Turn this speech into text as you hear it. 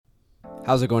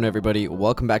How's it going, everybody?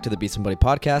 Welcome back to the Be Somebody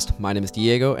podcast. My name is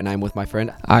Diego, and I'm with my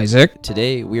friend Isaac.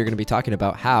 Today, we are going to be talking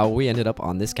about how we ended up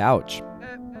on this couch.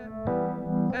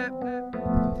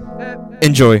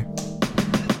 Enjoy.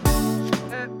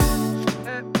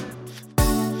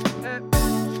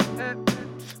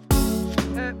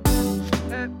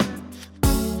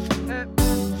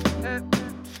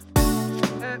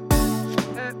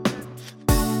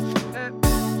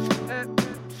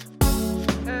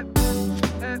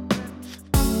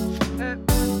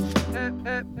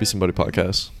 Be Somebody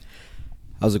podcast.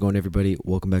 How's it going, everybody?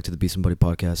 Welcome back to the Be Somebody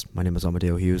podcast. My name is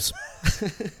Amadeo Hughes.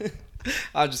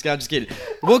 I'm just kidding.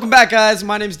 Welcome back, guys.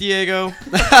 My name's Diego.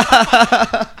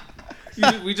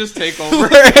 We just take over.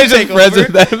 Take over.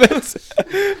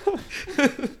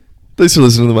 Thanks for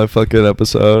listening to my fucking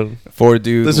episode. 4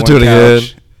 dudes. Thanks for tuning in.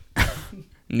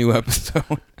 New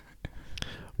episode.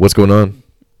 What's going on?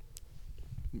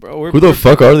 Bro, Who the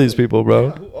fuck are these people,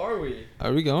 bro? Who are we?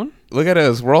 Are we going? Look at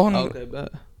us. We're all. Okay, bet.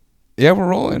 Yeah, we're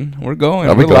rolling. We're going.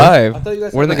 Are we We're going? live. I thought you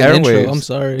guys We're in had the like an intro. airwaves. I'm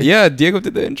sorry. Yeah, Diego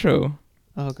did the intro.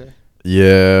 Oh, okay.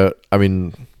 Yeah, I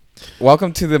mean,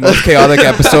 Welcome to the most chaotic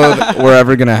episode we're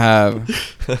ever gonna have.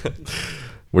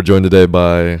 we're joined today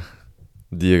by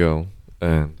Diego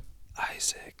and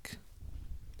Isaac.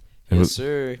 And Yes,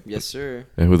 sir. Yes, sir.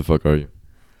 who the fuck are you?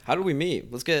 How did we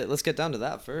meet? Let's get down to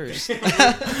that first.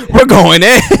 We're going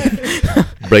in.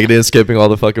 Breaking in, skipping all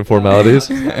the fucking formalities.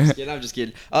 I'm just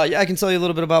kidding. Yeah, I can tell you a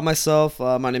little bit about myself.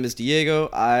 My name is Diego.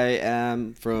 I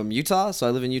am from Utah, so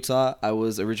I live in Utah. I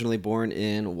was originally born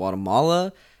in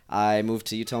Guatemala. I moved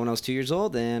to Utah when I was 2 years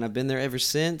old, and I've been there ever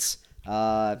since.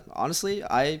 Honestly,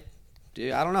 I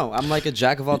don't know. I'm like a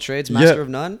jack of all trades, master of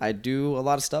none. I do a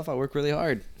lot of stuff. I work really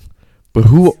hard. But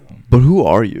who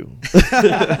are you?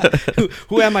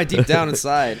 Who am I deep down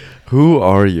inside? Who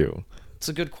are you? It's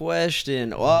a good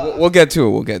question. We'll get to it.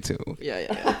 We'll get to it.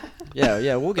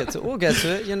 Yeah. We'll get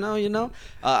to it. You know.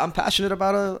 I'm passionate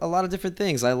about a lot of different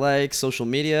things. I like social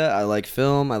media. I like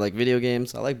film. I like video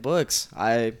games. I like books.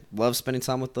 I love spending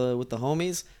time with the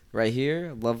homies right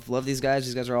here. Love these guys.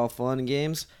 These guys are all fun and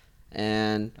games.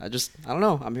 And I don't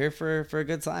know. I'm here for a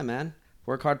good time, man.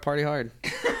 Work hard, party hard.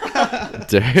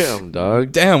 Damn,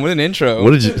 dog. Damn, what an intro.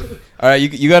 What did you? All right,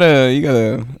 you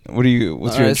gotta.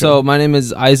 What's your intro? So my name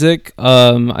is Isaac.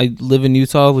 I live in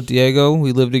Utah with Diego.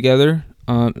 We live together.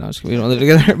 No, just kidding, we don't live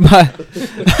together, but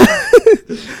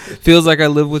feels like I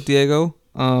live with Diego.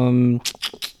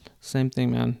 Same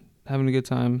thing, man. Having a good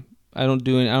time. I don't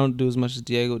do as much as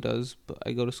Diego does, but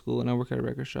I go to school and I work at a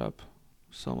record shop.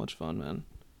 So much fun, man.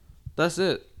 That's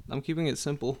it. I'm keeping it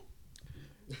simple.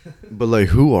 But like,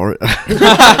 who are?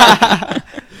 Ha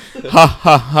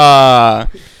ha ha.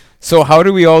 So how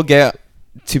do we all get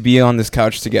to be on this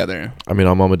couch together? I mean,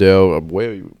 I'm Amadeo. Why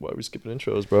are we skipping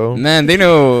intros, bro? Man, they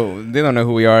don't know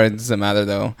who we are. It doesn't matter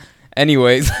though.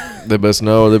 Anyways, They best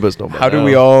know. by how do now.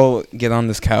 we all get on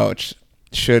this couch?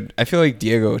 I feel like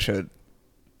Diego should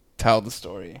tell the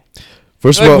story.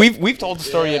 First of Like all, we've told the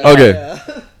story. okay.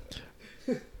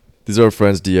 These are our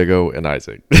friends Diego and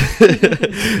Isaac.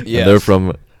 And they're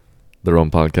from their own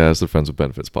podcast, the Friends with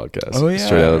Benefits podcast. Oh, yeah.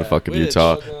 Straight out of fucking Which-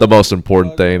 Utah. The most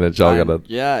important thing that y'all gotta.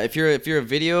 Yeah, if you're a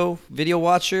video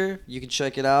watcher, you can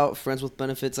check it out. Friends with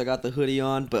Benefits. I got the hoodie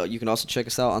on, but you can also check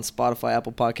us out on Spotify,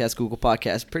 Apple Podcasts, Google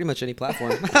Podcasts, pretty much any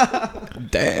platform.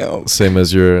 Damn. Same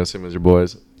as your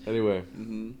boys. Anyway,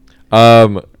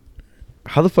 how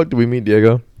the fuck did we meet,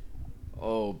 Diego?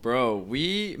 Oh, bro,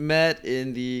 we met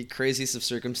in the craziest of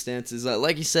circumstances.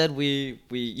 Like you said,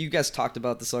 you guys talked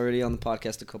about this already on the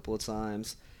podcast a couple of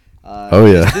times. Oh,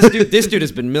 yeah. This dude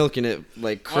has been milking it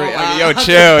like crazy. Yo,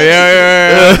 chill.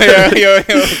 Yo,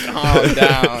 calm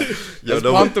down. Let's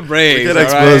pump the brakes. We get all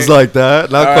exposed right? like that.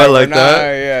 Not All quite right, like nah,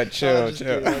 that. Yeah, chill.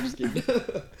 I'm just kidding.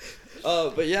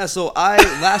 But yeah, so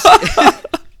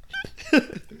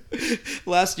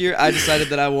last year I decided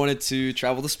that I wanted to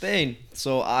travel to Spain.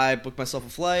 So I booked myself a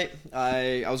flight.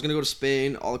 I was gonna go to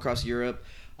Spain, all across Europe.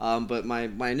 But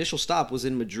my initial stop was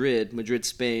in Madrid,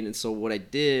 Spain. And so what I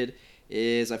did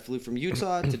is I flew from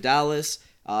Utah to Dallas,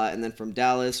 and then from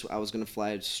Dallas I was gonna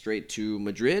fly straight to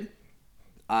Madrid.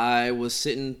 I was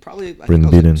sitting probably I think I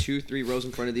was like 2-3 rows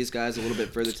in front of these guys, a little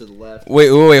bit further to the left. Wait,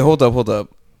 hold up.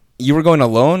 You were going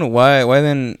alone? Why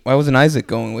wasn't Isaac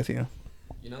going with you?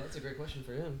 You know, that's a great question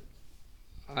for him.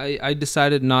 I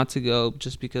decided not to go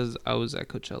just because I was at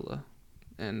Coachella,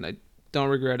 and I don't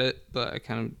regret it, but I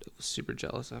kind of was super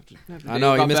jealous after I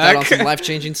know, you got missed back. out on some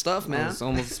life-changing stuff, I man.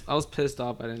 was pissed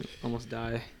off I didn't almost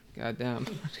die. God damn.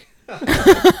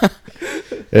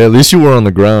 Hey, at least you were on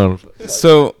the ground.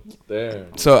 So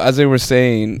Damn. So as they were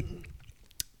saying,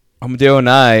 Amadeo and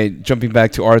I, jumping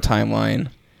back to our timeline,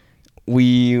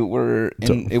 we were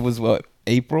in. It was what,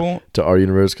 April? To our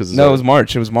universe, because No, it was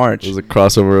March. It was March. It was a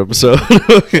crossover episode.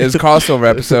 It was a crossover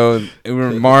episode. It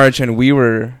was March, and we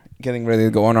were getting ready to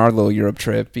go on our little Europe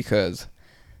trip because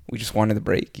we just wanted to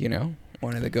break,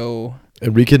 wanted to go.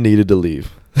 Enrique needed to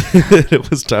leave. It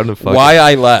was time to fuck. Why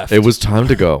I left? It was time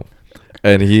to go,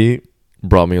 and he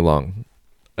brought me along.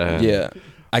 And, yeah,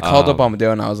 I called up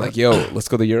Amadeo and I was like, "Yo, let's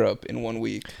go to Europe in 1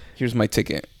 week. Here's my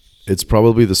ticket." It's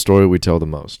probably the story we tell the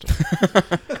most,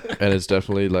 and it's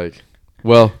definitely like,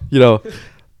 well,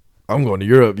 I'm going to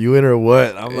Europe. You in or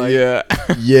what? I'm like, yeah.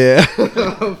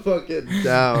 I'm fucking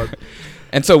down.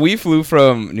 And so we flew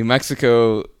from New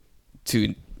Mexico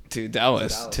to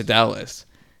Dallas.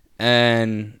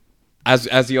 And as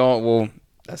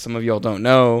some of y'all don't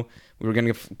know, we were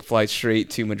gonna fly straight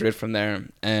to Madrid from there,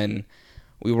 and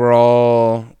we were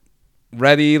all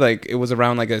ready. Like, it was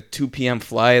around like a 2 p.m.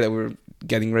 flight that we were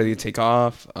getting ready to take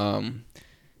off.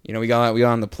 We got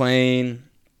on the plane.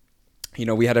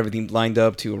 We had everything lined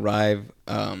up to arrive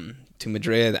to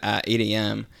Madrid at 8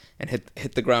 a.m. and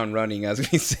hit the ground running,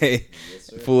 as we say,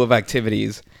 full of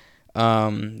activities.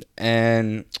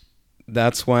 And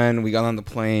that's when we got on the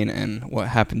plane, and what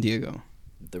happened, Diego?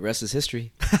 The rest is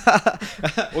history.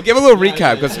 We'll give a little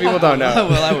recap because people don't know.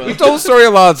 I will. We've told the story a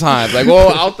lot of times. Like, well,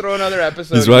 I'll throw another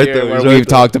episode He's right here there, where he's right we've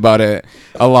there. talked about it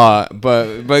a lot.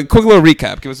 But quick little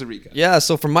recap. Give us a recap. Yeah,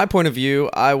 so from my point of view,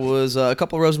 I was a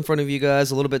couple rows in front of you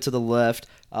guys, a little bit to the left,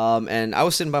 and I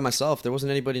was sitting by myself. There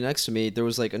wasn't anybody next to me. There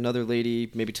was like another lady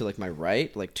maybe to like my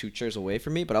right, like 2 chairs away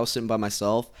from me, but I was sitting by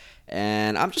myself,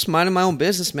 and I'm just minding my own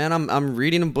business, man. I'm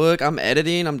reading a book, I'm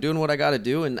editing, I'm doing what I got to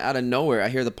do, and out of nowhere, I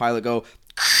hear the pilot go,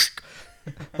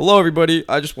 "Hello, everybody.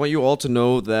 I just want you all to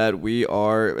know that we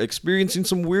are experiencing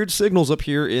some weird signals up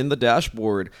here in the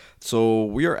dashboard. So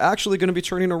we are actually going to be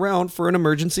turning around for an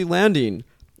emergency landing."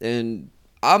 And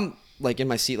I'm like in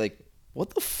my seat, like,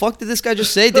 what the fuck did this guy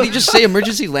just say? Did he just say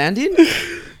emergency landing?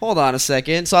 Hold on a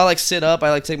second. So I like sit up.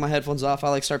 I like take my headphones off. I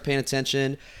like start paying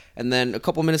attention. And then a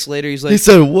couple minutes later, he's like, He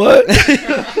said what?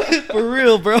 for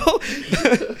real, bro.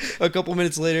 A couple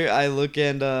minutes later, I look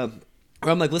and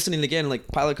I'm like listening again, and like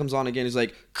pilot comes on again. He's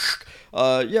like,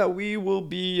 "Yeah, we will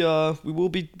be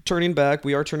turning back.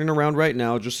 We are turning around right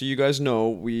now. Just so you guys know,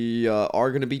 we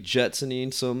are going to be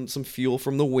jetsoning some fuel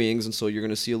from the wings, and so you're going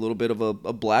to see a little bit of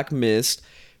a black mist,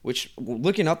 which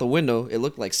looking out the window, it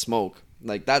looked like smoke.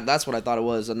 Like that's what I thought it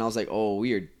was, and I was like, oh,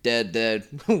 we are dead.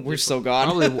 We're so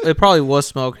gone." It probably was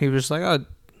smoke. He was just like, "Oh,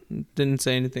 didn't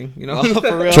say anything,"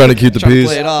 For real. Trying to keep the Trying to peace.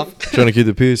 play it off. Trying to keep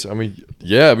the peace. I mean,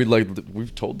 yeah. I mean, like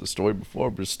we've told the story before.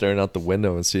 We're just staring out the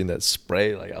window and seeing that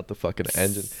spray like out the fucking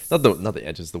engine. Not the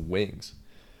engines, the wings.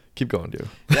 Keep going, dude.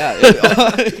 Yeah.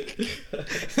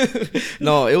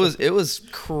 No, it was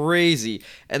crazy.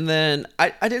 And then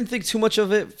I didn't think too much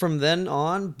of it from then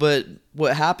on, but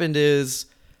what happened is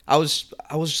I was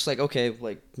just like, okay,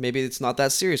 like maybe it's not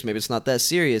that serious. Maybe it's not that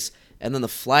serious. And then the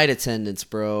flight attendants,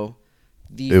 bro.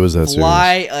 It was that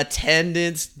flight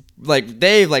attendants, like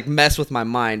they like mess with my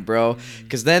mind, bro.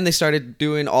 Because then they started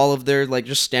doing all of their like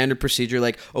just standard procedure,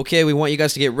 like, okay, we want you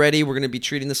guys to get ready. We're gonna be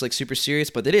treating this like super serious,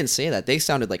 but they didn't say that. They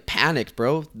sounded like panicked,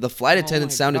 bro. The flight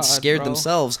attendants sounded scared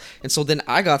themselves, and so then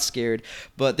I got scared.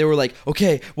 But they were like,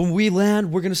 okay, when we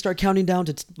land, we're gonna start counting down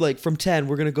to like from 10.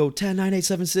 We're gonna go 10, 9, 8,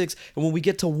 7, 6, and when we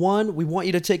get to 1, we want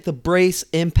you to take the brace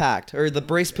impact or the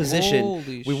brace position.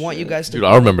 Holy we want you shit. guys to. Dude,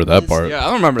 I remember that part. Yeah, I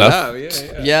don't remember That's- that.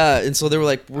 Yeah, and so they were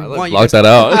like, we want you Block guys that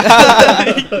out.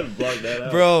 Block that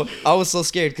out. Bro, I was so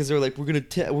scared because they were like, we're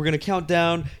gonna count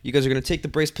down. You guys are gonna take the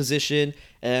brace position,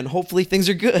 and hopefully things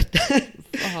are good.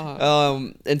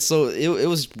 And so it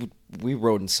was. We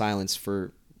rode in silence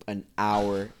for an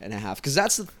hour and a half because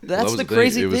that's the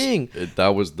crazy thing.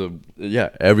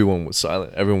 Everyone was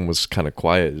silent. Everyone was kind of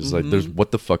quiet. It's like, there's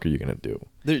what the fuck are you gonna do?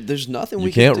 There's nothing You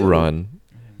we can can't do. run.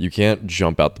 You can't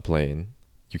jump out the plane.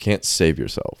 You can't save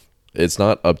yourself. It's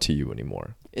not up to you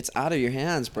anymore. It's out of your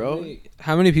hands, bro.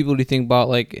 How many people do you think bought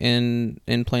like in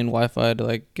plane Wi-Fi to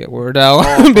like get word out?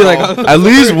 Oh, Be like, bro. At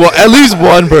least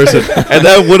one person, and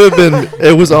that would have been.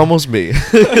 It was almost me.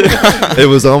 It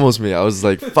was almost me. I was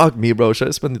like, "Fuck me, bro. Should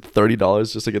I spend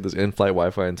 $30 just to get this in-flight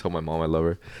Wi-Fi and tell my mom I love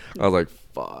her?" I was like,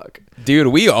 "Fuck, Dude,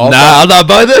 we all I'm not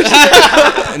buying this."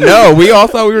 no, we all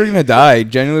thought we were gonna die.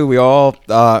 Genuinely, we all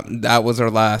thought that was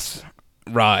our last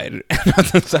ride.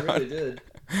 Did.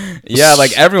 Yeah,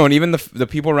 like everyone, even the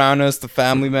people around us, the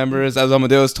family members. As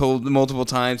Amadeus told multiple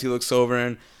times, he looks over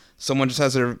and someone just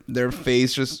has their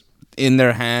face just in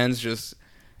their hands, just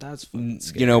that's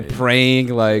praying.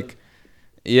 Like,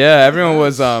 yeah, everyone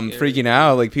was freaking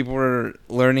out. Like, people were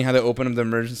learning how to open up the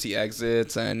emergency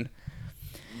exits, and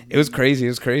It was crazy. It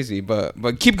was crazy. But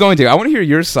keep going, dude. I want to hear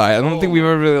your side. I don't think we've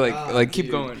ever really keep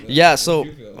dude. going. Yeah. So,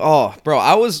 bro,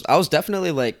 I was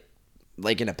definitely like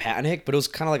in a panic, but it was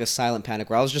kind of like a silent panic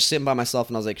where I was just sitting by myself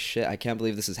and I was like, shit, I can't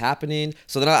believe this is happening.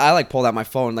 So then I like pulled out my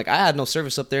phone. Like I had no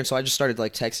service up there, and so I just started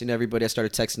like texting everybody. I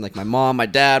started texting like my mom, my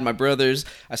dad, my brothers.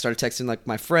 I started texting like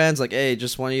my friends, like, hey,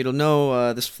 just want you to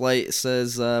know this flight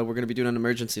says we're gonna be doing an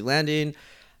emergency landing.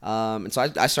 And so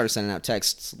I started sending out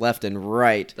texts left and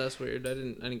right. That's weird. I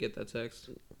didn't get that text.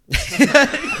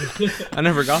 I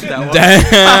never got that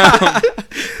one.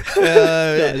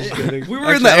 Damn. We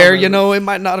were in the air, you know. It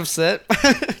might not have set.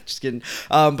 Just kidding.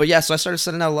 But yeah, so I started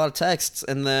sending out a lot of texts,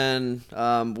 and then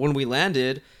when we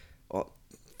landed,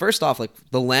 first off, like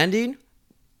the landing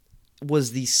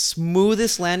was the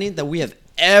smoothest landing that we have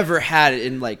ever had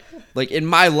in like in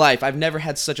my life. I've never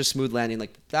had such a smooth landing.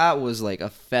 Like that was like a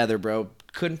feather, bro.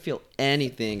 Couldn't feel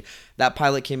anything. That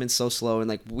pilot came in so slow, and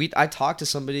like we talked to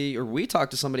somebody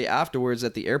afterwards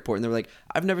at the airport, and they were like,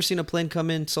 I've never seen a plane come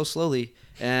in so slowly,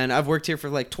 and I've worked here for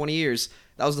like 20 years.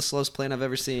 That was the slowest plane I've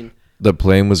ever seen. The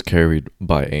plane was carried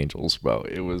by angels, bro.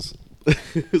 It was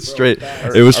straight.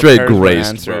 It was straight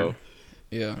graced, bro.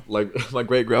 Yeah. Like my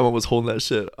great grandma was holding that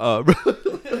shit up, bro.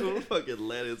 Fucking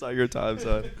landed. It's on your time,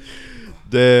 son.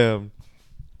 Damn.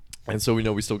 And so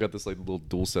we still got this like little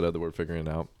dual setup that we're figuring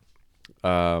out.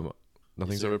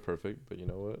 Nothing's ever perfect, but you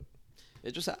know what?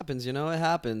 It just happens, you know. It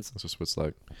happens. That's just what it's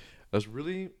like. That's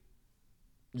really,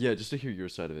 yeah. Just to hear your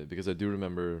side of it, because I do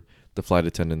remember the flight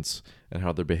attendants and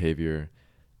how their behavior,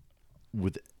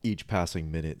 with each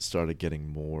passing minute, started getting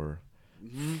more,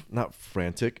 not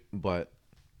frantic, but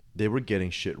they were getting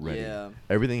shit ready. Yeah.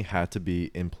 Everything had to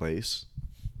be in place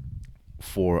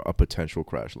for a potential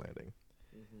crash landing,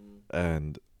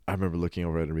 and I remember looking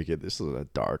over at Enrique. This was a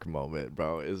dark moment,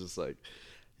 bro. It's just like,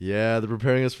 yeah, they're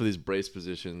preparing us for these brace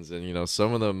positions, and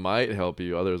some of them might help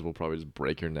you. Others will probably just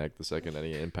break your neck the second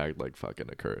any impact like fucking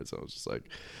occurs. So I was just like,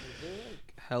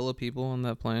 Hella people on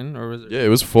that plane, or was it? yeah, it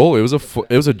was full. It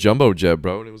was a jumbo jet,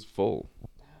 bro, and it was full.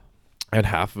 And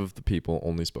half of the people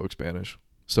only spoke Spanish.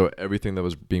 So everything that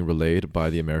was being relayed by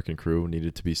the American crew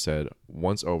needed to be said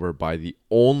once over by the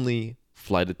only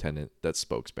flight attendant that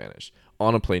spoke Spanish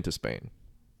on a plane to Spain.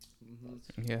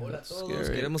 Yeah, that's Todos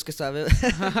scary. queremos que saber.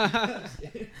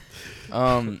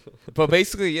 But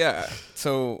basically, yeah.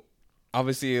 So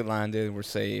obviously it landed, we're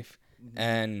safe,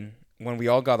 and when we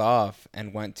all got off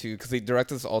and went to, because they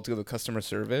directed us all to the customer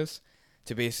service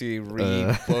to basically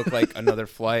rebook like another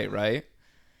flight, right?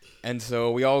 And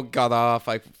so we all got off.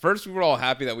 Like first, we were all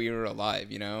happy that we were alive,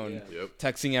 and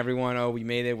texting everyone, "Oh, we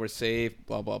made it, we're safe,"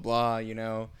 blah blah blah,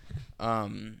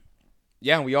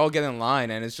 Yeah, we all get in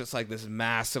line, and it's just like this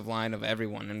massive line of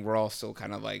everyone, and we're all still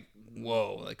kind of like,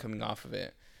 whoa, like coming off of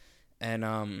it. And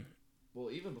well,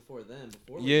 even before then,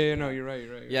 you're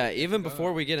right. Yeah, even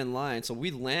before we get in line, so we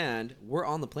land, we're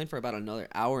on the plane for about another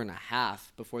hour and a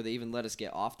half before they even let us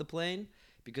get off the plane,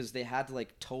 because they had to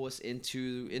like tow us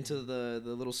into the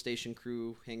little station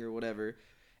crew hangar, whatever.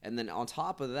 And then on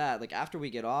top of that, like after we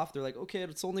get off, they're like, okay,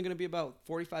 it's only going to be about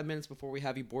 45 minutes before we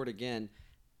have you board again.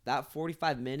 That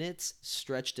 45 minutes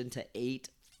stretched into 8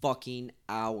 fucking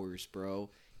hours,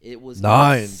 bro. It was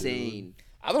 9, insane. dude.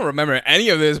 I don't remember any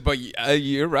of this, but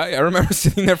you're right. I remember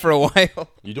sitting there for a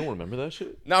while. You don't remember that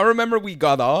shit? Now, I remember we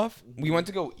got off. We went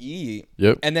to go eat.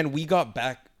 Yep. And then we got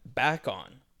back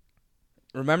on.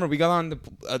 Remember, we got on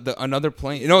the another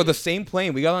plane. No, the same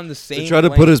plane. We got on the same They tried to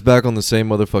plane. put us back on the same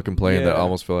motherfucking plane that Yeah.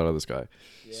 almost fell out of the sky.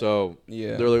 So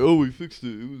Yeah. they're like, oh, we fixed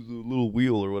it. It was a little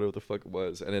wheel or whatever the fuck it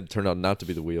was. And it turned out not to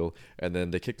be the wheel. And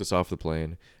then they kicked us off the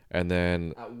plane. And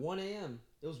then At 1 a.m.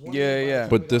 It was 1 Yeah, a.m. yeah. by the time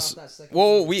But we got this- off that second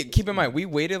Well, flight. keep in mind, we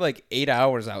waited like 8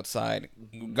 hours outside.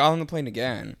 Got on the plane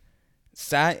again.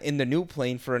 Sat in the new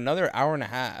plane for another hour and a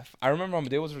half. I remember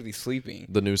Amadeo was really sleeping.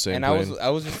 the new same And plane. I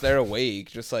was just there awake,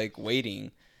 just like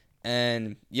waiting.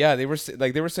 And yeah, they were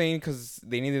saying because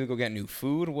they needed to go get new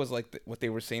food was like what they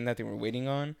were saying that they were waiting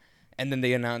on. And then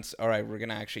they announced, all right, we're going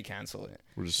to actually cancel it.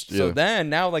 We're just, So then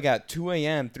now like at 2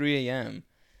 a.m., 3 a.m.,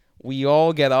 we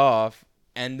all get off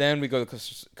and then we go to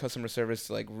customer service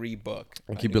to like rebook.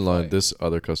 And a keep new in line, flight. this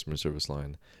other customer service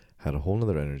line had a whole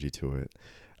nother energy to it.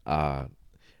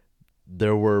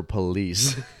 There were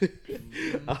police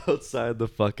outside the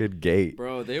fucking gate,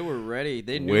 Bro, they were ready.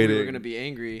 They knew we Waiting. were going to be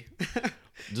angry.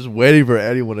 just waiting for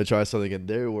anyone to try something. And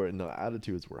the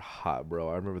attitudes were hot, bro.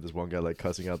 I remember this one guy like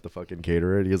cussing out the fucking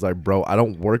caterer. And he was like, bro, I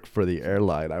don't work for the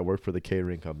airline. I work for the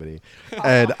catering company.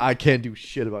 And I can't do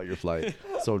shit about your flight.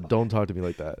 So don't talk to me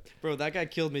like that. Bro, that guy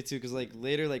killed me too, because like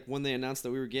later, like when they announced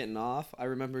that we were getting off, I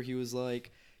remember he was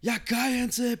like, "Ya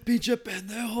cállense, pinche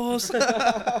pendejos."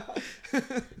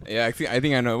 Yeah, I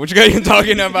think I know which guy you're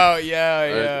talking about. Yeah,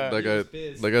 yeah.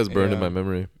 That guy's burned in Yeah. my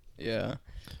memory. Yeah.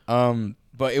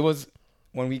 But it was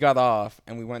when we got off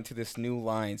and we went to this new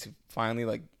line to finally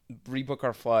like rebook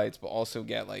our flights, but also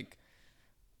get like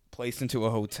placed into a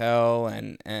hotel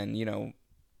and you know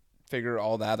figure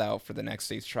all that out for the next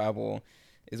day's travel.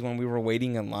 Is when we were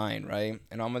waiting in line, right?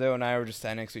 And Amadeo and I were just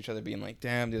standing next to each other, being like,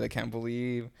 "Damn, dude, I can't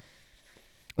believe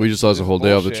We just lost this a whole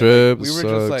day of the bullshit." trip. Like, we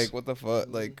were just like, "What the fuck?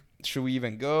 Like, should we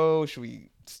even go? Should we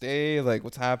stay? Like,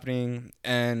 what's happening?"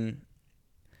 And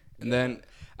then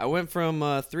I went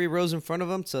from 3 rows in front of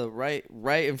them to right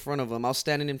in front of them. I was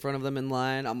standing in front of them in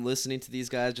line. I'm listening to these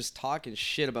guys just talking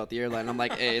shit about the airline. I'm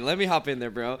like, hey, let me hop in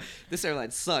there, bro. This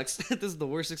airline sucks. This is the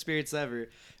worst experience ever.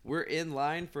 We're in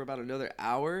line for about another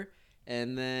hour,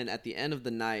 and then at the end of the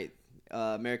night,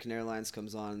 American Airlines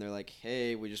comes on, and they're like,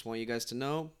 hey, we just want you guys to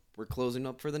know we're closing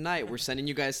up for the night. We're sending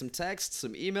you guys some texts,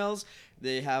 some emails.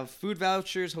 They have food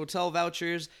vouchers, hotel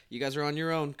vouchers. You guys are on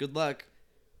your own. Good luck.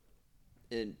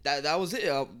 And that was it.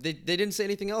 They didn't say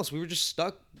anything else. We were just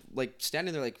stuck, like,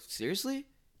 standing there like, seriously?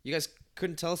 You guys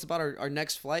couldn't tell us about our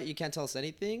next flight? You can't tell us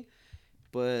anything?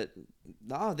 But,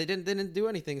 no, they didn't do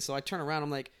anything. So I turn around.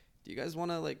 I'm like, do you guys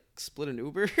want to, like, split an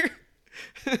Uber?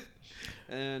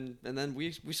 and then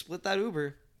we split that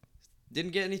Uber.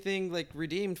 Didn't get anything, like,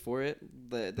 redeemed for it.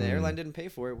 The airline didn't pay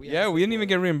for it. we didn't even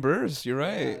get reimbursed. You're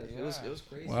right. Yeah, it was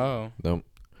crazy. Wow. No.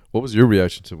 What was your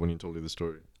reaction to when he told you the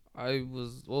story? I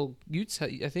was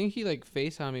I think he like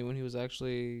FaceTimed me when he was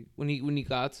actually when he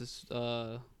got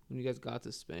to when you guys got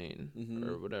to Spain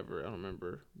or whatever. I don't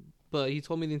remember, but he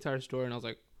told me the entire story and I was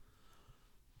like,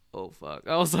 oh fuck.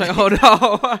 I was like, oh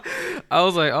no. I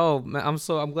was like, oh man,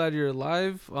 I'm glad you're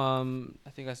alive. I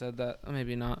think I said that,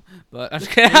 maybe not, but I'm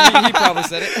just kidding. He probably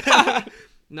said it.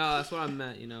 No, that's what I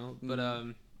meant, but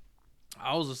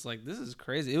I was just like, this is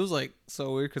crazy. It was like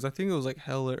so weird because I think it was like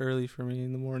hella early for me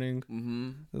in the morning.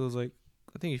 It was like,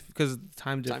 I think because of the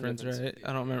time difference, right?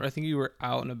 I don't remember. I think you were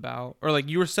out and about, or like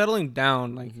you were settling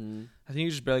down. Like I think you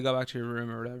just barely got back to your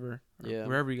room or whatever, or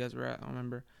wherever you guys were at. I don't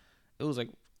remember. It was like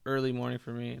early morning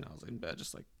for me, and I was like in bed,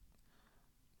 just like,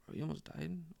 bro, you almost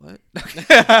died. What?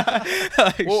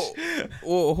 Like,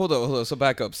 well, hold on. So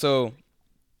back up. So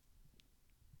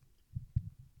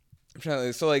I'm trying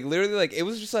to. So like literally, like it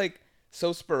was just like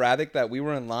so sporadic that we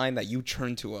were in line that you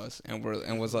turned to us and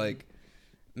was like,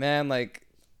 man, like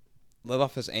let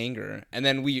off this anger. And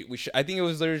then I think it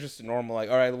was literally just normal, like,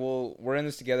 all right, well, we're in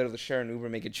this together, let's share an Uber,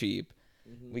 make it cheap.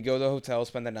 We go to the hotel,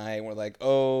 spend the night, and we're like,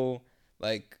 oh,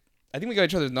 like I think we got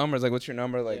each other's numbers, like what's your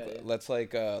number, like let's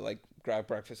like grab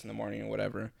breakfast in the morning or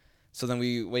whatever. So then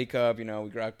we wake up, we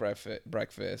grab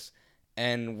breakfast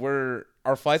and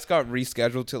our flights got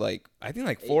rescheduled to like I think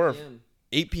like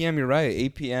 8 p.m. You're right,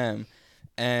 8 p.m.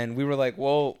 And we were like,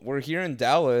 well, we're here in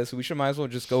Dallas. We might as well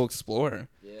just go explore.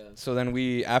 Yeah. So then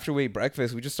after we ate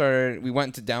breakfast, we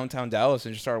went to downtown Dallas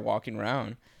and just started walking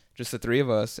around, just the 3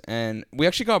 of us. And we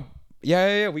actually got,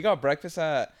 we got breakfast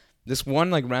at this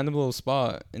one like random little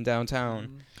spot in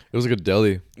downtown. It was like a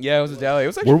deli. Yeah, it was a deli. It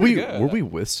was actually pretty good. Were we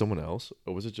with someone else,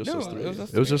 or was it just us 3?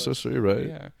 It was just us 3, right?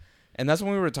 Yeah. And that's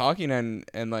when we were talking and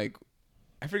like,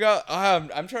 I forgot. I'm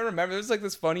trying to remember. There's like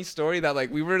this funny story that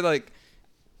like we were like,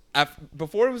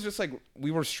 before it was just like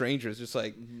we were strangers, just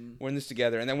like we're in this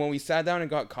together. And then when we sat down and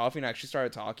got coffee and actually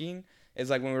started talking, it's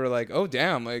like when we were like, oh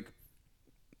damn, like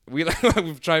we like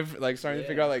we've tried like starting to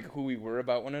figure out like who we were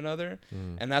about one another.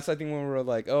 And that's I think when we were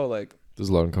like, oh, like there's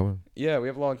a lot in common. Yeah, we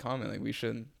have a lot in common. Like we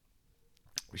should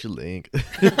link.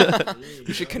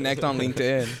 We should connect on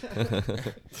LinkedIn.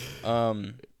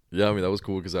 Yeah, I mean that was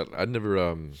cool because I'd never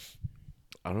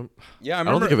I don't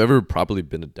think I've ever properly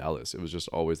been to Dallas. It was just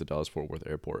always the Dallas Fort Worth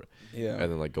Airport. Yeah.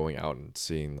 And then like going out and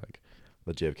seeing like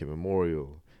the JFK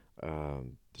Memorial, the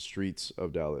streets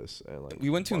of Dallas, and like we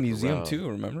went to a museum too.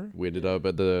 Remember? We ended up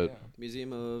at the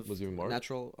Museum of Art?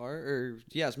 Natural Art, or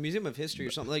it's Museum of History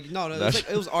or something. Like no,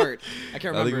 it was art. I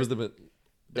can't remember. I think it was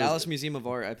Dallas Museum of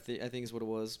Art. I think is what it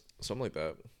was. Something like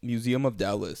that. Museum of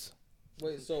Dallas.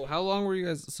 Wait, so how long were you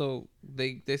guys? So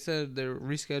they said they're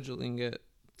rescheduling it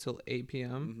till 8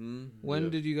 p.m. When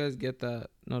did you guys get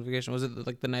that notification? Was it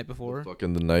like the night before?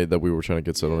 Fucking the night that we were trying to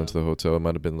get settled into the hotel. It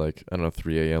might have been like, I don't know,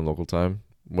 3 a.m. local time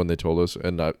when they told us.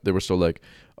 And they were still like,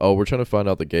 oh, we're trying to find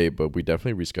out the gate, but we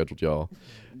definitely rescheduled y'all.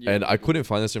 And I couldn't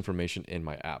find this information in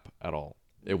my app at all.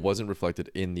 It wasn't reflected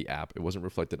in the app. It wasn't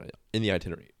reflected in the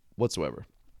itinerary whatsoever.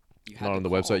 Not on the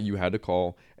website. You had to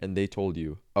call and they told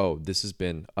you, oh, this has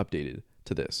been updated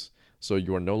to this. So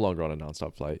you are no longer on a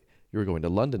nonstop flight. You're going to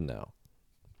London now.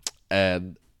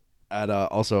 And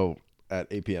also at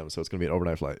 8 p.m. So it's going to be an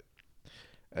overnight flight.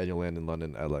 and you land in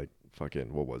London at like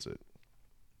fucking what was it?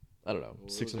 I don't know,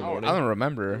 What 6 in was the it? morning. I don't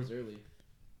remember. It was early.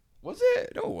 Was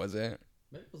it? No, it wasn't.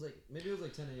 Maybe it was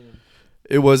like 10 a.m.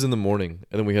 It was in the morning,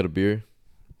 and then we had a beer.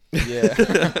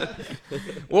 Yeah.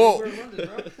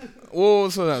 well,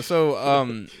 so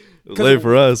It was late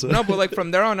for us. no, but like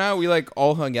from there on out, we like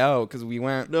all hung out because we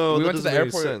went. No, we that went to the doesn't make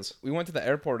airport. sense. We went to the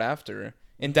airport after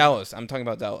in Dallas. I'm talking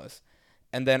about Dallas.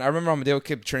 And then I remember Amadeo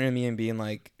kept turning to me and being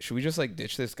like, "Should we just like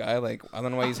ditch this guy? Like, I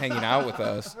don't know why he's hanging out with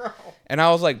us." And I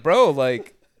was like, "Bro,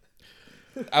 like."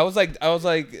 I was like,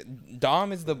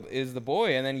 Dom is the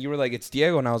boy, and then you were like, it's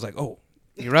Diego, and I was like, oh,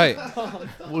 you're right. Well,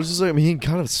 it was just like, I mean, he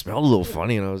kind of smelled a little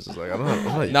funny, and I was just like, I'm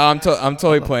not No, I'm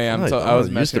totally playing. I'm not I was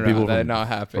used messing to people around. That did from- not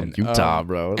happen. from Utah,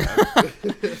 bro.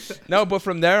 No, but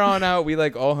from there on out, we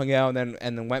like all hung out, and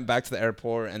then went back to the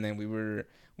airport, and then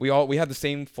we had the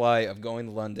same flight of going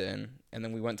to London, and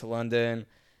then we went to London,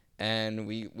 and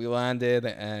we landed,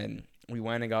 and we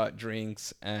went and got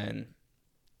drinks, and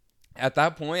at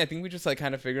that point, I think we just like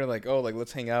kind of figured like, oh, like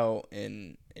let's hang out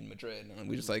in Madrid, and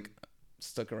we just like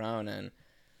stuck around, and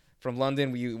from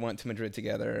London we went to Madrid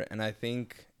together, and I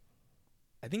think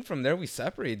from there we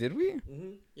separated. Did we? Mm-hmm.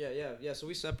 Yeah. So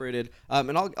we separated.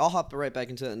 And I'll hop right back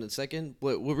into that in a second.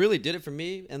 What really did it for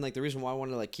me, and like the reason why I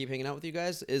wanted to like keep hanging out with you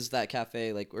guys, is that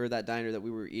cafe, like, or that diner that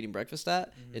we were eating breakfast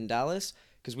at in Dallas,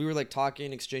 because we were like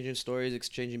talking, exchanging stories,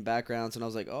 exchanging backgrounds, and I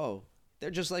was like, oh, they're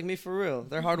just like me for real.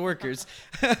 They're hard workers.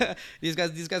 These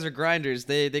guys are grinders.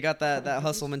 They got that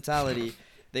hustle mentality.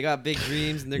 They got big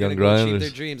dreams, and they're Young gonna go achieve grinders.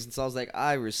 their dreams. And so I was like,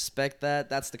 I respect that.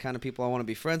 That's the kind of people I want to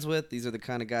be friends with. These are the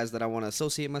kind of guys that I want to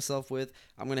associate myself with.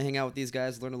 I'm gonna hang out with these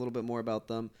guys, learn a little bit more about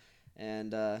them,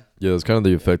 and Yeah, that's kind of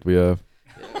the effect we have.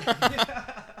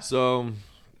 So,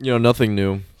 nothing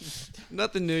new.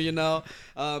 nothing new, you know.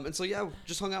 And so yeah,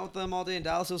 just hung out with them all day in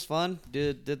Dallas. It was fun.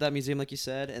 Did that museum like you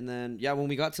said, and then yeah, when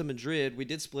we got to Madrid, we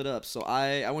did split up. So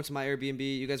I went to my Airbnb.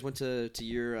 You guys went to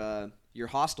your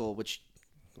hostel, which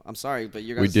I'm sorry, but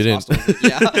your guys' We didn't. hostel,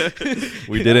 yeah.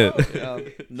 We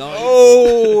didn't. No.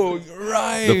 Oh,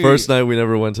 right. The first night we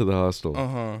never went to the hostel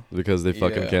Uh-huh. because they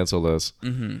fucking Yeah. canceled us.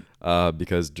 Mm-hmm.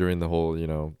 Because during the whole,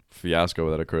 fiasco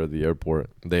that occurred at the airport,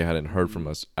 they hadn't heard from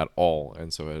us at all,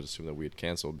 and so I had assumed that we had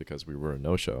canceled because we were a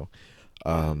no-show.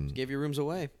 Gave your rooms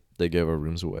away. They gave our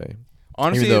rooms away.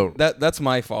 Honestly, Even that's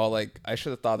my fault. Like, I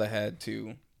should have thought ahead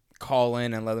to call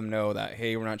in and let them know that,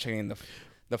 hey, we're not checking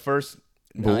the first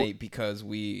But night because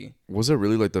we... Was it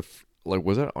really like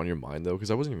was that on your mind though? Because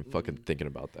I wasn't even fucking thinking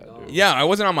about that, dude. Yeah, it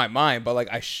wasn't on my mind, but like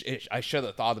I should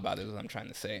have thought about it, is what I'm trying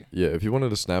to say. Yeah, if you wanted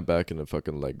to snap back into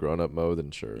fucking like grown up mode, then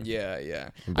sure. Yeah.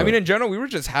 I But- mean, in general, we were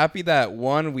just happy that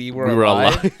one, we were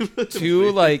alive. alive.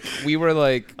 Two, like we were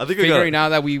like I think I figuring out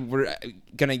that we were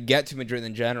gonna get to Madrid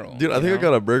in general. Dude, I think I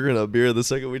got a burger and a beer the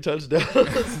second we touched down. I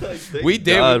was like, thank We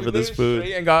did God we for this went food.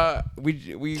 straight and got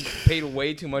we paid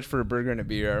way too much for a burger and a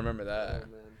beer. I remember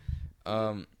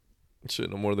that.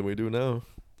 Shit, no more than we do now.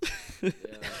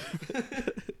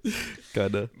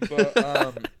 Kinda.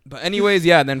 But anyways,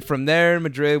 yeah. Then from there,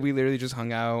 Madrid, we literally just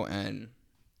hung out, and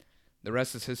the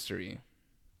rest is history.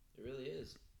 It really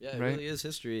is. Yeah, it Right? really is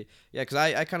history. Yeah, because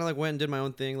I kind of like went and did my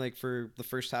own thing like for the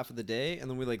first half of the day, and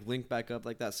then we like linked back up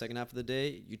like that second half of the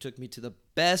day. You took me to the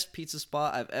best pizza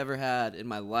spot I've ever had in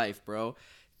my life, bro.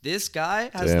 This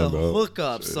guy has Damn, the bro.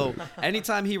 hookup. So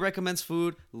anytime he recommends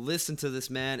food, listen to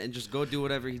this man and just go do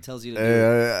whatever he tells you to do.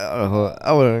 Hey,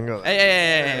 I wouldn't go.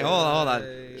 Hey, hold on.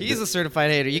 He's a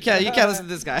certified hater. You can't listen to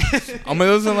this guy. Amadio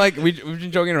doesn't like. We've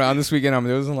been joking around this weekend.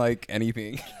 Amadio doesn't like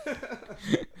anything.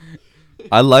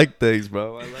 I like things,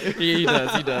 bro. He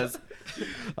does.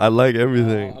 I like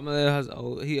everything.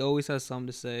 He always has something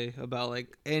to say about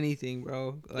like anything,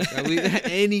 bro. Like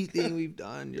anything we've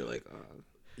done, you're like, oh,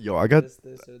 Yo, I got. this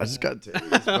or I just that.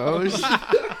 got taste, bro.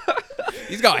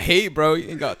 He's got hate, bro. He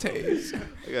ain't got taste.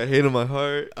 I got hate in my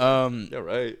heart. Yeah,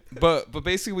 right. But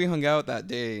basically we hung out that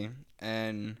day,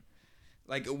 and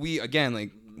like we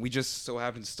just so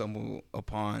happened to stumble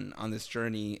upon on this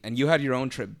journey, and you had your own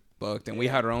trip booked, and we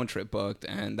had our own trip booked,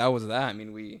 and that was that. I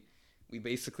mean, we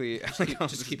basically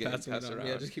just keep passing it on.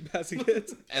 Yeah, just keep passing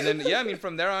it. and then yeah, I mean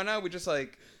from there on out we just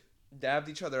like dabbed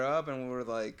each other up, and we were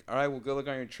like, all right, well, good luck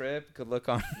on your trip, good luck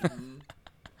on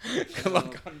good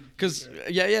luck on Cause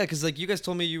like you guys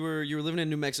told me you were living in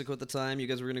New Mexico at the time. You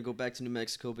guys were gonna go back to New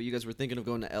Mexico, but you guys were thinking of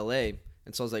going to LA.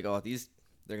 And so I was like, oh,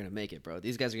 they're gonna make it, bro.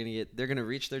 These guys are they're gonna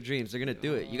reach their dreams. They're gonna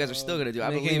do it. You guys are still gonna do it.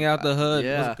 I Making believe out the hood.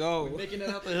 Yeah. Let's go. We're making it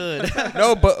out the hood.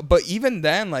 No, but even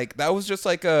then, like that was just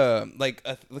like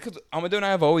because Amadou and I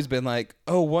have always been like,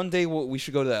 oh, one day we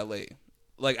should go to LA.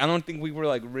 like I don't think we were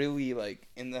like really like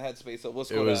in the headspace of let's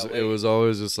go to LA. It was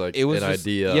always just like It was an just,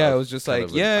 idea. Yeah, it of was just kind like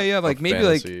of like a maybe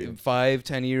fantasy. like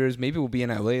 5-10 years, maybe we'll be in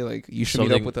LA. Like you should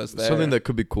meet up with us there. Something that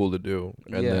could be cool to do.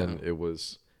 And Yeah. then it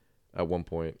was at one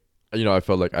point, I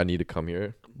felt like I need to come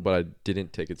here, but I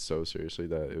didn't take it so seriously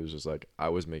that it was just like I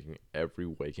was making every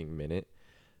waking minute,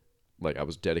 like I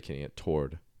was dedicating it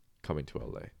toward coming to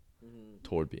LA,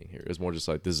 toward being here. It was more just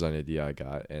like this is an idea I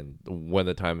got, and when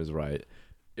the time is right,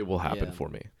 it will happen Yeah. for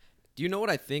me. Do you know what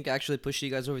I think actually pushed you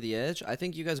guys over the edge? I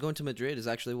think you guys going to Madrid is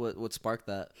actually what sparked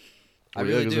that. I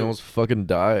really because do. I almost fucking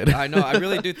died. I know. I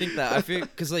really do think that. I feel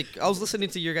because like I was listening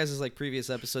to your guys' like previous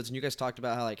episodes, and you guys talked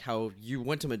about how you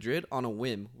went to Madrid on a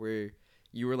whim, where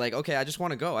you were like, okay, I just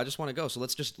want to go. So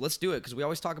let's do it because we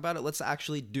always talk about it. Let's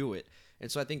actually do it. And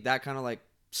so I think that kind of like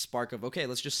spark of okay,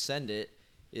 let's just send it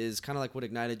is kind of like what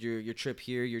ignited your trip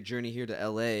here, your journey here to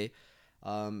LA,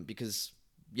 because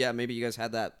yeah, maybe you guys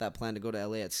had that plan to go to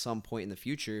LA at some point in the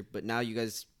future, but now you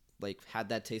guys like had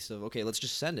that taste of okay, let's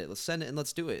just send it and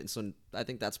let's do it. And so I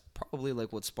think that's probably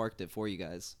like what sparked it for you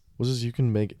guys. Was just you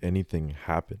can make anything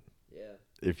happen Yeah.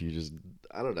 if you just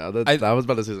I don't know. I- I was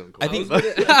about to say something. I Cool.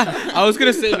 think I was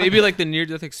gonna say maybe like the near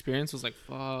death experience was like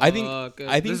fuck. I think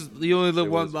this is, you only live it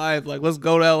one was- life. Like let's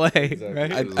go to LA, Exactly.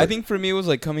 right? It was I like- think for me it was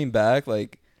like coming back,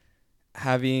 like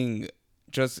having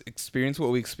just experienced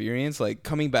what we experienced, like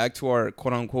coming back to our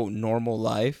quote unquote normal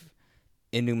life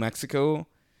in New Mexico.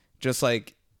 Just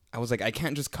like I was like, I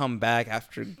can't just come back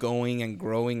after going and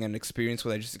growing and experience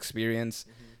what I just experienced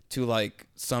to like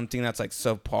something that's like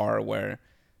subpar where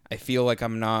I feel like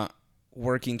I'm not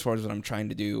working towards what I'm trying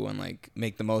to do and like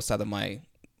make the most out of my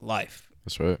life.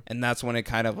 That's right. And that's when it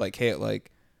kind of like hit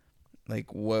like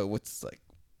what's like,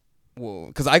 whoa,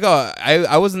 because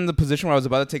I was in the position where I was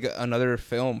about to take another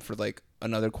film for like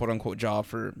another quote unquote job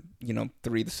for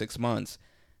 3 to 6 months,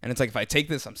 and it's like if I take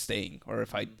this I'm staying, or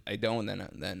if I don't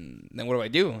then what do I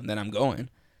do? And then I'm going,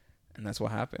 and that's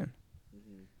what happened.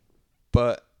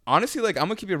 But honestly, like I'm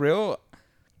gonna keep it real,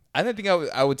 I didn't think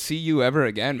I would see you ever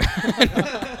again,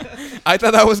 man. I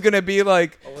thought that was gonna be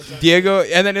like Diego,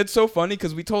 and then it's so funny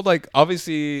because we told like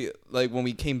obviously like when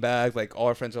we came back, like all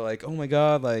our friends are like, oh my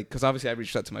god, like because obviously I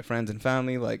reached out to my friends and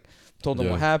family, like told them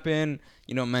Yeah. what happened,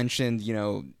 mentioned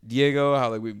Diego, how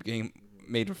like we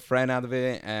made a friend out of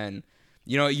it, and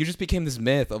you just became this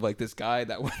myth of like this guy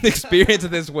that would experience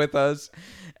this with us,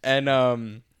 and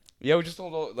yeah, we just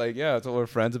told told our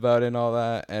friends about it and all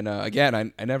that. And again,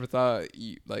 I never thought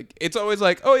it's always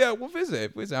like, oh yeah, we'll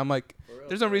visit. I'm like,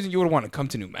 there's no reason you would want to come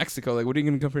to New Mexico. Like, what are you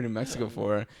gonna come to New Mexico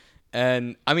for?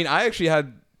 And I mean, I actually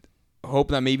had hope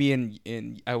that maybe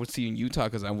in I would see you in Utah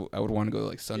because I would want to go to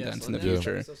like Sundance in the Sundance.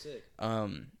 future. So sick.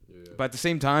 But at the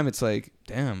same time, it's like,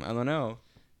 damn, I don't know.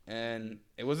 And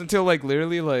it wasn't until like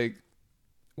literally like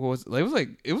what was it was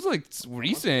like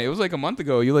recent. It was like a month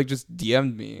ago. You like just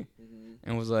DM'd me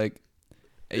and was like,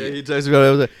 Yeah, he texted me. I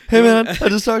was like, "Hey man, I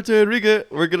just talked to Enrique.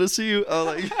 We're gonna see you." I was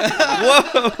like,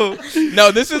 "Whoa!"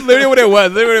 no, this is literally what it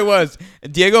was. Literally what it was.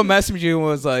 Diego messaged you and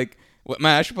was like, "What,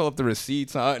 man? I should pull up the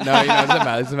receipts." No, it doesn't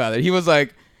matter. It doesn't matter.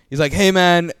 He's like, "Hey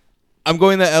man, I'm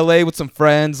going to LA with some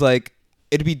friends. Like,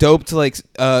 it'd be dope to like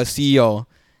see y'all."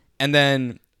 And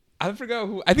then I forgot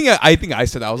who. I think I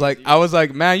said that. I was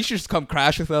like, "Man, you should just come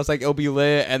crash with us. Like, it'll be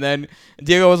lit." And then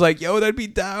Diego was like, "Yo, that'd be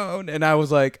down." And I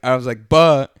was like,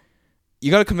 "But you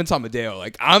gotta convince Amadeo.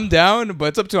 Like, I'm down, but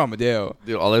it's up to Amadeo."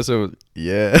 Dude, all I said was,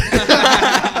 "Yeah."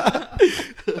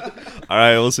 All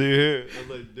right, we'll see you here. I was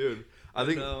like, dude, I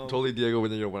think totally Diego.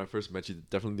 When I first met you,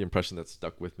 definitely the impression that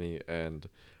stuck with me, and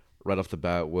right off the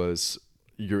bat was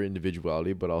your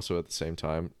individuality, but also at the same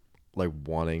time, like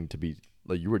wanting to be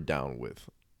like you were down with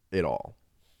it all.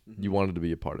 You wanted to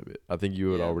be a part of it. I think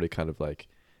you had already kind of like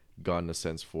gotten a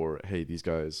sense for, hey, these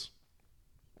guys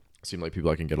seem like people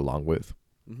I can get along with.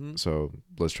 So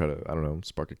let's try to, I don't know,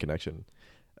 spark a connection.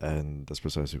 And that's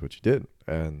precisely what you did.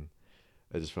 And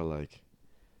I just felt like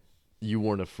you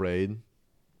weren't afraid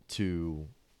to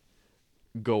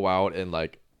go out and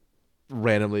like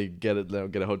randomly get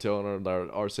a hotel in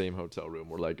our same hotel room,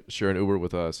 or like share an Uber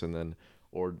with us, and then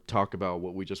or talk about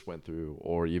what we just went through,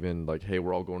 or even like, hey,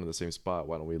 we're all going to the same spot,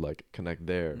 why don't we like connect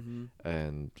there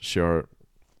and share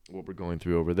what we're going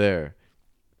through over there.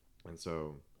 And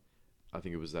so I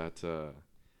think it was that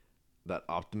that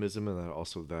optimism, and that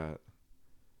also that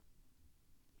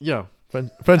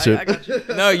friendship. I got you.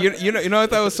 No, you know what I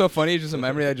thought was so funny? Just a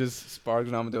memory that just sparked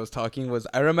when Amadeo was talking was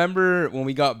I remember when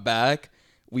we got back,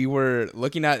 we were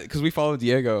looking at, because we followed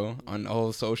Diego on all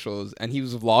the socials, and he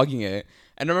was vlogging it.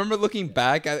 And I remember looking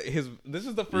back at this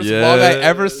is the first vlog I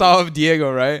ever saw of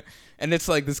Diego, right? And it's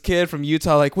like this kid from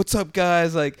Utah, like, what's up,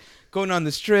 guys? Like, going on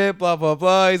this trip, blah blah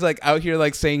blah. He's like out here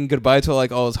like saying goodbye to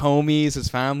like all his homies, his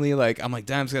family. Like I'm like,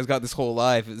 damn, this guy's got this whole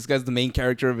life. This guy's the main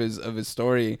character of his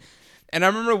story. And I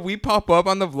remember we pop up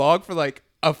on the vlog for like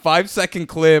a 5-second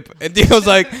clip, and Diego's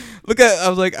like, "Look at," I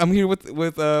was like, "I'm here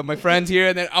with my friends here,"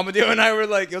 and then Amadeo and I were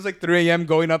like, it was like 3 a.m.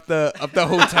 going up the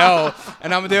hotel,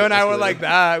 and Amadeo and I were like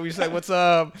that. We just like, "What's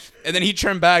up?" And then he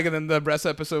turned back, and then the rest of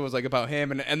the episode was like about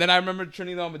him, and then I remember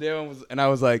turning to Amadeo and I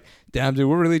was like, "Damn, dude,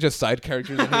 we're really just side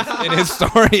characters in his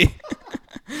story."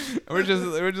 we're just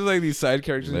like these side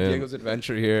characters in Diego's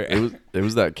adventure here. It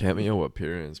was that cameo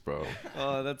appearance, bro.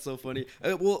 Oh, that's so funny.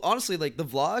 Well, honestly, like the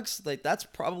vlogs, like that's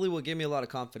probably what gave me a lot of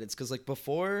confidence. Cause like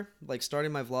before, like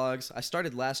starting my vlogs, I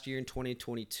started last year in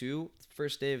 2022,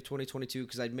 first day of 2022,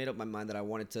 because I'd made up my mind that I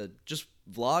wanted to just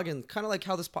vlog and kind of like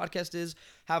how this podcast is,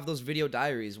 have those video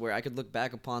diaries where I could look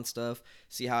back upon stuff,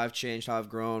 see how I've changed, how I've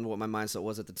grown, what my mindset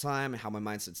was at the time, and how my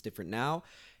mindset's different now.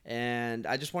 And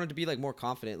I just wanted to be like more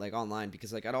confident like online,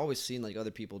 because like I'd always seen like other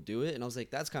people do it, and I was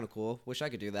like, that's kind of cool, wish I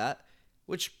could do that.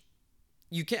 Which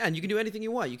you can do anything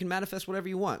you want, you can manifest whatever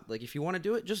you want. Like if you want to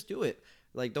do it, just do it.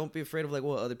 Like don't be afraid of like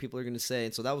what other people are going to say.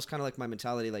 And so that was kind of like my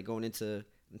mentality, like going into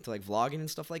like vlogging and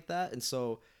stuff like that. And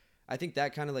so I think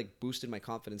that kind of like boosted my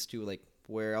confidence too, like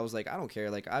where I was like, I don't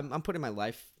care, like I'm putting my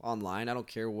life online, I don't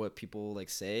care what people like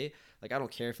say. Like I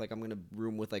don't care if like I'm gonna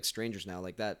room with like strangers now,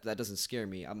 like that doesn't scare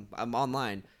me. I'm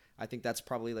online. I think that's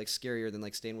probably like scarier than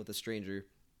like staying with a stranger.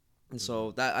 And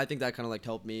so that, I think that kind of like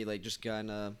helped me like just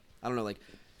kind of, I don't know, like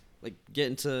get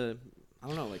into, I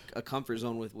don't know, like a comfort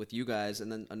zone with you guys.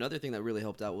 And then another thing that really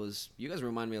helped out was you guys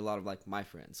remind me a lot of like my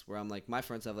friends, where I'm like, my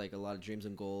friends have like a lot of dreams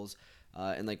and goals.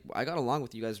 And like I got along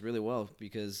with you guys really well,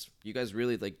 because you guys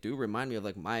really like do remind me of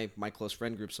like my close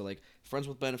friend group. So like friends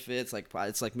with benefits, like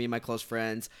it's like me and my close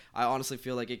friends. I honestly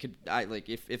feel like it could, I like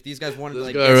if these guys wanted to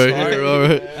like guy right here, all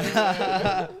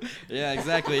right. Yeah,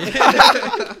 exactly.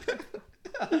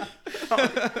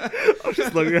 I'm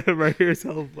just looking at him right here. It's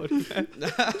hella funny.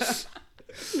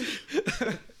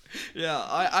 Yeah,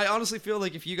 I honestly feel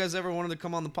like if you guys ever wanted to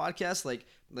come on the podcast, like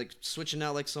switching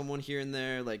out like someone here and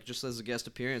there, like just as a guest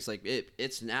appearance, like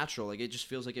it's natural, like it just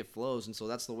feels like it flows. And so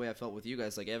that's the way I felt with you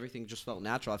guys, like everything just felt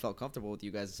natural. I felt comfortable with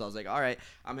you guys, and so I was like, all right,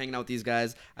 I'm hanging out with these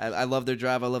guys. I love their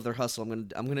drive, I love their hustle.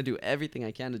 I'm gonna do everything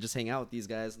I can to just hang out with these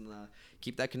guys and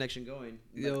keep that connection going.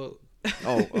 Yo.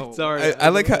 Oh. Sorry. I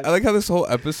like how this whole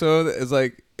episode is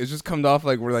like, it's just come off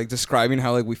like we're like describing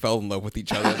how like we fell in love with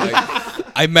each other. Like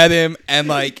I met him, and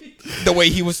like the way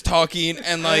he was talking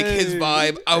and like his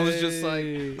vibe, I was just like,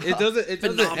 it doesn't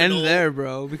end there,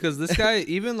 bro. Because this guy,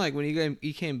 even like when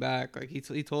he came back, like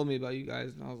he told me about you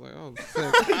guys, and I was like, oh,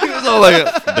 sick. He was all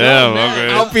like, damn,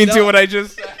 okay. I'll be into what I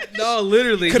just said. No,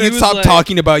 literally, Couldn't stop like,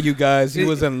 talking about you guys. He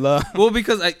was in love. Well,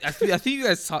 because I think you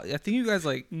guys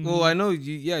like. Well, I know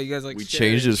you. Yeah, you guys like. We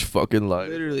changed his fucking life.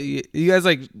 Literally, you guys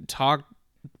like talked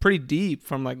pretty deep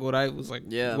from like what I was like.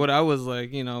 Yeah. What I was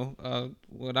like, you know,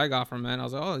 what I got from it. And I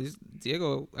was like, oh,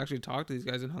 Diego actually talked to these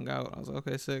guys and hung out. I was like,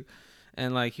 okay, sick.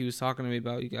 And like he was talking to me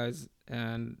about you guys,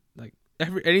 and like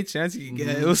any chance he could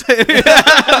get, it was like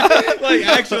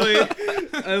actually,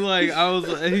 and like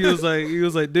he was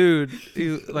like, dude, he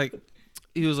was like,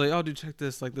 oh, dude, check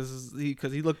this. Like, this is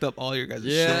because he looked up all your guys'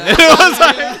 shit. It was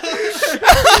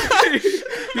like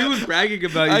he was bragging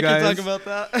about you guys. I can talk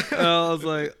about that. I was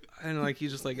like, and like he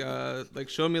just like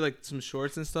showed me like some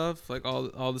shorts and stuff, like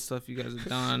all the stuff you guys have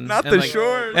done. Not and, the like,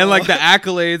 shorts. and like the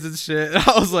accolades and shit.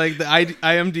 I was like the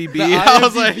IMDb. I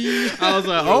was like,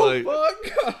 oh like, fuck.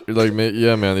 You're like,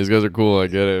 yeah, man, these guys are cool. I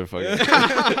get it.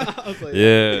 I was like,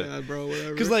 yeah, bro,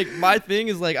 whatever. Because like my thing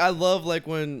is like I love like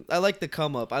when I like the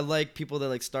come up. I like people that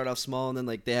like start off small and then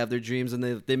like they have their dreams and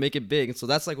they make it big. And so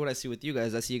that's like what I see with you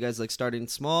guys. I see you guys like starting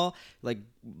small, like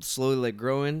slowly like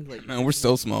growing. Like Man, we're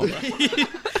still small, bro.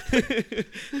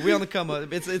 We on the come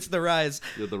up. It's the rise.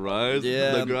 yeah, the rise,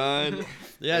 Yeah. the grind,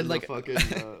 Yeah, and like the fucking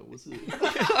what's it?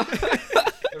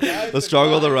 The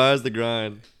struggle, the rise, the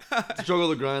grind. The struggle,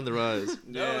 the grind, the rise.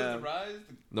 yeah.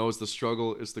 No, it's the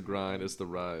struggle, it's the grind, it's the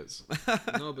rise.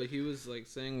 No, but he was like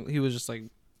saying he was just like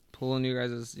pulling your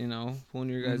guys'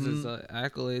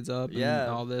 accolades up Yeah.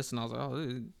 and all this, and I was like, oh,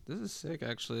 dude, this is sick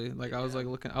actually. Like I was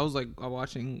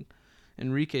watching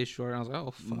Enrique's short, and I was like,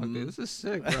 oh fuck, dude, this is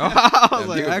sick, bro. I was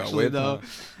like, actually though.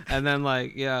 And then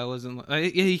like, yeah, it wasn't.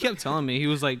 Like, he kept telling me, he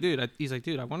was like, dude, he's like,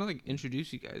 dude, I want to like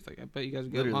introduce you guys. Like, I bet you guys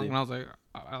would get along. And I was like,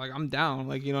 I'm down.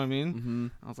 Like, you know what I mean? Mm-hmm.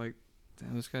 I was like,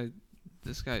 damn, this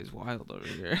guy is wild over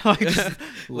here. Like, just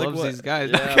loves what? these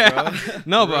guys. Yeah, bro.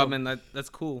 No, Bro. bro, I mean, that's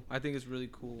cool. I think it's really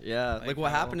cool. Yeah, like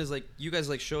what how- happened is like you guys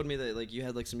like showed me that like you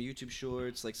had like some YouTube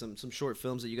shorts, like some short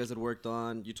films that you guys had worked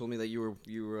on. You told me that you were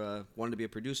wanted to be a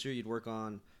producer. You'd work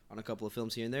on on a couple of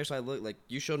films here and there. So I looked like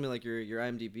you showed me like your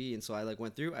IMDb, and so I like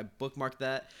went through. I bookmarked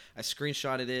that. I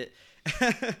screenshotted it,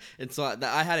 and so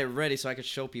I had it ready so I could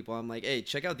show people. I'm like, hey,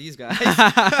 check out these guys.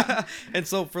 And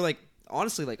so for like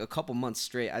honestly like a couple months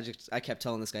straight, I kept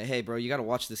telling this guy, hey bro, you gotta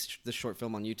watch this short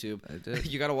film on YouTube. I did.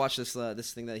 You gotta watch this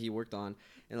thing that he worked on.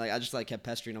 And like I just like kept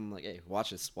pestering him, like, hey, watch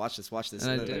this. And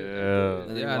I And then, did. Yeah. and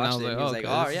then Yeah, he and I watched was it. like, And he was oh, like,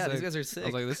 okay, oh this yeah, is these like- guys are sick. I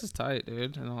was like, this is tight,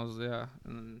 dude. And I was, yeah.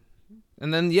 And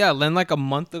then like a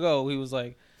month ago, he was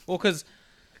like, well, because,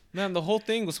 man, the whole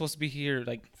thing was supposed to be here,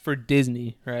 like, for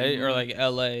Disney, right? Or, like,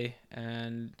 L.A.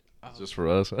 And... Just for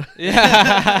us. I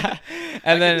yeah.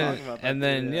 can talk about that and too,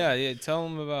 then, yeah. yeah, tell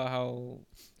him about how...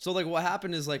 So like what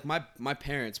happened is like my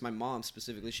parents, my mom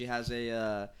specifically, she had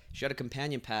a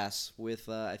companion pass with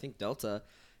I think Delta,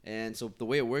 and so the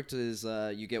way it worked is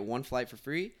you get one flight for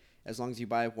free as long as you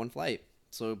buy one flight.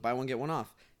 So buy one get one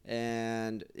off,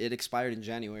 and it expired in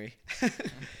January.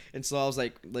 And so I was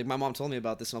like my mom told me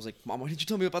about this, and I was like, Mom, why didn't you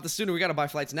tell me about this sooner? We gotta buy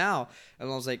flights now. And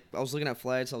I was looking at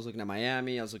flights. I was looking at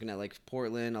Miami. I was looking at like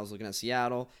Portland. I was looking at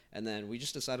Seattle, and then we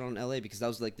just decided on LA because that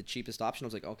was like the cheapest option. I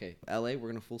was like, okay, LA, we're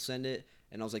gonna full send it.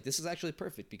 And I was like, this is actually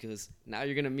perfect because now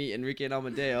you're going to meet Enrique and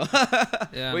Amadeo. Yeah, Wait,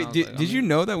 and I was did, like, did you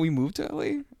know that we moved to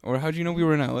LA? Or how'd you know we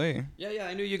were in LA? Yeah,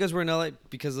 I knew you guys were in LA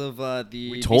because of the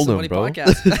We Be told him, Somebody bro.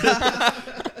 podcast.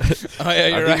 Oh, yeah, I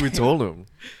you're think right. we told him.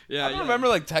 Yeah, I don't remember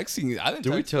like texting you. I didn't Did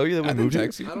we text tell you that we I didn't moved here?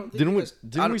 text you. I don't think Didn't you we? guys- I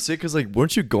Didn't we don't- say because like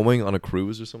weren't you going on a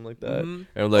cruise or something like that? Mhm.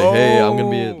 And like, hey, I'm gonna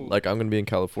be Oh. I'm gonna be in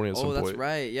California at some Oh, that's point.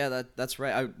 right. Yeah, that's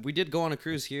right. We did go on a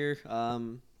cruise here.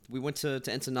 We went to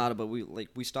Ensenada, but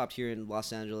we stopped here in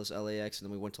Los Angeles, LAX, and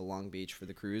then we went to Long Beach for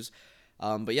the cruise.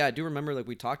 But yeah, I do remember like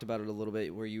we talked about it a little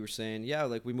bit where you were saying, yeah,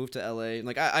 like we moved to LA, and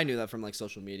like I knew that from like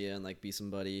social media and like Be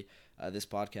Somebody, this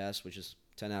podcast, which is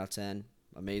 10 out of 10,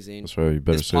 amazing. That's right. You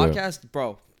better This say that. podcast,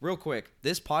 bro, real quick,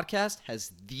 this podcast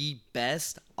has the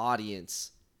best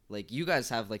audience. Like you guys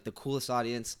have like the coolest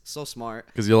audience, so smart.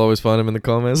 Because you'll always find him in the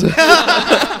comments. One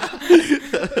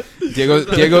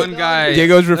guy-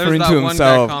 Diego's there's referring that to one guy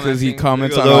himself because he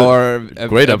commenting. comments on Diego, all our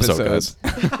great episode, episodes.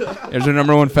 There's our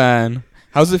number one fan.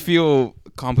 How's it feel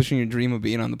accomplishing your dream of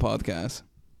being on the podcast?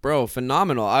 Bro,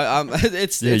 phenomenal. I'm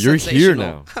it's Yeah, it's you're here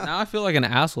now. sensational. Now I feel like an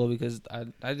asshole because I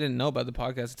didn't know about the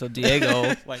podcast until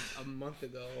Diego like a month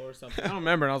ago or something. I don't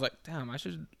remember, and I was like, damn, I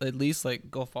should at least like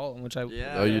go follow him, which I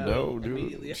Yeah. Now you know,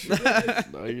 immediately. dude.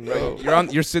 Now you know.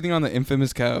 You're sitting on the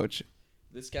infamous couch.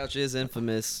 This couch is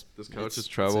infamous. This couch It's- has it's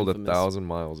traveled infamous. 1,000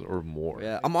 miles or more.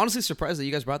 Yeah, I'm honestly surprised that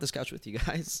you guys brought this couch with you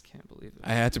guys. Can't believe it.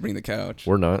 I had to bring the couch.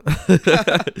 We're not.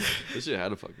 This shit had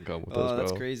to fucking come with us, Oh, bro.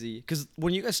 that's crazy. Because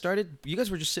when you guys started, you guys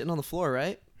were just sitting on the floor,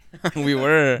 right? We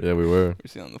were. Yeah, we were. We're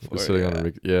sitting on the We're floor.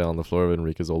 sitting yeah. on the floor of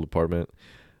Enrique's old apartment.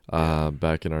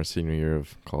 Back in our senior year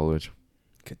of college.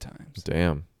 Good times.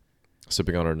 Damn.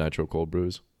 Sipping on our nitro cold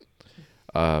brews.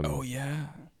 Oh yeah.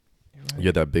 You're right. You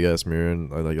had that big ass mirror and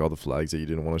like all the flags that you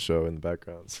didn't want to show in the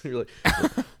background. So you're like,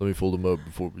 let me fold them up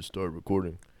before we start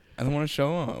recording. I don't want to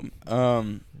show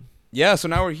them. Yeah. So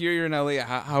now we're here. You're in LA.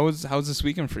 How's this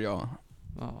weekend for y'all?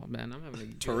 Oh man, I'm having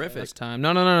a Terrific. good ass time.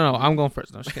 No, I'm going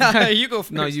first. No, just kidding. You go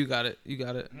first. No, you got it. You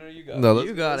got it. No, you got. No,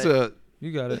 You got it.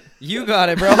 You got it. You got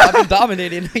it, bro. I've been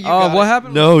dominating. You Oh, got what it.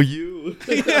 happened? No, you.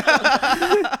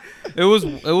 It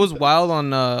was wild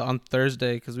on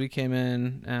Thursday because we came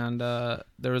in and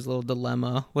there was a little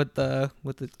dilemma with the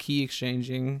key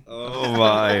exchanging. Oh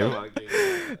my.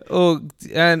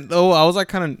 I was like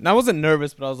kind of I wasn't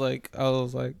nervous, but I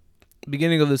was like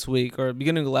beginning of this week or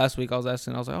beginning of last week I was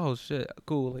asking, I was like, oh shit,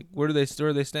 cool, like where are they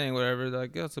staying, whatever. They're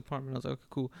like, yeah, it's an apartment. I was like, okay,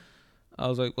 cool. I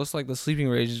was like, what's like the sleeping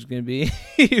range gonna be?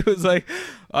 He was like,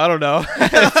 I don't know.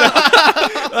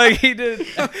 Like he did.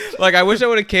 Like I wish I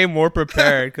would have came more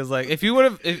prepared because like if you would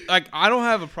have, like I don't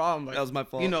have a problem. Like, That was my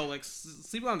fault. you know, like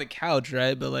sleeping on the couch,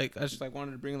 right? But like I just like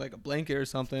wanted to bring like a blanket or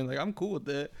something. Like I'm cool with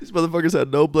it. These motherfuckers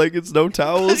had no blankets, no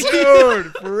towels.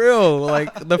 Dude, for real.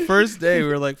 Like the first day we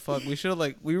were like, fuck, we should have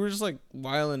like we were just like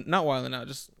not wilding out,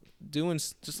 just doing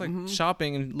just like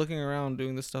shopping and looking around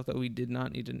doing the stuff that we did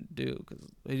not need to do because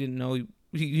we didn't know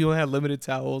you had limited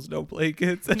towels, no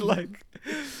blankets, and like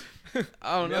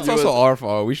I don't know. That's also our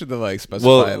fault. We should have like specified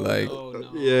Well, like. Oh, no.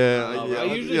 Yeah, No, yeah, I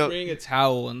usually yeah. bring a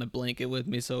towel and the blanket with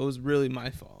me, so it was really my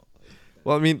fault.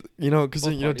 Well, I mean, you know, because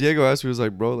Both you know, parties. Diego asked me, he was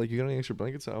like, bro, like, you got any extra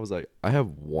blankets? And I was like, I have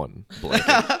one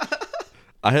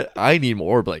blanket. I need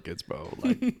more blankets, bro.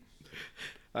 Like,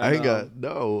 I ain't got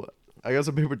I got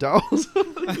some paper towels.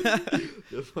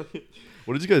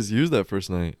 What did you guys use that first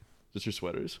night? Just your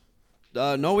sweaters?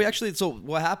 No, we actually. So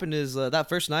what happened is that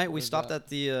first night we Where's stopped that? at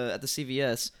the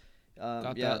CVS.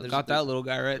 Got yeah, that, there's- got that little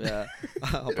guy right. Yeah,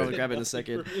 I'll probably grab it in a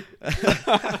second.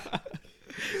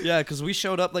 Yeah, because we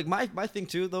showed up. Like my thing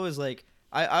too, though, is like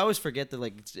I always forget that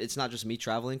like it's not just me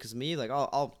traveling. Because me, like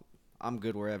I'm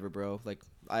good wherever, bro. Like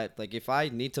if I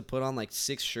need to put on like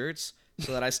 6 shirts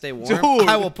so that I stay warm, Dude.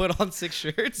 I will put on 6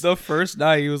 shirts. The first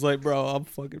night he was like, bro, I'm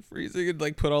fucking freezing, and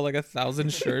like put on like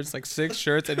 1,000 shirts, like 6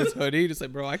 shirts and his hoodie. Just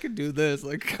like, bro, I can do this.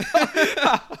 Like,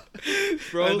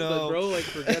 bro, like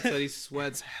forgets that he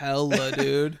sweats hella,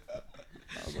 dude.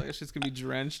 I was like, it's just gonna be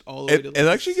drenched all the way to It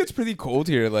actually gets pretty cold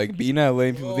here. Like being in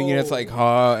LA, people thinking it's like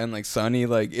hot and like sunny.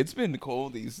 Like it's been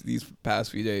cold these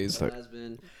past few days. It has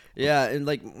been. Yeah, and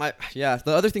like the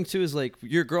other thing too is like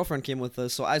your girlfriend came with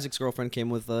us. So Isaac's girlfriend came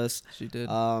with us. She did.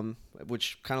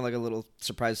 Which kind of like a little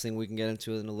surprise thing we can get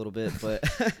into in a little bit, but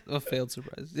A failed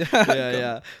surprise.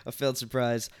 yeah, a failed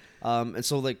surprise. And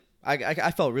so like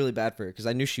I felt really bad for her because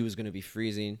I knew she was gonna be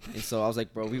freezing, and so I was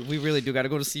like, bro, we really do got to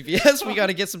go to CVS. We got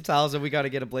to get some towels and we got to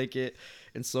get a blanket.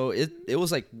 And so it was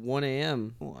like 1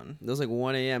 a.m. It was like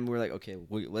 1 a.m. We were like, okay,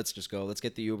 let's just go. Let's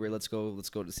get the Uber. Let's go to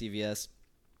CVS.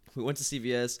 We went to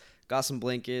CVS, got some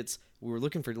blankets. We were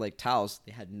looking for like towels.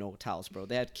 They had no towels, bro.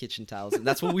 They had kitchen towels, and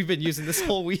that's what we've been using this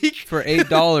whole week. For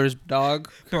 $8, dog.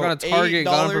 Bro, We're gonna Target,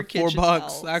 got them for kitchen $4.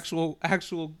 towels. Actual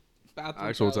bathroom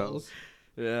Actual towels. towels.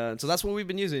 Yeah, and so that's what we've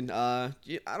been using. I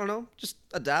don't know, just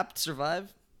adapt,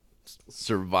 survive.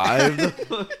 Survived.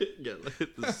 Yeah,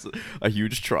 like, this is a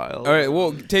huge trial. All right,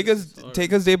 well, take us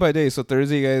day by day. So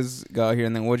Thursday, you guys got here,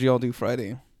 and then what'd y'all do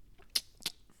Friday?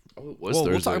 Oh, Well,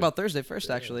 we'll talk about Thursday first,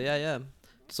 actually. Yeah.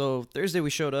 So Thursday we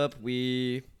showed up.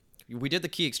 We did the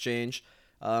key exchange,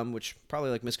 which probably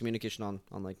like miscommunication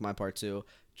on like my part too,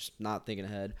 just not thinking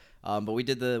ahead. But we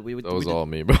did the we That was did, all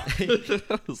me, bro.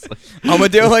 I was like,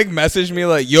 Amadeo like messaged me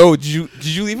like, "Yo, did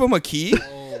you leave him a key?"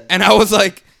 And I was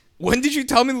like, "When did you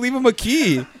tell me to leave him a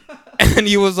key?" And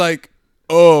he was like,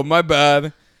 "Oh, my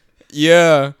bad.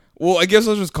 Yeah. Well, I guess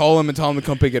I'll just call him and tell him to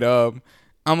come pick it up."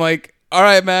 I'm like, "All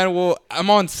right, man. Well, I'm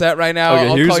on set right now.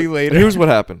 I'll call you later." Here's what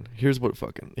happened. Here's what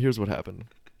happened.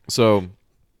 So,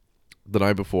 the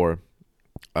night before,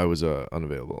 I was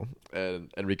unavailable,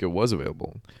 and Enrique was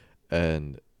available,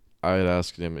 and I had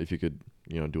asked him if he could,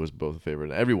 do us both a favor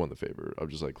and everyone the favor of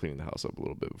just like cleaning the house up a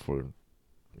little bit before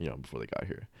they got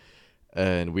here.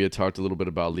 And we had talked a little bit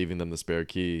about leaving them the spare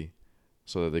key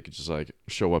so that they could just like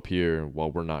show up here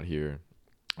while we're not here,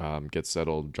 get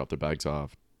settled, drop their bags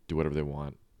off, do whatever they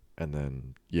want. And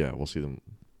then,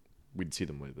 we'd see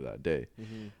them later that day.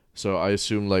 Mm-hmm. So I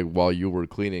assumed like while you were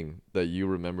cleaning that you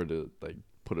remembered to like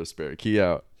put a spare key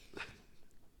out.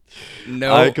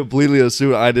 No. I completely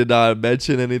assumed. I did not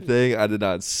mention anything. I did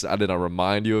not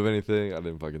remind you of anything. I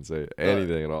didn't fucking say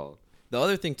anything at all. The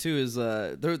other thing too is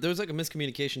there was like a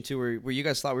miscommunication too where you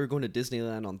guys thought we were going to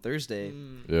Disneyland on Thursday.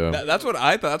 Yeah. That's what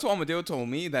I thought. That's what Amadeo told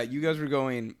me, that you guys were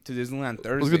going to Disneyland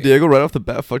Thursday. Look at Diego right off the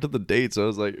bat fucked up the dates. I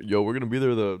was like, yo, we're gonna be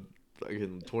there the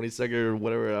fucking 22nd or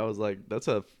whatever. And I was like, that's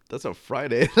a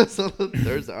Friday. That's a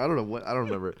Thursday. I don't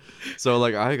remember. So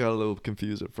like I got a little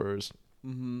confused at first.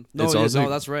 Mm-hmm. It's No, honestly-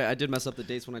 that's right. I did mess up the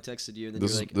dates when I texted you, and then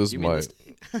This you're is- like, this is "You mean my- this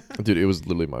day?" Dude, it was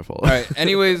literally my fault. All right.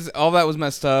 Anyways, all that was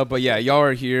messed up, but yeah, y'all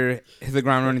are here. Hit the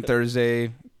ground running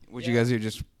Thursday. What you guys do?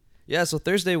 Just Yeah, so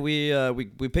Thursday we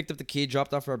picked up the key,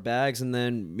 dropped off our bags, and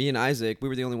then me and Isaac, we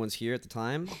were the only ones here at the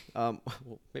time. Well,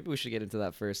 maybe we should get into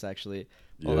that first, actually.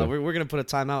 Hold Yeah. on, we're gonna put a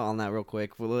timeout on that real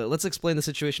quick. Well, let's explain the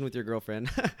situation with your girlfriend.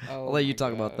 I'll let you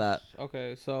talk about that.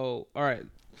 Okay, so all right.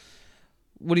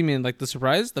 What do you mean, like the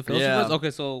surprise, the failed Yeah. surprise?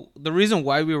 Okay, so the reason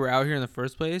why we were out here in the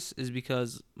first place is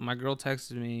because my girl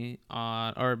texted me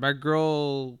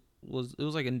it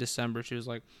was like in December. She was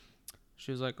like,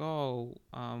 oh,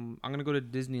 I'm gonna go to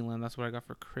Disneyland. That's what I got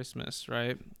for Christmas,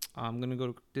 right? I'm gonna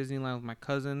go to Disneyland with my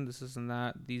cousin. This and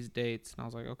that. These dates, and I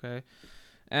was like, okay.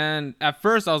 And at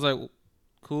first, I was like,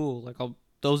 cool. Like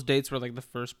those dates were like the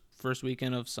first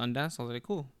weekend of Sundance. I was like,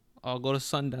 cool. I'll go to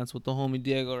Sundance with the homie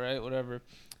Diego, right? Whatever.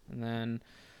 And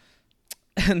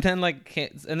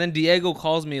then Diego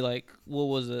calls me like, what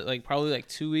was it? Like probably like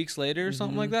 2 weeks later or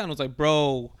something like that, and was like,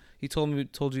 bro, he told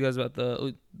you guys about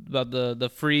the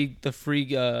free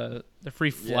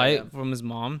flight from his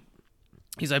mom.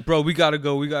 He's like, bro, we gotta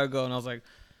go, and I was like,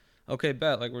 okay,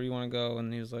 bet. Like, where do you want to go?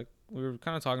 And he was like, we were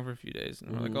kind of talking for a few days,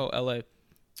 and we're like, oh, LA.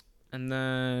 And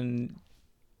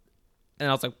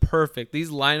I was like, perfect.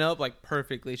 These line up like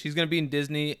perfectly. She's gonna be in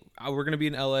Disney. We're gonna be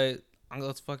in LA.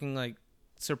 Let's fucking like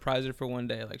surprise her for one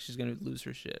day. Like, she's gonna lose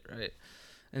her shit, right?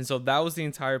 And so that was the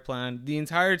entire plan. The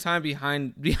entire time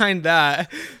behind that,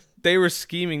 they were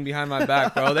scheming behind my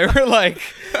back, bro.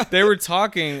 They were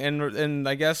talking, and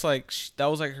I guess like that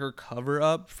was like her cover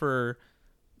up for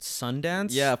Sundance.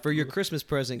 Yeah, for your Christmas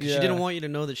present, because she Yeah. didn't want you to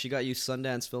know that she got you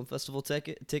Sundance Film Festival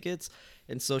tickets,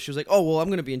 and so she was like, "Oh well, I'm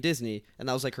gonna be in Disney," and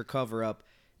that was like her cover up.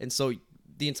 And so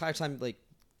the entire time, like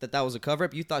that was a cover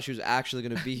up, you thought she was actually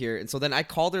gonna be here. And so then I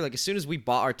called her like as soon as we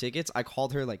bought our tickets, I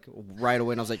called her like right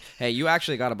away, and I was like, "Hey, you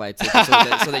actually gotta buy a ticket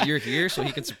so that you're here, so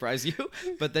he can surprise you,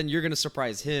 but then you're gonna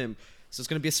surprise him." So it's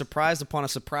gonna be a surprise upon a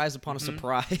surprise upon a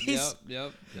surprise.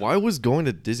 Yep. Why was going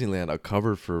to Disneyland a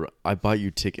cover for "I Buy You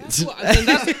Tickets"?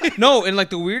 No, and like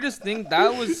the weirdest thing,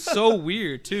 that was so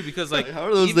weird too, because like How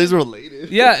are those even- days related?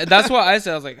 Yeah, that's what I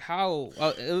said. I was like, how?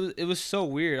 It was so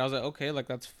weird. I was like, okay, like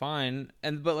that's fine.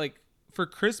 But like for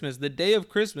Christmas, the day of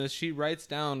Christmas, she writes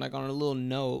down like on a little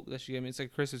note that she gave me. It's like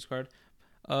a Christmas card.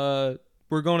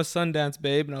 We're going to Sundance,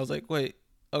 babe. And I was like, wait,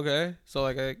 okay. So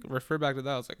like I refer back to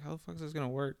that. I was like, how the fuck is this gonna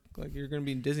work? Like you're gonna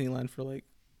be in Disneyland for like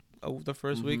the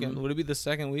first weekend. Would it be the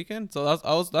second weekend? So that's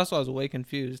why I was way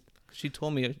confused. She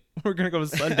told me we're gonna go to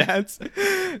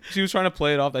Sundance. She was trying to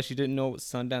play it off that she didn't know what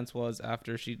Sundance was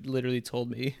after she literally told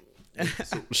me.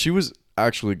 She was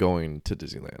actually going to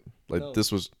Disneyland. Like No.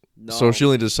 this was. No, So she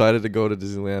only decided to go to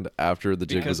Disneyland after the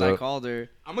jig because was I out. called her.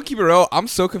 I'm gonna keep it real. I'm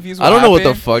so confused. I don't know what the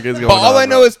happened. fuck is going But on. all I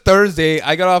know bro. is Thursday,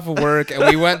 I got off of work and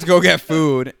we went to go get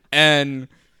food, and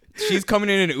she's coming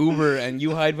in an Uber, and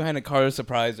you hide behind a car to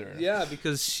surprise her. Yeah,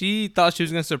 because she thought she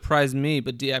was gonna surprise me,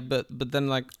 but then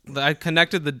like I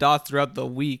connected the dots throughout the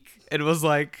week. It was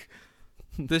like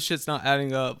this shit's not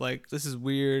adding up. Like this is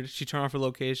weird. She turned off her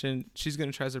location. She's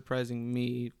gonna try surprising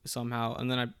me somehow,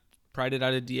 and then I pried it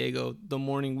out of Diego the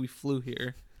morning we flew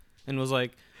here, and was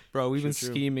like, "Bro, we've been True.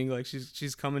 scheming. Like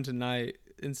she's coming tonight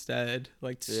instead.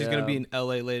 Like she's gonna be in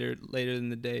LA later in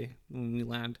the day when we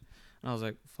land." And I was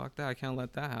like, "Fuck that! I can't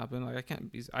let that happen. Like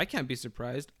I can't be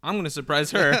surprised. I'm gonna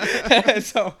surprise her."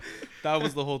 So that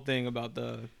was the whole thing about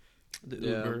the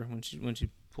Yeah. Uber when she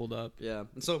pulled up. Yeah,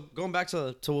 and so going back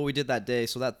to what we did that day.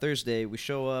 So that Thursday, we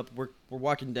show up. We're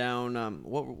walking down.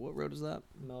 What road is that?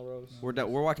 Melrose.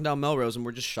 We're walking down Melrose, and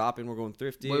we're just shopping. We're going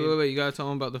thrifty. Wait! You gotta tell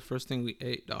them about the first thing we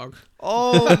ate, dog.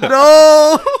 Oh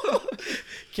no!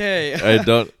 Okay. I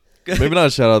don't. Maybe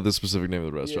not shout out the specific name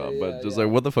of the restaurant, Yeah, but just yeah.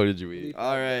 like, what the fuck did you eat?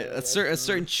 All right. A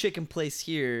certain chicken place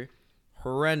here.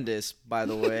 Horrendous, by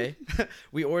the way.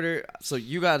 We order. So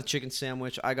you got a chicken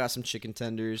sandwich. I got some chicken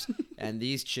tenders, and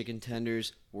these chicken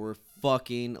tenders were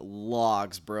fucking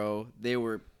logs, bro. They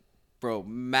were, bro,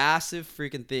 massive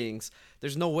freaking things.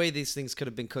 There's no way these things could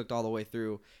have been cooked all the way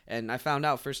through. And I found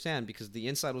out firsthand because the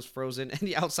inside was frozen and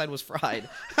the outside was fried.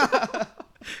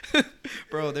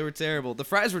 Bro, they were terrible. The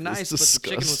fries were nice, but the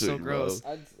chicken was so disgusting, bro. gross.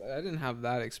 I didn't have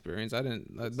that experience. I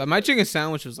didn't. My chicken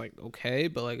sandwich was like okay,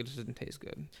 but like it just didn't taste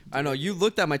good. I know. You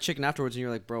looked at my chicken afterwards and you're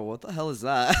like, bro, what the hell is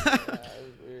that?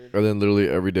 And then literally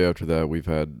every day after that, we've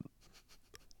had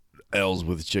L's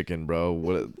with chicken, bro.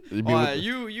 What? It'd be Oh, with-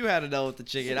 you had it out with the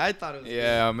chicken. I thought it was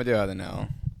Yeah, I'm gonna do that now.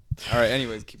 All right.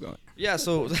 Anyways, keep going. Yeah,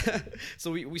 so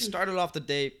so we started off the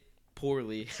day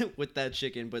poorly with that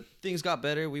chicken, but things got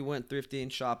better. We went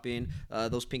thrifting, shopping.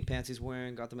 Those pink pants he's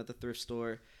wearing, got them at the thrift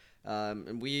store,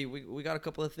 and we got a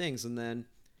couple of things, and then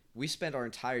we spent our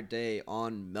entire day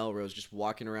on Melrose just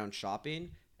walking around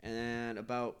shopping. And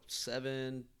about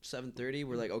 7:30,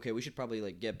 we're like, okay, we should probably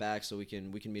like get back so we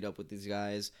can meet up with these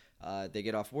guys. They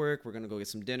get off work. We're gonna go get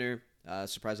some dinner.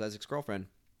 Surprise Isaac's girlfriend,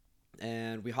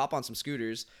 and we hop on some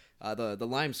scooters, the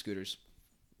Lime scooters.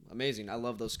 Amazing. I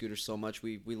love those scooters so much.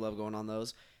 We love going on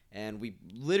those. And we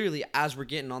literally, as we're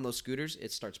getting on those scooters,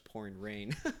 it starts pouring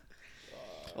rain.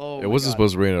 Oh, it wasn't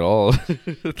supposed to rain at all. Like,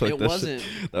 It that shit- wasn't.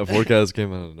 that forecast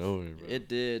came out of nowhere, bro. It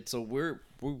did. So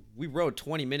we rode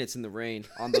 20 minutes in the rain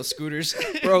on those scooters.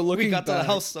 Bro, we looking got to the back,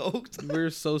 house soaked. We were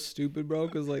so stupid, bro.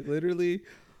 Because like literally,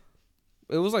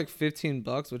 it was like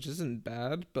 $15, which isn't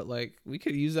bad, but like we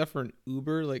could use that for an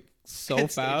Uber, like so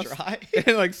And stay fast dry.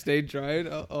 and like stay dried.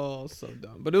 Oh, so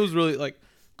dumb. But it was really like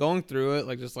going through it,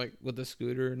 like just like with the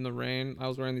scooter in the rain. I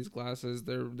was wearing these glasses.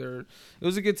 It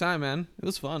was a good time, man. It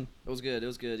was fun. It was good. It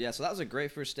was good. Yeah. So that was a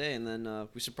great first day, and then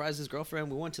we surprised his girlfriend.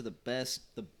 We went to the best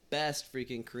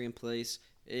freaking Korean place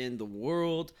in the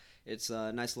world. It's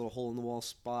a nice little hole in the wall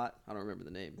spot. I don't remember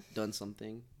the name. Done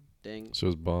something. Dang. So it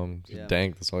was bomb. Yeah.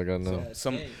 Dank. That's all I gotta know.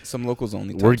 Some locals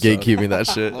only. We're type stuff. gatekeeping that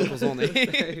shit. Locals only.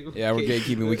 Yeah, we're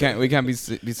gatekeeping. We can't be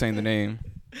saying the name.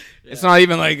 It's not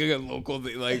even like a local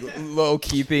like low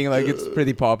key thing. Like it's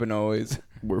pretty popping always.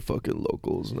 We're fucking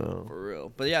locals now. For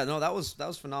real. But yeah, no, that was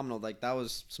phenomenal. Like that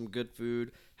was some good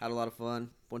food. Had a lot of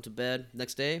fun. Went to bed.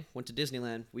 Next day, went to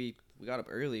Disneyland. We got up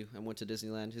early and went to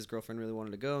Disneyland. His girlfriend really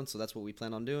wanted to go, and so that's what we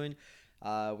planned on doing.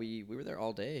 We were there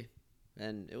all day,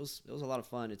 and it was a lot of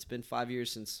fun. It's been 5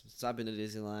 years since I've been to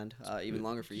Disneyland. Even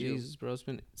longer for you. Jesus, bro. It's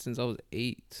been since I was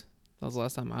 8. That was the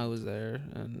last time I was there,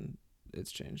 and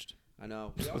it's changed. I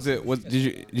know.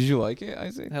 Did you like it,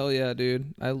 Isaac? Hell yeah,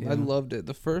 dude! I Yeah. loved it.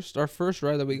 Our first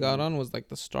ride that we got on was like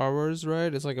the Star Wars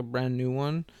ride. It's like a brand new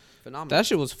one. Phenomenal. That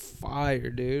shit was fire,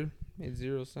 dude. Made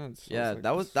zero sense. I Yeah,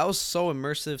 like, that was so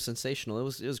immersive, sensational. It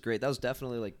was great. That was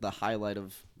definitely like the highlight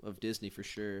of Disney for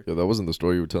sure. Yeah, that wasn't the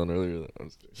story you were telling earlier. I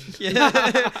was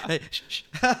Yeah. Hey, shh.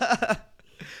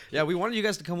 Yeah, we wanted you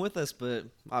guys to come with us, but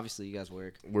obviously you guys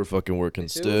work. We're fucking working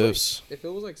If it was, like- stiffs. If it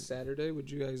was like Saturday,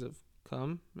 would you guys have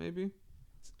come? Maybe.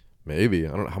 Maybe.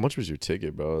 I don't know. How much was your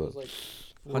ticket, bro? It was like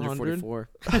 144.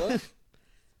 What?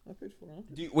 I paid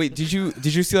 400. Wait, did you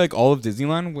see like all of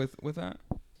Disneyland with that?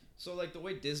 So like the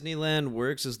way Disneyland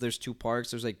works is there's two parks.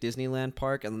 There's like Disneyland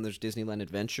Park and then there's Disneyland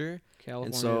Adventure. California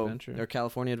and so Adventure. or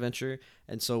California Adventure.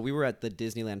 And so we were at the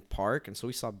Disneyland Park, and so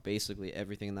we saw basically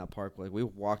everything in that park. Like we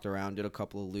walked around, did a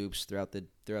couple of loops throughout the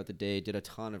day, did a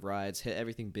ton of rides, hit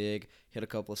everything big, hit a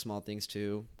couple of small things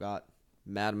too. Got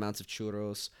mad amounts of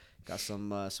churros, got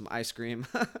some ice cream.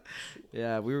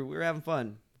 Yeah, we were having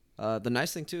fun. The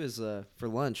nice thing too is for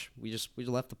lunch we just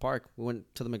left the park. We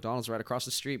went to the McDonald's right across the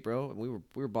street, bro, and we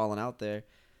were balling out there.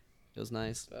 It was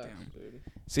nice. Dude.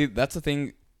 See, that's the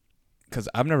thing, because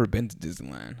I've never been to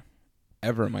Disneyland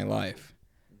ever in my life,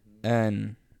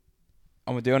 and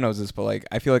Amadeo knows this, but like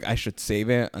I feel like I should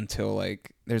save it until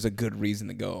like there's a good reason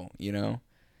to go, you know,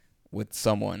 with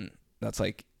someone that's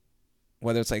like,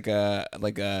 whether it's like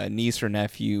a niece or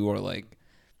nephew or like,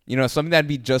 you know, something that'd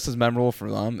be just as memorable for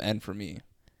them and for me.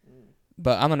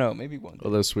 But I don't know, maybe one day.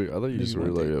 Oh, that's sweet. I thought you Maybe just were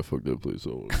one like, day. yeah, fuck that place.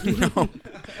 So.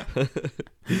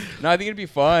 No, I think it'd be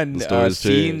fun The stories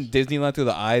seeing change. Disneyland through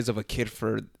the eyes of a kid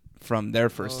from their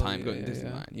first Oh, time yeah, going to yeah,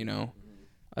 Disneyland, yeah. you know?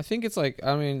 I think it's like,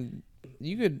 I mean,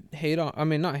 you could hate on, I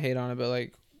mean, not hate on it, but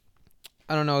like,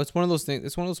 I don't know. It's one of those things.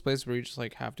 It's one of those places where you just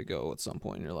like have to go at some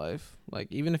point in your life.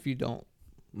 Like, even if you don't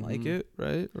like Mhm. it,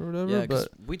 right? Or whatever. Yeah, 'cause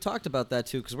but we talked about that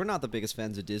too, because we're not the biggest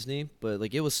fans of Disney, but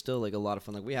like it was still like a lot of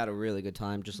fun. Like we had a really good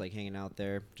time just like hanging out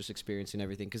there, just experiencing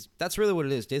everything. Because that's really what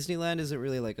it is. Disneyland isn't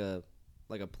really like a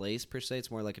place per se.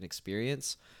 It's more like an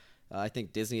experience. I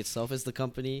think Disney itself is the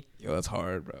company. Yo, that's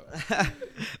hard, bro.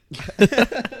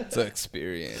 It's an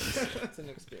experience. it's an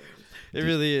experience. It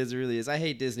really is. It really is. I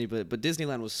hate Disney, but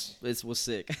Disneyland was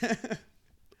sick.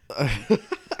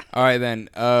 All right, then.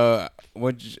 How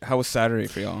was Saturday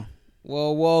for y'all?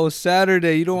 Whoa,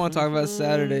 Saturday. You don't want to talk about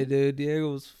Saturday, dude.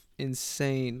 Diego was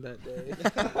insane that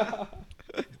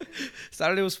day.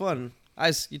 Saturday was fun.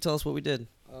 Ice, you tell us what we did.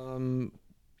 I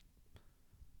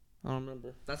don't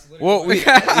remember. That's Well,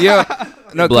 yeah,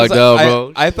 no, 'cause Blacked out,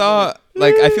 bro. I thought,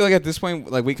 like, I feel like at this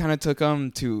point, like, we kind of took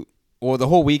to, well, the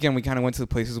whole weekend we kind of went to the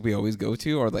places we always go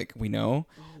to, or like we know.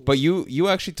 But you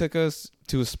actually took us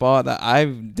to a spot that I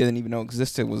didn't even know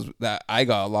existed, was that I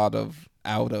got a lot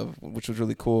out of, which was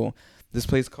really cool. This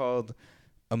place called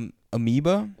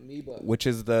Amoeba, which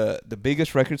is the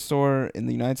biggest record store in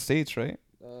the United States, right?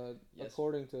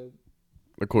 According to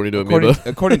According to Amoeba.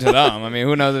 According to them. I mean,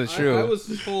 who knows if it's true? I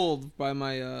was told by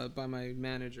my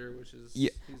manager, which is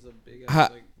Yeah. he's a big Ha-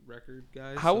 like record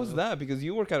guy. How so- was that? Because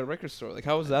you work at a record store. Like,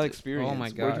 how was that experience? Oh my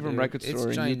god! Working from dude. record It's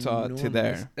store in Utah to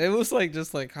there. ginormous. It was like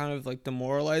just like kind of like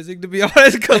demoralizing, to be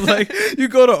honest, because like you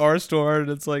go to our store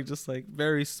and it's like just like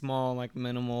very small, like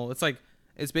minimal. It's like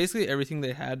it's basically everything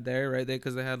they had there, right?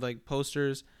 Because they had like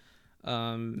posters,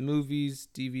 movies,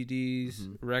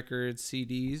 DVDs, records,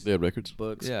 CDs, They had records.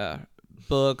 books. yeah,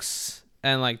 books,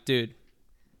 and like dude,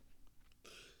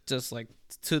 just like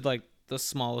to like the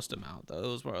smallest amount though. It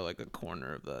was probably like a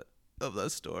corner of that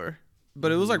store.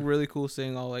 But it was like really cool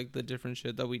seeing all like the different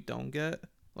shit that we don't get.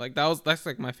 Like that's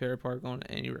like my favorite part going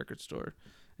to any record store,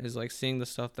 is like seeing the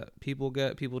stuff that people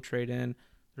get, people trade in.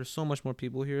 There's so much more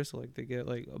people here, so like they get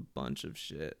like a bunch of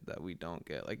shit that we don't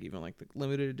get, like even like the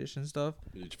limited edition stuff.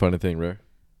 Did you find anything rare?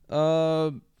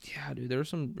 Yeah, dude, there was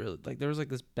some really like there was like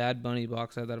this Bad Bunny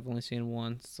box set that I've only seen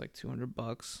once. It's like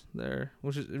 $200 there,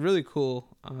 which is really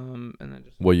cool. And then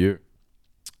just What year?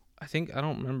 I think I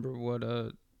don't remember what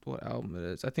album it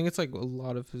is. I think it's like a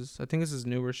lot of his. I think it's his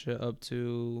newer shit up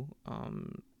to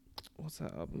what's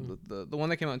that album? The one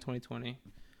that came out in 2020.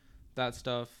 That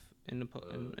stuff into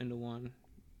one.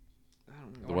 I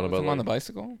don't know. The one about Him on the like-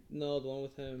 bicycle? No, the one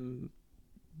with him.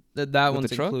 That With the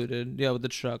one's truck? included. Yeah, with the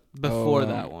truck. Before Oh.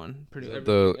 that one, pretty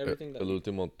The everything that El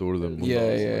Último Tour del Mundo. Yeah,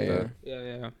 or something yeah, like yeah.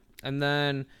 that. Yeah. And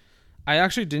then I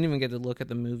actually didn't even get to look at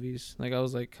the movies. Like I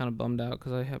was like kind of bummed out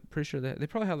because I have pretty sure they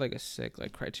probably had like a sick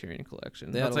like Criterion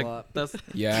collection. They had that's a like lot. that's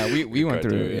Yeah, we went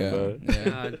through it. Criterion, Yeah.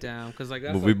 god damn because like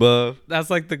that's Movie like, buff. that's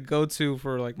like the go-to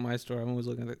for like my store. I'm always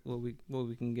looking at what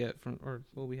we can get from or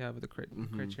what we have at the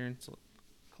Criterion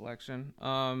collection.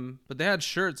 But they had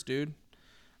shirts, dude.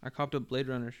 I copped a Blade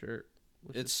Runner shirt.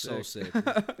 Which It's is so sick.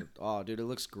 Oh, dude, it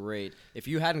looks great. If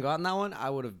you hadn't gotten that one, I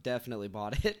would have definitely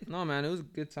bought it. No, man, it was a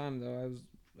good time though.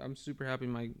 I'm super happy.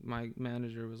 My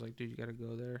manager was like, dude, you gotta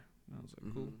go there. And I was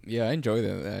like, cool. Yeah, I enjoyed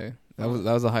that. That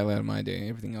was the highlight of my day.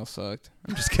 Everything else sucked.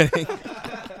 I'm just kidding.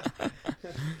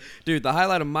 Dude, the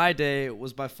highlight of my day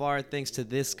was by far thanks to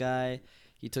this guy.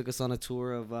 He took us on a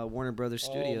tour of Warner Brothers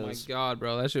Studios. Oh my god,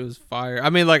 bro, that shit was fire.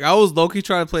 I mean, like I was low-key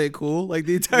trying to play it cool, like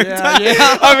the entire time. Yeah.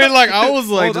 I mean, like I was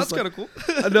like, oh, that's like, kind of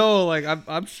cool. no, like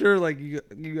I'm sure like you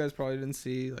guys probably didn't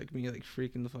see like me like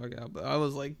freaking the fuck out, but I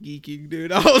was like geeking,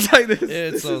 dude. I was like,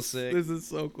 this so is, sick. This is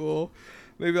so cool.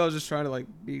 Maybe I was just trying to like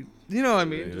be, you know what I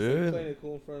mean? Just like, Yeah. playing it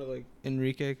cool in front of like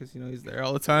Enrique because you know he's there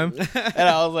all the time, and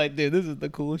I was like, dude, this is the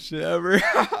coolest shit ever.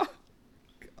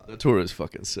 The tour is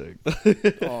fucking sick.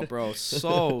 Oh, bro,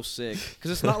 so sick.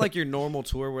 Because it's not like your normal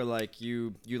tour where like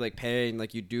you like pay and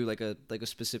like you do like a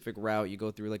specific route. You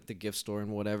go through like the gift store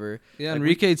and whatever. Yeah, Like,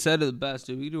 Enrique said it the best,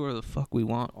 dude. We can do whatever the fuck we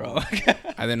want, bro.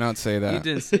 I did not say He that.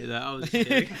 didn't say that. I was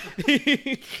kidding.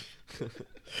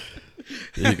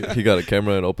 He got a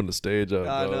camera and opened the stage up.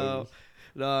 I dog. know.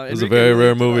 No, It was a Enrique very really rare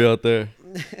hooked it movie up. out there.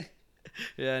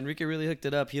 Yeah, Enrique really hooked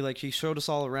it up. He showed us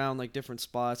all around like different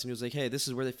spots, and he was like, "Hey, this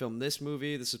is where they filmed this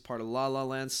movie. This is part of La La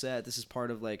Land set. This is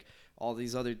part of like all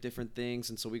these other different things."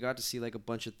 And so we got to see like a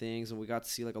bunch of things, and we got to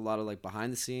see like a lot of like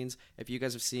behind the scenes. If you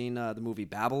guys have seen the movie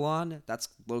Babylon, that's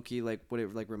low-key like what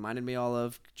it like reminded me all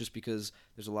of, just because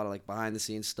there's a lot of like behind the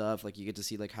scenes stuff. Like you get to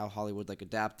see like how Hollywood like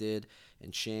adapted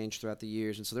and changed throughout the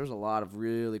years, and so there's a lot of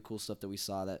really cool stuff that we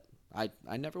saw that I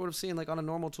never would have seen like on a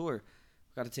normal tour.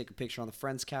 Got to take a picture on the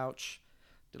friend's couch.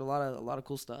 Did a lot of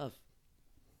cool stuff.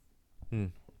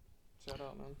 Shout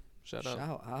out, man. Shout out.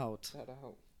 Shout out. Shout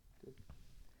out.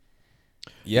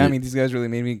 Yeah, I mean, these guys really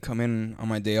made me come in on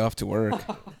my day off to work.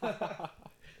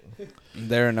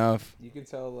 There enough. You can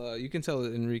tell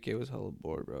that Enrique was hella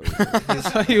bored, bro.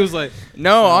 He was like,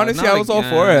 No, Uh, honestly, not I was all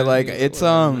for it. again. Like He was it's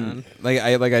whatever,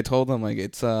 man. like I told them like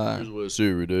it's Here's what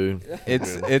Siri do.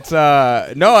 it's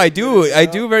no, I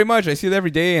do very much. I see it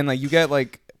every day, and like you get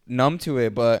like numb to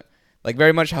it, but like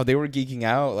very much how they were geeking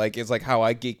out, like it's like how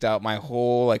I geeked out my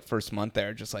whole like first month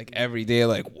there, just like every day,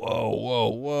 like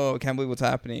whoa, can't believe what's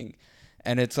happening,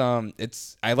 and it's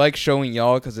I like showing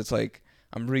y'all because it's like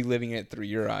I'm reliving it through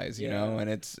your eyes, you know, and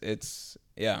it's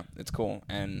cool,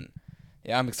 and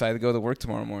yeah, I'm excited to go to work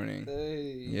tomorrow morning.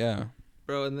 hey. Yeah.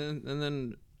 Bro, and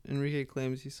then Enrique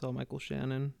claims he saw Michael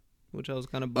Shannon, which I was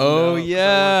kind of bummed Oh out 'cause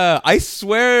yeah, I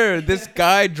swear this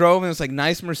guy drove in this like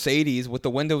nice Mercedes with the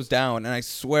windows down, and I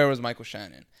swear it was Michael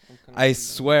Shannon. I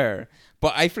swear,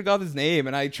 but I forgot his name,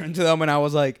 and I turned to them and I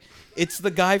was like, "It's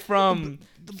the guy from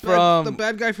the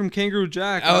bad guy from Kangaroo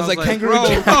Jack." I was like, Kangaroo bro,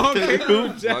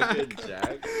 Jack. Kangaroo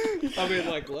Jack. I mean,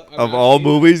 like, Of all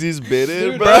movies he's been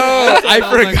in, bro." bro. I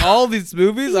like forgot. all these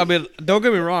movies. I mean, don't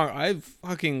get me wrong. I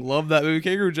fucking love that movie.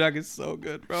 Kangaroo Jack is so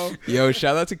good, bro. Yo,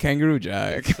 shout out to Kangaroo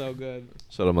Jack. It's so good.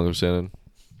 Shout out Michael Shannon.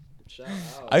 Shout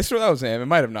out. I swear that was him. It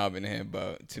might have not been him,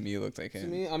 but to me it looked like him. To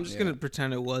me, I'm just Yeah. gonna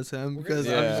pretend it was him because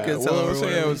Yeah. I'm just gonna tell Well, everyone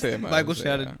say it was him. I Michael would say,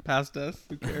 Shannon yeah. passed us.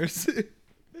 Who cares?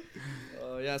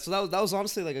 Yeah, so that was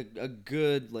honestly like a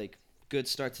good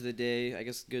start to the day. I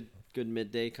guess good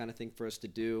midday kind of thing for us to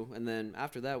do. And then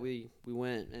after that we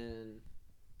went and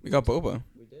We got boba.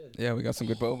 we did. Yeah, we got some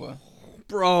good boba.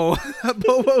 Bro, that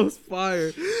boba was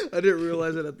fire. I didn't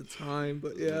realize it at the time,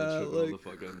 but yeah, like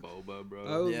fucking boba, bro.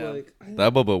 I was Yeah. like,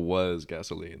 That boba was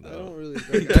gasoline, I though. don't really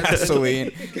drink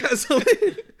Gasoline.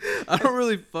 gasoline. I don't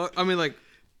really fuck. I mean, like,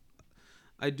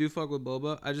 I do fuck with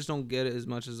boba. I just don't get it as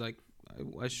much as like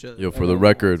I should. Yo, for the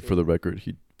record,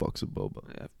 he fucks with boba.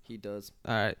 Yeah. He does.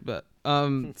 All right, but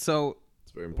so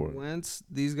It's very important. once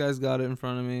these guys got it in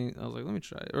front of me, I was like, let me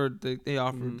try it. Or they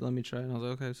offered, Mhm. let me try it. And I was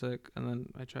like, okay, sick. And then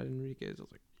I tried Enrique's. I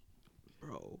was like,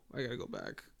 bro, I gotta go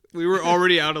back. We were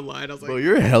already out of line. I was Bro, like,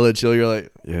 you're hella chill. You're like,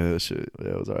 yeah, that shit, yeah,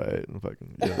 it was alright. And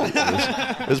fucking,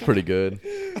 yeah, it was pretty good.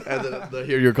 And then I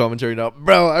hear your commentary now,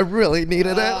 bro. I really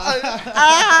needed it.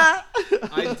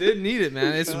 I did need it,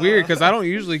 man. It's weird because I don't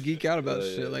usually geek out about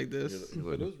shit like this. You're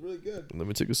like, But it was really good. Let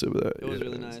me take a sip of that. It was Yeah,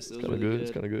 really it's- nice. It's It was kind of really good.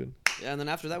 It's good. kind of good. Yeah, and then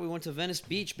after that we went to Venice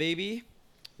Beach, baby.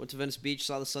 Went to Venice Beach,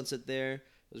 saw the sunset there.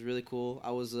 It was really cool.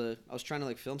 I was trying to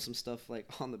like film some stuff like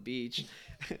on the beach,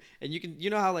 and you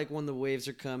know how like when the waves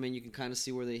are coming, you can kind of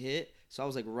see where they hit. So I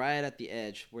was like right at the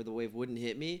edge where the wave wouldn't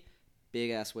hit me.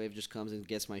 Big ass wave just comes and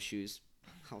gets my shoes.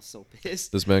 I was so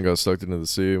pissed. This man got sucked into the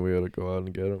sea, and we had to go out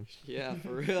and get him. Yeah, for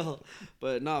real.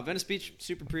 But no, Venice Beach,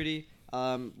 super pretty.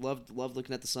 Loved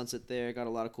looking at the sunset there. Got a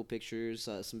lot of cool pictures,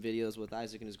 some videos with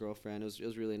Isaac and his girlfriend. It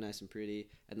was really nice and pretty.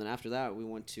 And then after that, we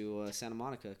went to Santa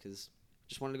Monica because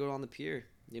just wanted to go on the pier.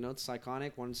 It's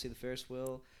iconic. Wanted to see the Ferris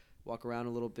wheel, walk around a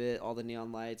little bit, all the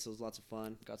neon lights. It was lots of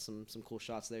fun. Got some cool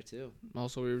shots there too.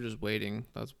 Also, we were just waiting.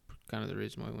 That's kind of the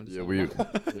reason why we went to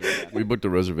Yeah, see we booked a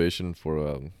reservation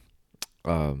for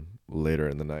later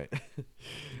in the night,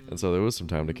 and so there was some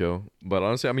time to kill. But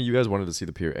honestly, I mean, you guys wanted to see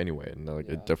the pier anyway, and like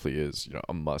it definitely is,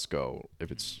 a must go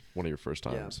if it's one of your first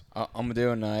times.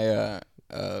 Amadeo and I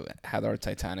had our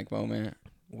Titanic moment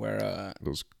where It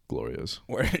was glorious.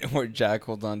 where Jack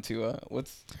holds on to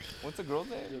what's the girl's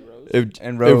name?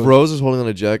 Rose. If Rose is holding on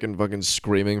to Jack and fucking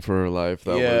screaming for her life,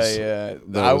 that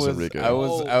was Enrique. I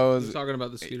was You're talking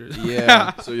about the scooters.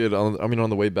 Yeah. So yeah, on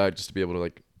the way back, just to be able to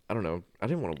like, I don't know, I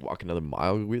didn't want to walk another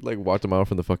mile. We like walked a mile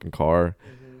from the fucking car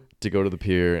to go to the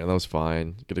pier, and that was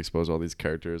fine. Get exposed to all these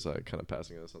characters like kind of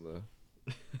passing us on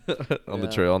the on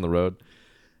the trail on the road,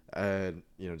 and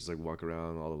just like walk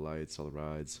around all the lights, all the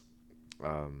rides.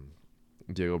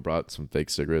 Diego brought some fake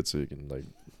cigarettes so you can like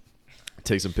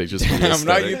take some pictures. I'm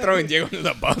not you throwing Diego under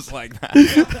the bus like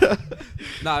that.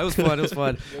 Nah, it was fun. It was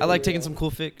fun. I like taking some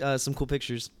cool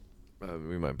pictures.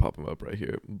 We might pop them up right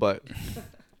here, but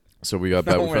so we got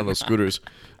back. We found those scooters.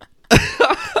 All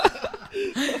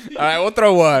right, we'll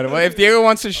throw one. Well, if Diego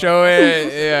wants to show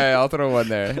it, yeah, I'll throw one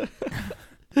there.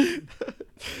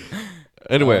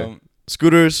 Anyway,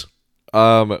 scooters.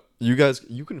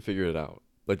 You can figure it out.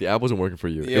 Like the app wasn't working for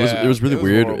you. Yeah, it was really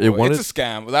weird. Horrible. It's a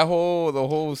scam. The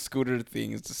whole scooter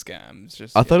thing is a scam. It's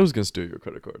just. I thought it was gonna steal your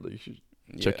credit card. Like you should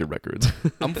check your records.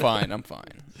 I'm fine.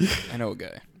 I know a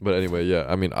guy. But anyway, yeah.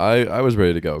 I mean, I was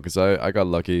ready to go because I got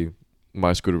lucky.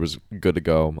 My scooter was good to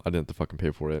go. I didn't have to fucking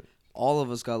pay for it. All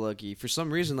of us got lucky. For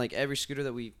some reason, like every scooter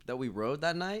that we rode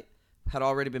that night had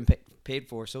already been paid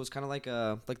for. So it was kind of like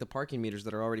the parking meters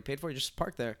that are already paid for. You just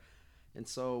park there. And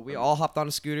so we all hopped on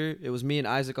a scooter. It was me and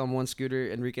Isaac on one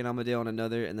scooter, Enrique and Amadeo on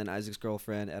another, and then Isaac's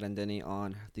girlfriend, Arandeni,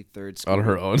 on the third scooter. On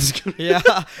her own scooter. Yeah.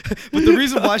 But the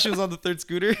reason why she was on the third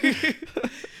scooter,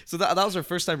 so that was her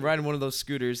first time riding one of those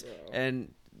scooters.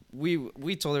 And we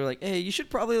told her, like, hey, you should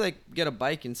probably, like, get a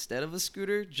bike instead of a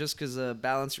scooter just because of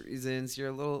balance reasons. You're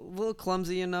a little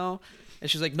clumsy, And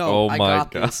she's like, no, I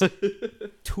got this.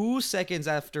 2 seconds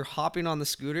after hopping on the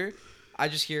scooter, I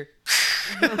just hear...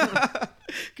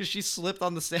 Because she slipped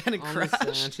on the sand and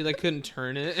crashed. She like couldn't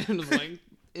turn it and was like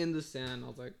in the sand. I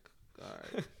was like, all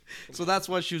right. So that's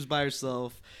why she was by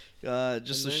herself,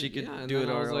 just so she could do it.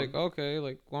 I was like, okay,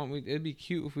 like, why don't we? It'd be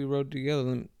cute if we rode together.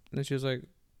 And then she was like,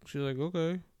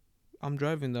 okay, I'm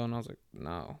driving though, and I was like,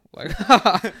 no, like,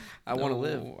 I want to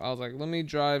live. I was like, let me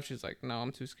drive. She's like, no,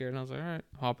 I'm too scared. And I was like, all right,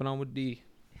 hopping on with D.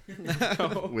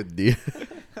 With D.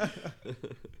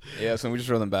 Yeah, so we just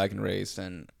rode them back and raced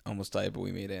and almost died, but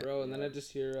we made it. Bro, and then I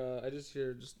just hear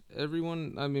just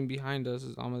everyone. I mean, behind us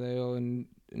is Amadeo and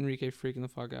Enrique freaking the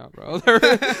fuck out, bro.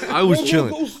 I was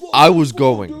chilling. I was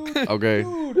going. Dude, okay,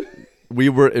 dude. We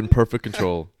were in perfect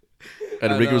control,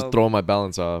 and Enrique was throwing my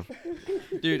balance off.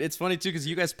 Dude, it's funny too because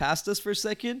you guys passed us for a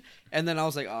second, and then I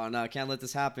was like, "Oh no, I can't let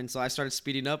this happen." So I started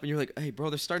speeding up, and you're like, "Hey, bro,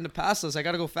 they're starting to pass us. I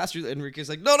gotta go faster." And Enrique's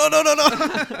like, "No."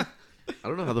 I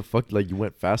don't know how the fuck like you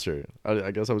went faster.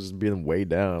 I guess I was just being way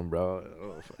down, bro.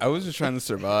 I was just trying to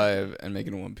survive and make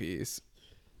it in one piece.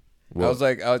 What? I was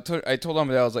like, I told him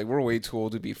that I was like, we're way too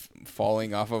old to be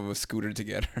falling off of a scooter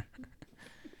together.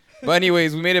 But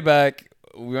anyways, we made it back.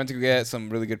 We went to get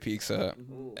some really good pizza,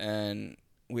 and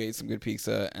we ate some good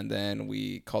pizza, and then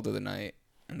we called it a night,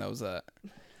 and that was that.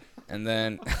 And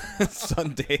then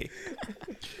Sunday.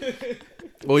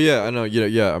 Well, yeah, I know.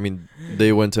 Yeah. I mean,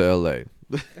 they went to LA.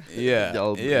 Yeah,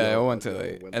 I went to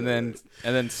LA, and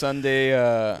then Sunday.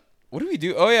 What did we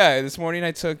do? Oh yeah, this morning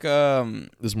I took.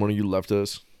 This morning you left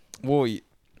us. Well,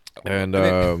 and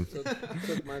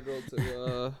took my girl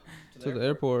to the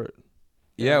airport.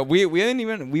 Yeah, we didn't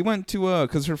even. We went to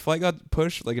because her flight got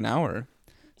pushed like an hour,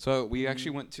 so we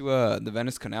actually went to the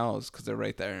Venice canals because they're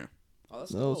right there. Oh,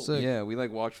 that's so dope. sick. Yeah, we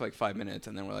like walked for like 5 minutes,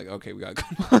 and then we're like, okay, we gotta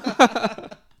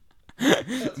go.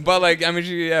 But like, I mean,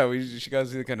 she got to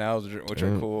see the canals, which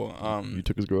are cool. You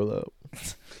took his girl out.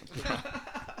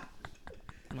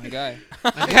 My guy.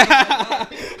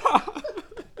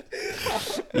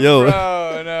 Yo.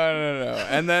 Bro, no.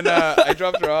 And then I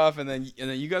dropped her off, and then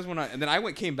you guys went on, and then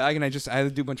I came back, and I had to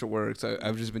do a bunch of work, so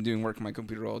I've just been doing work on my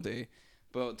computer all day.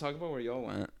 But talk about where y'all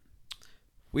went.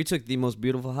 We took the most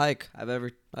beautiful hike I've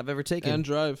ever taken. And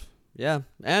drive. Yeah,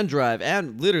 and drive,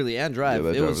 and literally and drive.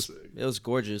 Yeah, it was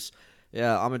gorgeous.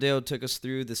 Yeah, Amadeo took us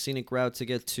through the scenic route to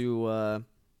get to.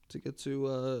 Do you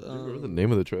remember the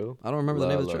name of the trail? I don't remember the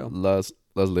name of the trail. Las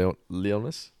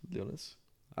Leones.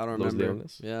 I don't Los remember.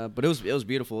 Leones? Yeah, but it was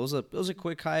beautiful. It was a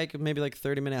quick hike, maybe like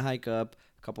 30-minute hike up,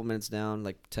 a couple minutes down,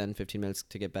 like 10, 15 minutes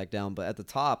to get back down. But at the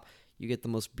top, You get the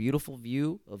most beautiful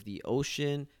view of the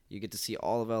ocean. You get to see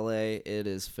all of LA. It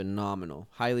is phenomenal.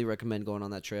 Highly recommend going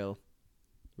on that trail.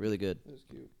 Really good.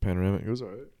 Panoramic. It was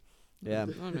alright. Yeah.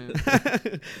 Oh,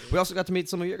 man. We also got to meet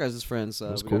some of your guys' friends. We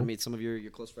That's got cool. to meet some of your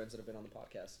close friends that have been on the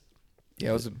podcast.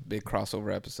 Yeah, it was a big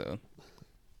crossover episode.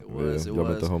 It was. Yeah, It y'all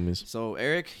met was. the homies. So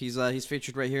Eric, he's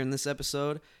featured right here in this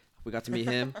episode. We got to meet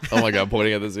him. Oh my god,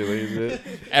 pointing at the ceiling.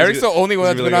 Eric's the only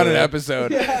one he's that's been really on an good. episode.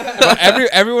 But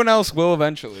everyone else will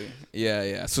eventually.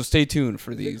 Yeah. So stay tuned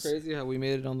for Is it these. crazy how we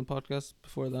made it on the podcast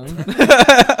before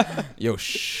then? Yo,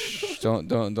 shh! Don't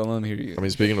let them hear you. I mean,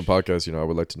 speaking of podcasts, you know, I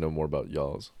would like to know more about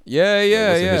y'all's. Yeah. Like,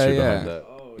 what's the history behind that?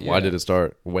 Oh, yeah. Why did it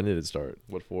start? When did it start?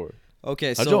 What for? Okay,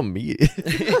 How'd so y'all meet?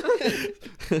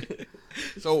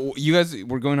 So you guys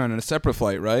were going on a separate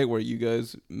flight, right? Where you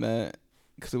guys met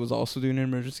because it was also doing an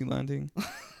emergency landing.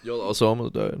 Y'all also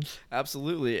almost died.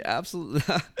 absolutely.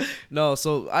 No,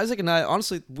 so Isaac and I,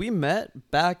 honestly, we met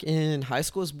back in high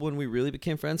school is when we really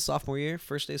became friends. Sophomore year,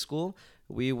 first day of school.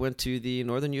 We went to the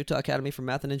Northern Utah Academy for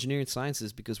Math and Engineering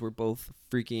Sciences because we're both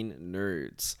freaking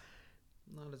nerds.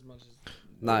 Not as much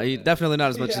as. Definitely not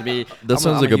as much as me. That I'm sounds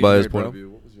I'm like a huge biased nerd, point bro. of view.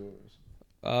 What was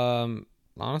yours?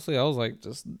 Honestly, I was like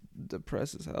just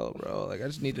depressed as hell, bro. Like I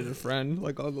just needed a friend,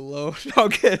 like on the low. No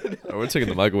kidding. Oh, we're taking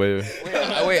the microwave.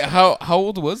 Wait, how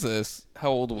old was this? How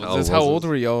old was How this? old How was old this?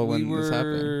 were y'all We when this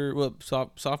happened? were what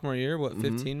sophomore year? What Mhm.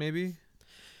 15 maybe?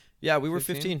 Yeah, we were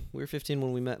 15? 15. We were 15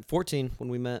 when we met. 14 when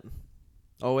we met.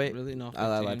 Oh, wait. Really? No, 15.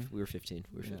 I lied. We were 15.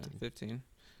 We were 15. Yeah, 15.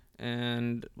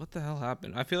 And what the hell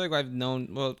happened? I feel like I've known,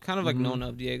 well, kind of like known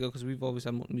of Diego because we've always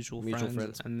had mutual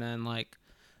friends. And then like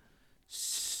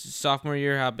sophomore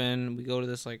year happened. We go to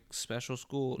this like special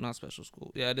school, not special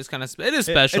school. Yeah, it is kind of it is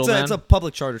special, man. It's a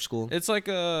public charter school. It's like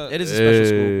a. It is a special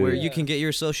school where Hey. you can get your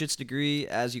associate's degree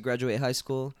as you graduate high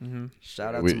school. Mhm.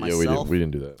 Shout out We, to yeah, myself. we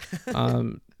didn't do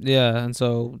that. Yeah, and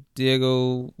so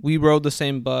Diego, we rode the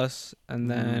same bus, and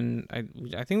then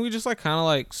I think we just like kind of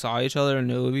like saw each other and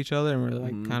knew of each other, and we're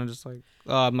like kind of just like,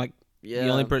 I'm like Yeah. the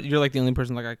only you're like the only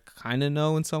person like I kind of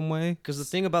know in some way. Because the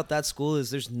thing about that school is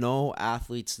there's no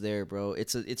athletes there, bro.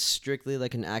 It's strictly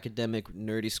like an academic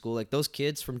nerdy school. Like those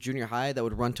kids from junior high that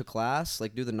would run to class,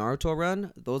 like do the Naruto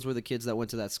run. Those were the kids that went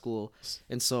to that school,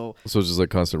 and so So it's just like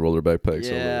constant roller backpacks.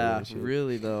 all over yeah, and shit.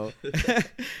 really though.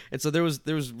 And so there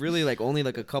was really like only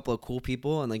like a couple of cool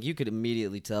people, and like you could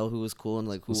immediately tell who was cool and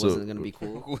like who So- wasn't gonna be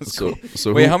cool. So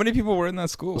Wait, who, how many people were in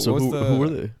that school? so What was who were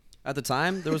they? At the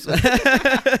time, there was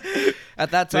at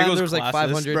that time there was like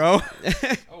 500. bro.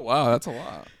 Oh wow, that's a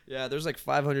lot. Yeah, there's like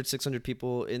 500, 600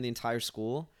 people in the entire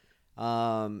school.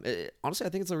 Honestly, I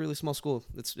think it's a really small school.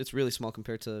 It's really small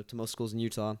compared to most schools in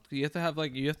Utah. You have to have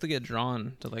like you have to get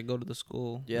drawn to like go to the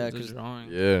school. Yeah, There's 'cause-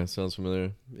 drawing. Yeah, sounds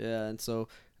familiar. Yeah, and so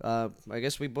I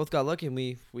guess we both got lucky and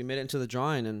we made it into the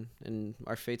drawing and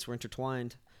our fates were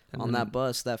intertwined And on then- that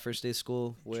bus that first day of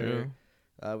school where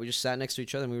True. we just sat next to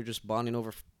each other and we were just bonding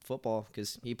over football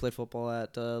because he played football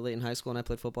at Layton High School and I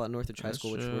played football at Northridge High That's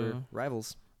School, which were true.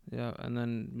 rivals. Yeah, and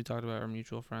then we talked about our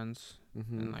mutual friends,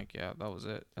 Mm-hmm. and like that was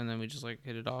it. And then we just like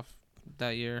hit it off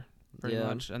that year, pretty Yeah.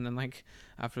 much. And then like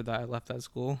after that, I left that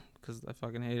school because I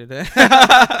fucking hated it.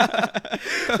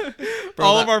 Bro,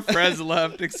 All that- of our friends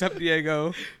left except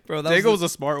Diego. Bro, that Diego was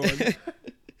was a smart one.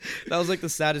 that was like the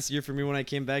saddest year for me when I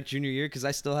came back junior year because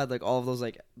I still had like all of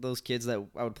those kids that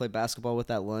I would play basketball with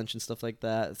at lunch and stuff like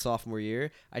that. Sophomore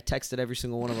year, I texted every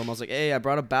single one of them. I was like, "Hey, I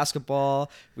brought a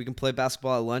basketball. We can play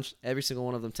basketball at lunch." Every single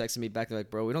one of them texted me back. They're like,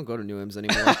 "Bro, we don't go to Newhams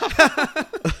anymore." I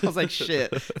was like,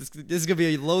 "Shit, this is gonna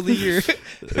be a lonely year."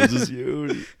 It was just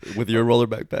you with your roller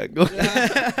backpack,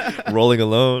 rolling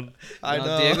alone. I No,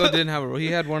 know. Diego didn't have a.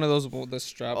 He had one of those the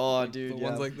strap. Oh, like, dude, the yeah.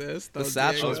 ones like this. That The was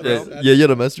satchels, Diego's, bro. Yeah, you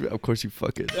had a masturbate. Of course you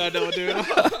fucking. I know, dude.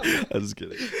 I'm just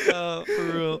kidding. For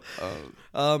real.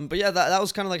 But yeah, that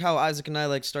was kind of like how Isaac and I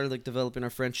like started like developing our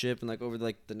friendship and like over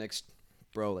like the next,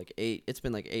 bro, like it's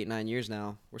been like 8-9 years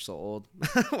now. We're so old.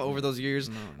 Over those years,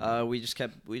 we just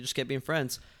kept being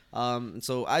friends. And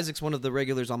so Isaac's one of the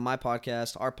regulars on my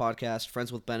podcast, our podcast,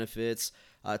 Friends with Benefits.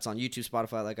 It's on YouTube,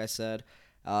 Spotify, like I said.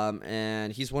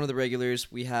 And he's one of the regulars.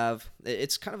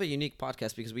 It's kind of a unique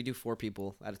podcast because we do 4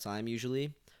 people at a time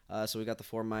usually. So we got the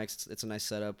 4 mics. It's a nice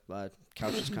setup.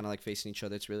 Couches kind of like facing each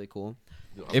other. It's really cool.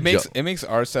 It makes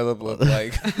our setup look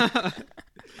like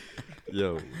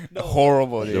Yo,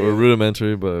 Horrible, dude. yeah, we're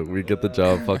rudimentary, but we get the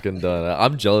job fucking done.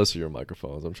 I'm jealous of your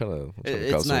microphones. I'm trying to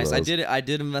It's cause some nice. rows. I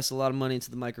did invest a lot of money into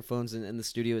the microphones and the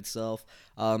studio itself.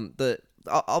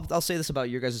 I'll say this about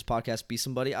your guys' podcast, Be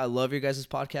Somebody. I love your guys'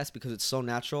 podcast because it's so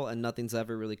natural and nothing's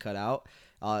ever really cut out.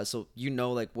 So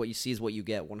like what you see is what you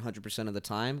get 100% of the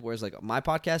time. Whereas like my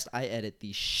podcast, I edit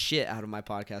the shit out of my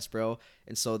podcast, bro.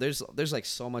 And so there's like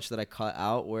so much that I cut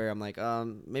out where I'm like,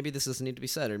 maybe this doesn't need to be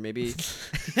said, or maybe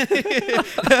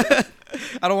I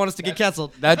don't want us to get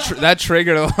canceled. That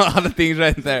triggered a lot of things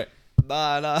right there.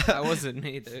 Nah. That wasn't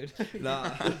me, dude.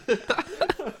 Nah.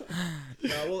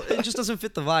 No, well, it just doesn't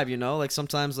fit the vibe, you know? Like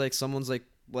sometimes like someone's like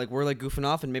we're like goofing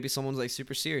off and maybe someone's like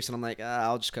super serious and I'm like,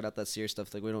 I'll just cut out that serious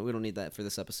stuff. Like we don't need that for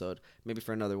this episode. Maybe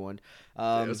for another one.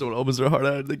 Yeah, someone opens their heart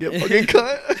out, they get fucking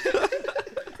cut.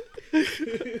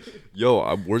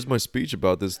 Yo, where's my speech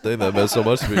about this thing that meant so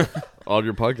much to me on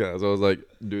your podcast? I was like,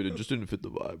 dude, it just didn't fit the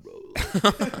vibe,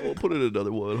 bro. We'll put it in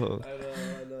another one, huh? I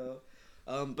know.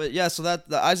 But yeah, so that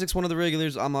Isaac's one of the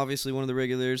regulars. I'm obviously one of the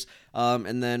regulars.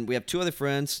 And then we have two other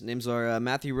friends. Names are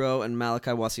Matthew Rowe and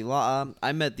Malachi Wasila'a.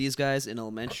 I met these guys in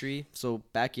elementary. So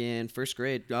back in first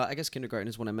grade, I guess kindergarten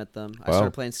is when I met them. I Wow.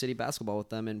 started playing city basketball with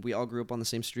them, and we all grew up on the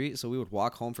same street. So we would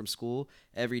walk home from school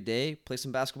every day, play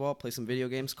some basketball, play some video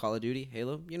games, Call of Duty,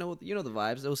 Halo. You know the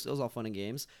vibes. It was all fun and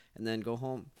games. And then go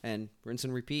home and rinse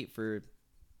and repeat for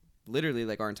literally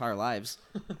like our entire lives.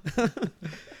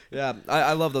 Yeah,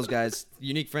 I love those guys.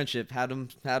 Unique friendship. Had them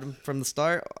from the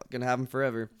start. Gonna have them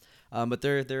forever. But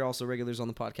they're also regulars on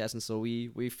the podcast, and so we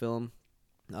film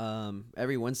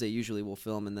every Wednesday. Usually we'll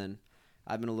film, and then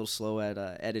I've been a little slow at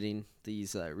editing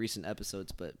these recent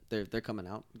episodes, but they're coming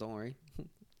out. Don't worry.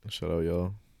 Shout out,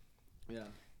 y'all. Yeah.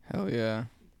 Hell yeah.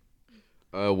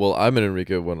 Well, I'm in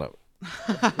Enrique when I...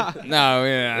 No,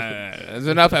 yeah. There's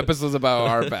enough episodes about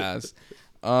our past.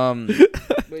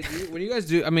 Wait, when you guys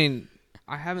do, I mean,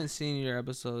 I haven't seen your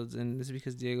episodes, and this is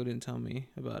because Diego didn't tell me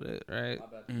about it, right?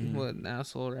 Mhm. What an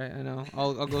asshole, right? I know.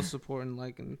 I'll go support and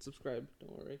like and subscribe.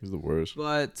 Don't worry. He's the worst.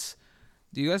 But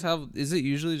do you guys have? Is it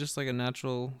usually just like a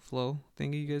natural flow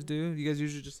thing you guys do? You guys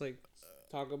usually just like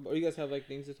talk about? Or you guys have like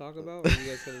things to talk about? Or you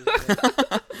guys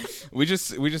have, We just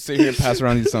sit here and pass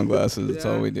around these sunglasses. That's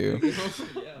all we do.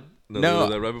 Yeah. No.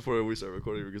 That right before we start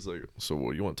recording, we're just like, so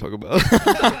what you want to talk about?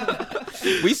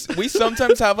 we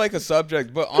sometimes have like a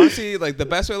subject, but honestly, like the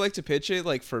best way I like to pitch it,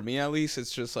 like for me at least,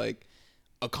 it's just like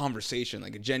a conversation,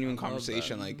 like a genuine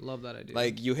conversation. Like love that idea.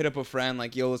 Like you hit up a friend,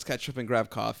 like, yo, let's catch up and grab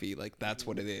coffee. Like that's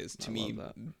what it is to I me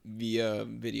love that. via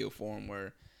video form,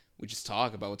 where we just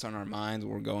talk about what's on our minds,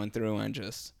 what we're going through, and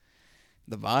just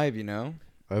the vibe, you know?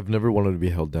 I've never wanted to be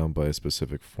held down by a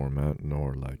specific format,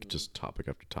 nor like just topic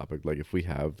after topic. Like if we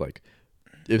have like,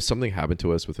 if something happened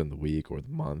to us within the week or the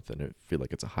month and I feel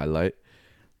like it's a highlight,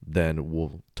 then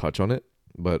we'll touch on it.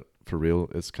 But for real,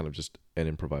 it's kind of just an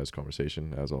improvised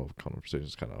conversation, as all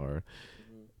conversations kind of are.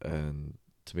 And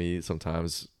to me,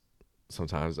 sometimes I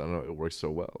don't know, it works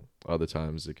so well. Other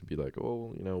times it could be like,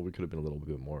 oh, you know, we could have been a little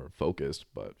bit more focused,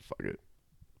 but fuck it.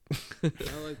 I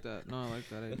like that. No, I like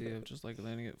that idea of just like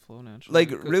letting it flow naturally. Like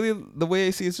 'Cause- really, the way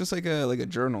I see it's just like a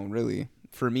journal. Really,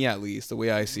 for me at least, the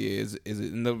way I see it is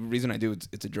and the reason I do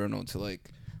it's a journal to like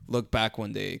look back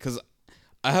one day, because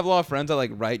I have a lot of friends that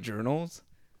like write journals,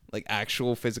 like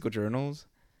actual physical journals,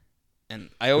 and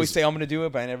I always say I'm gonna do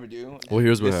it, but I never do. Well,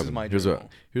 here's what This is happened. my Here's journal.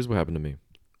 what happened to me.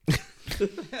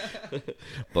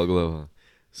 Bugalo, huh?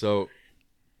 So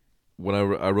when I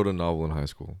wrote a novel in high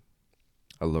school,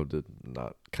 I loved to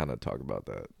not kind of talk about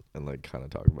that and like kind of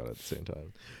talk about it at the same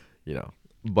time, you know.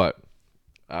 But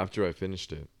after I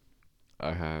finished it,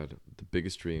 I had the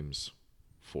biggest dreams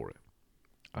for it.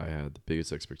 I had the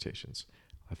biggest expectations.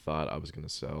 I thought I was gonna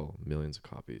sell millions of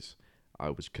copies.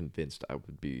 I was convinced I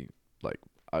would be like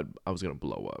I was gonna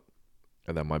blow up,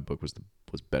 and that my book was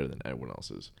better than anyone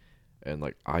else's. And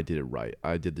like I did it right.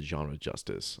 I did the genre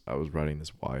justice. I was writing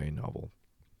this YA novel.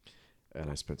 And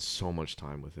I spent so much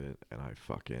time with it, and I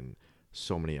fucking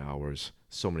so many hours,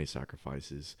 so many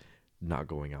sacrifices, not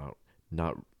going out,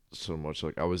 not so much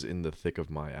like I was in the thick of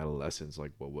my adolescence.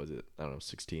 Like what was it? I don't know,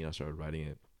 16. I started writing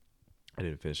it. I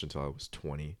didn't finish until I was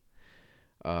 20,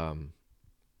 and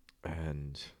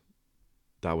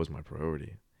that was my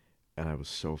priority. And I was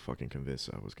so fucking convinced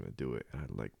I was gonna do it, and I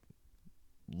like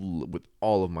with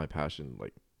all of my passion,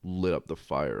 like lit up the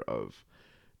fire of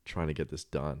trying to get this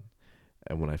done.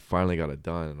 And when I finally got it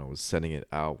done and I was sending it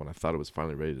out, when I thought it was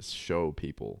finally ready to show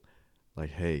people,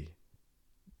 like, hey,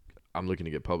 I'm looking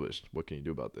to get published. What can you do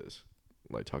about this?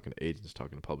 Like talking to agents,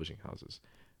 talking to publishing houses.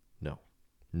 No.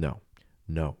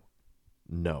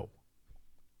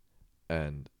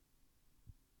 And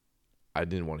I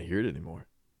didn't want to hear it anymore.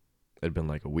 it'd been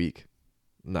like a week,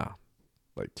 nah,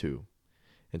 like 2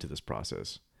 into this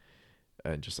process,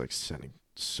 and just like sending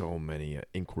so many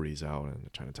inquiries out and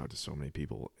trying to talk to so many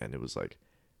people, and it was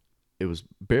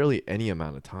barely any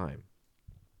amount of time,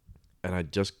 and I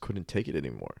just couldn't take it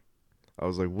anymore. I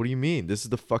was like, what do you mean? This is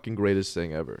the fucking greatest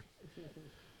thing ever.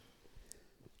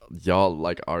 Y'all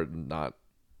like are not,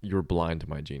 you're blind to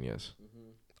my genius.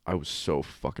 I was so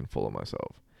fucking full of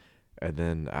myself. And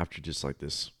then after just like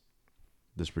this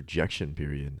rejection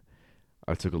period,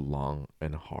 I took a long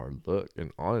and hard look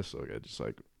and honest look at just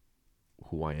like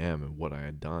who I am and what I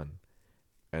had done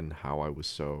and how I was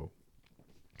so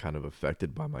kind of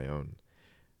affected by my own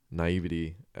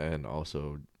naivety and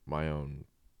also my own,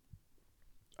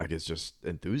 I guess, just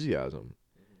enthusiasm.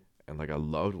 And like I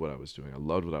loved what I was doing. I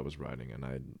loved what I was writing, and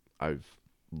I've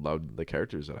loved the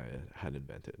characters that I had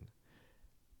invented.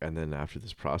 And then after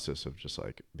this process of just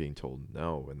like being told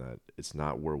no and that it's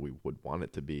not where we would want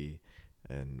it to be,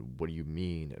 and what do you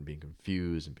mean, and being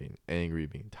confused and being angry,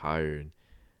 being tired,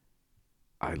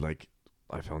 I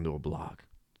fell into a block.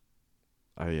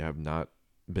 I have not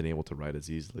been able to write as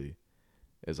easily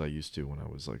as I used to when I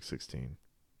was like 16.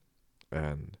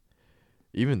 And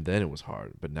even then it was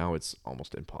hard, but now it's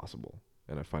almost impossible.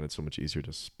 And I find it so much easier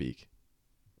to speak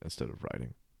instead of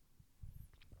writing.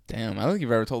 Damn, I don't think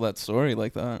you've ever told that story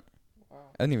like that. Wow.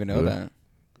 I didn't even know Really? that.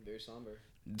 Very somber.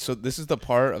 So this is the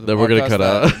part of the That we're gonna podcast cut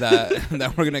out.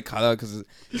 that we're gonna cut out because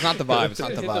it's not the vibe. It's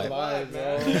not the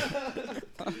vibe.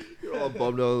 You're all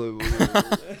bummed out.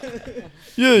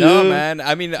 No, man.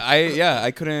 I mean,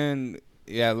 I couldn't.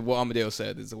 Yeah, what Amadeo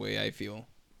said is the way I feel.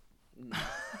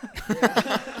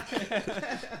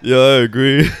 Yeah, I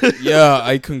agree. Yeah,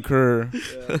 I concur.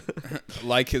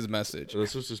 Like his message.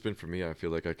 This has just been for me. I feel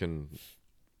like I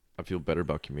feel better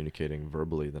about communicating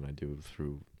verbally than I do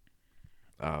through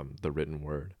the written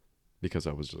word, because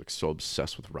I was like so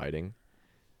obsessed with writing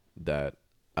that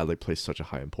I like placed such a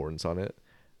high importance on it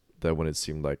that when it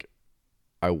seemed like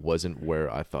I wasn't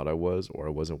where I thought I was, or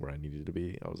I wasn't where I needed to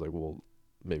be, I was like, well,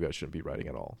 maybe I shouldn't be writing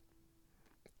at all.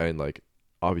 And like,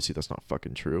 obviously that's not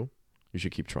fucking true. You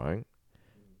should keep trying.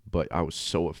 But I was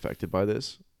so affected by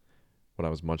this when I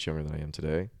was much younger than I am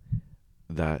today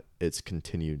that it's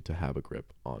continued to have a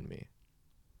grip on me.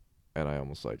 And I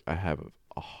almost like, I have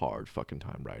a hard fucking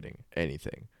time writing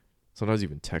anything. Sometimes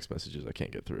even text messages I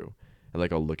can't get through. And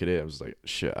like, I'll look at it, I'm just like,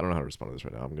 shit, I don't know how to respond to this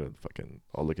right now.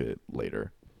 I'll look at it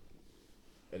later.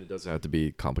 And it doesn't have to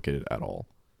be complicated at all.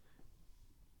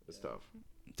 It's tough.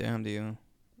 Damn, dude.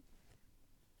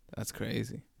 That's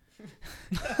crazy.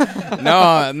 No,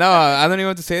 I don't even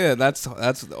want to say that. That's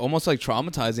almost like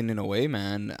traumatizing in a way,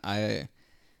 man.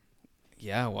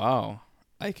 Yeah, wow.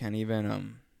 I can't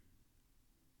even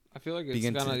I feel like it's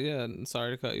Begin gonna. to- Yeah,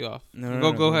 sorry to cut you off.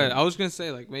 No, Go ahead. I was gonna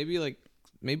say maybe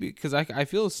because I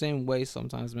feel the same way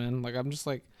sometimes, man. Like I'm just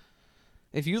like,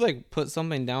 if you like put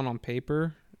something down on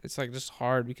paper, it's like just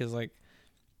hard because like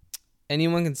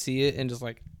anyone can see it and just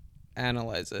like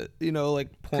analyze it, you know, like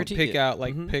Critique pick it. out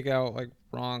like Mhm. pick out like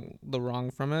the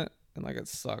wrong from it, and like it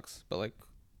sucks, but like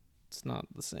it's not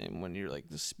the same when you're like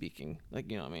just speaking, like,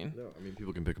 you know what I mean? No, I mean,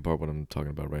 people can pick apart what I'm talking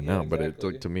about right Yeah, now, but it,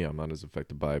 exactly. like, to me, I'm not as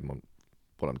affected by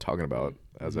what I'm talking about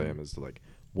as I am as like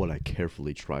what I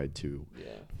carefully tried to Yeah.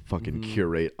 fucking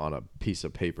curate on a piece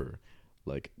of paper,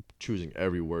 like choosing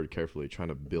every word carefully, trying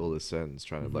to build a sentence,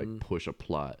 trying to like push a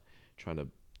plot, trying to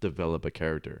develop a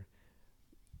character,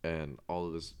 and all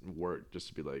of this work just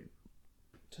to be like,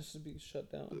 Just to be shut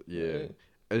down. yeah. Right?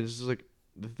 And it's just like,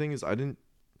 the thing is, I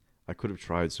could have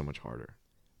tried so much harder,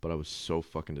 but I was so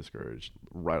fucking discouraged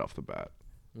right off the bat.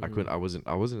 I wasn't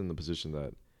in the position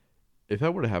that if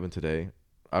that were to happen today,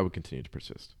 I would continue to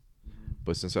persist.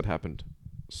 But since that happened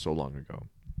so long ago,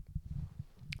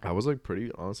 I was like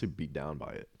pretty honestly beat down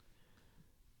by it.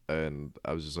 And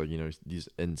I was just like, these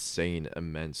insane,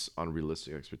 immense,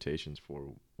 unrealistic expectations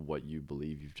for what you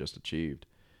believe you've just achieved.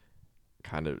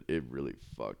 It really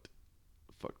fucked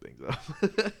things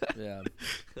up. Yeah.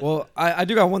 Well, I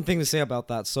do got one thing to say about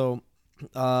that. So,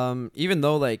 even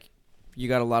though like you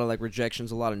got a lot of like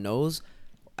rejections, a lot of no's,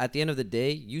 at the end of the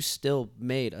day, you still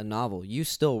made a novel. You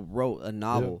still wrote a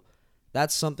novel.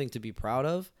 That's something to be proud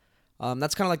of.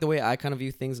 That's kind of like the way I kind of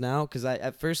view things now. Because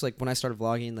at first, like when I started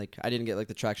vlogging, like I didn't get like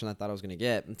the traction I thought I was gonna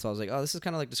get, and so I was like, oh, this is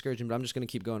kind of like discouraging, but I'm just gonna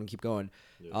keep going and keep going.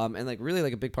 And like really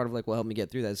like a big part of like what helped me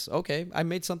get through that is, okay, I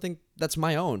made something that's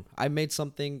my own. I made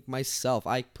something myself.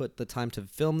 I put the time to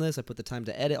film this. I put the time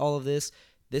to edit all of this.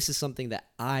 This is something that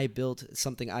I built.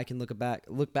 Something I can look back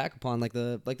upon, like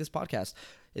this podcast.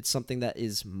 It's something that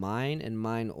is mine and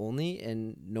mine only,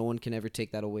 and no one can ever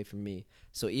take that away from me.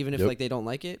 So even if like they don't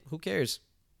like it, who cares?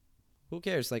 Who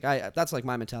cares? Like that's like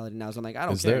my mentality now. Is I'm like, I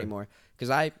don't Is care there? anymore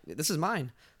because this is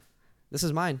mine. This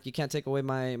is mine. You can't take away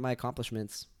my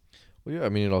accomplishments. Well, yeah, I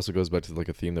mean, it also goes back to like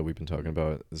a theme that we've been talking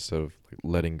about, instead of like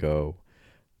letting go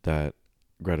that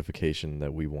gratification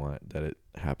that we want, that it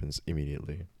happens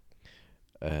immediately,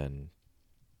 and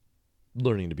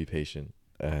learning to be patient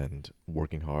and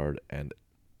working hard, and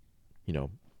you know,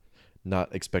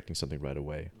 not expecting something right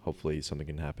away. Hopefully something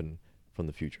can happen from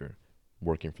the future,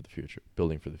 working for the future,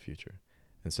 building for the future,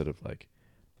 instead of like,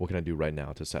 what can I do right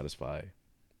now to satisfy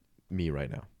me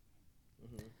right now?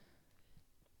 Mm-hmm.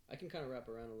 I can kind of wrap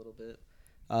around a little bit.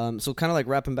 So kind of like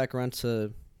wrapping back around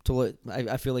to what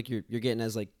I feel like you're getting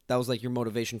as like, that was like your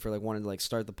motivation for like wanting to like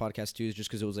start the podcast too, is just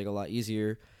because it was like a lot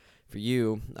easier for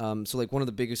you. So like one of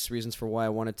the biggest reasons for why I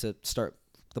wanted to start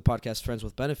the podcast Friends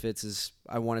with Benefits is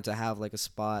I wanted to have like a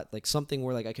spot, like something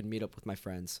where like I could meet up with my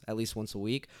friends at least once a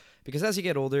week, because as you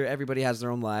get older, everybody has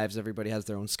their own lives, everybody has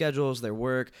their own schedules, their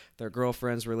work, their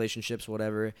girlfriends, relationships,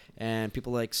 whatever, and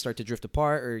people like start to drift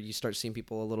apart, or you start seeing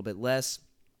people a little bit less.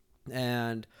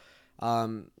 And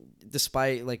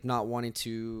despite like not wanting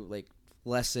to like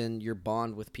lessen your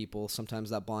bond with people, sometimes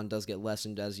that bond does get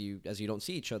lessened as you don't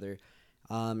see each other.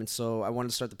 And so I wanted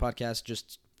to start the podcast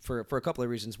just for a couple of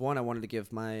reasons. One, I wanted to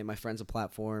give my friends a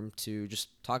platform to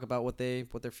just talk about what they're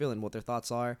feeling, what their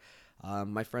thoughts are.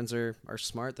 My friends are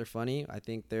smart, they're funny. I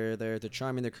think they're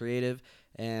charming, they're creative,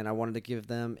 and I wanted to give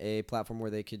them a platform where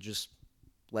they could just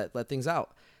let things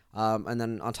out. And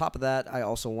then on top of that, I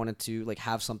also wanted to like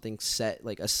have something set,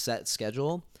 like a set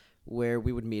schedule where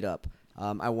we would meet up.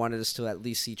 I wanted us to at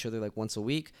least see each other like once a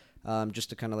week, just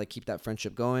to kind of like keep that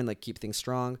friendship going, like keep things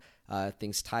strong,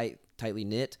 things tightly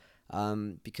knit.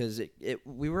 Because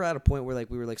we were at a point where like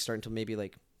we were like starting to maybe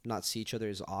like not see each other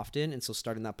as often, and so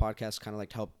starting that podcast kind of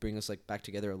like helped bring us like back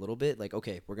together a little bit. Like,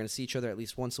 okay, we're gonna see each other at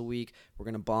least once a week. We're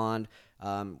gonna bond.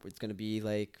 It's gonna be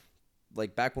like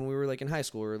back when we were like in high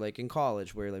school or like in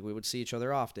college, where like we would see each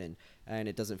other often, and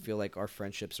it doesn't feel like our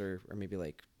friendships are maybe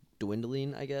like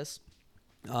dwindling, I guess.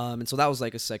 And so that was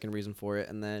like a second reason for it.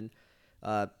 And then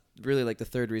really like the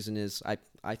third reason is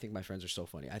I think my friends are so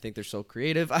funny. I think they're so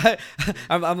creative.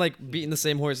 I'm like beating the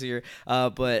same horse here,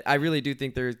 but I really do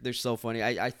think they're so funny.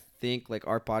 I think like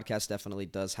our podcast definitely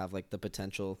does have like the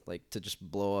potential like to just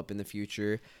blow up in the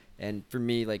future. And for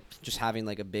me, like just having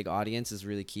like a big audience is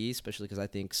really key, especially because I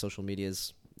think social media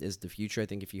is the future. I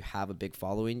think if you have a big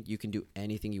following, you can do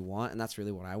anything you want, and that's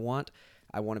really what I want.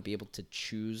 I want to be able to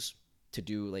choose to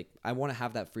do, like, I want to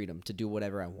have that freedom to do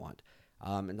whatever I want.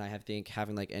 And I think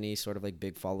having like any sort of like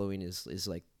big following is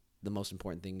like the most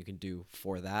important thing you can do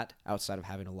for that, outside of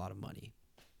having a lot of money.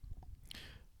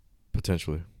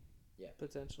 Potentially. Yeah.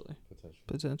 Potentially.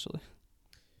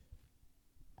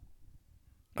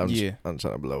 I'm Yeah. I'm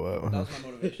trying to blow up. That was my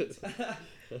motivations.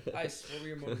 Ice, what were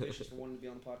your motivations for wanting to be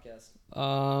on the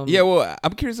podcast? Yeah, well,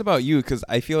 I'm curious about you, because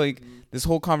I feel like this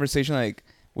whole conversation, like,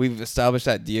 we've established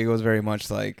that Diego is very much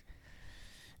like,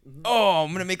 oh,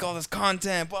 I'm gonna make all this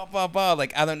content, blah blah blah,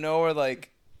 like out of nowhere,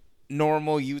 like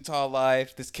normal Utah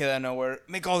life. This kid out of nowhere,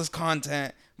 make all this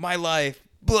content, my life,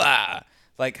 blah.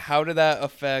 Like, how did that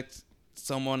affect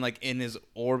someone like in his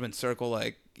orb and circle,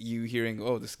 like you hearing,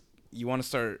 oh, this, you want to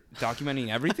start documenting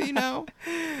everything now,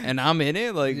 and I'm in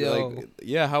it, like,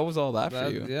 yeah, how was all that for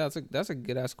you? Yeah, that's a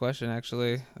good ass question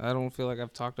actually. I don't feel like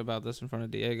I've talked about this in front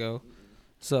of Diego.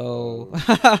 So,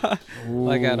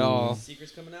 like at all.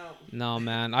 Secrets coming out. No,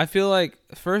 man. I feel like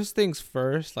first things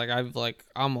first. Like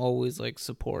I'm always like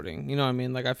supporting. You know what I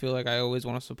mean? Like I feel like I always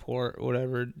want to support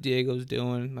whatever Diego's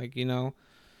doing. Like, you know,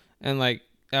 and like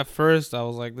at first I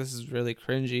was like, this is really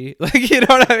cringy. Like, you know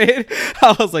what I mean?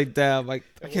 I was like, damn, like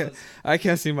I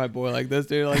can't see my boy like this,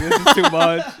 dude. Like, this is too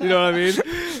much. You know what I mean?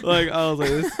 Like, I was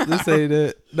like, this ain't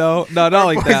it. No, not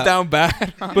like Boy's that. down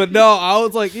bad. But no, I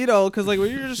was like, you know, because like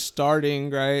when you're just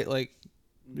starting, right? Like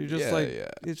you're just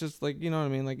it's just like, you know what I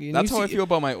mean? Like, That's how I feel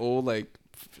about my old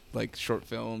like short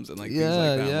films and like things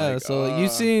like that. Yeah. Like, So like,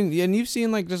 you've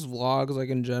seen like just vlogs like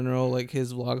in general, like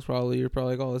his vlogs you're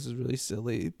probably like, oh, this is really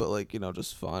silly, but like, you know,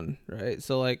 just fun, right?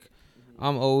 So like,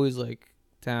 I'm always like,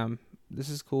 damn, this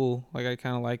is cool. Like I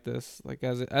kind of like this. Like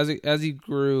as he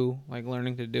grew, like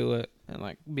learning to do it and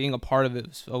like being a part of it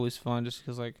was always fun, just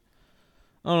because like,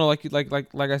 I don't know,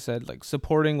 like I said, like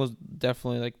supporting was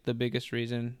definitely like the biggest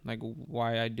reason like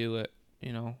why I do it.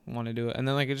 You know, want to do it. And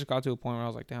then like it just got to a point where I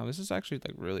was like, damn, this is actually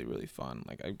like really, really fun.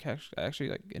 Like I actually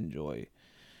like enjoy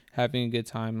having a good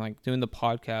time, like doing the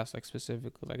podcast, like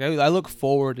specifically. Like I look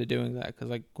forward to doing that, because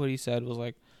like what he said was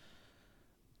like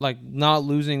not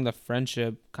losing the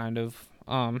friendship kind of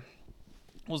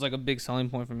was like a big selling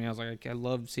point for me. I was like I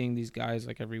love seeing these guys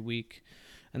like every week.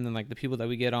 and then like the people that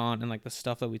we get on and like the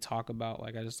stuff that we talk about.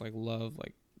 Like I just like love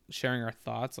like sharing our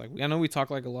thoughts. Like I know we talk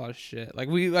like a lot of shit. Like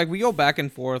we go back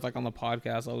and forth like on the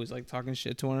podcast, always like talking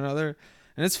shit to one another,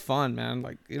 and it's fun, man.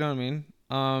 Like you know what I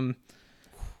mean?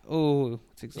 Oh,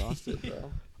 it's exhausted,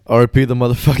 bro. RP the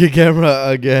motherfucking camera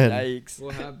again. Yikes.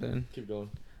 What happened? Keep going.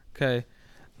 Okay.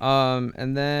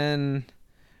 And then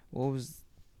what was?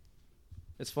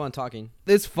 It's fun talking.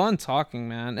 It's fun talking,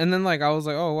 man. And then like I was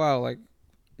like, oh wow, like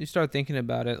you start thinking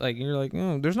about it, like you're like,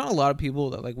 oh, there's not a lot of people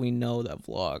that like we know that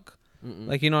vlog.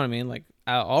 Like, you know what I mean? Like,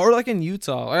 or like in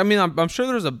Utah. I mean, I'm sure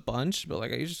there's a bunch, but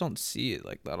like, you just don't see it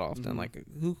like that often. Like,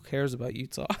 who cares about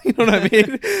Utah? You know what I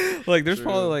mean? Like, there's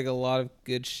probably like a lot of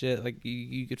good shit like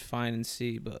you could find and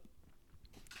see, but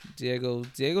Diego's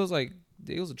a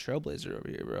trailblazer over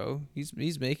here, bro. He's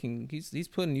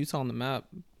putting Utah on the map.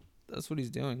 That's what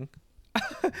he's doing.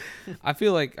 I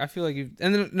feel like you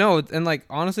and like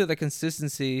honestly, the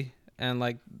consistency and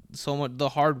like so much the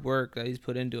hard work that he's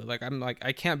put into it. Like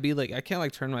I can't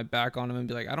turn my back on him and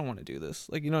be like, I don't want to do this.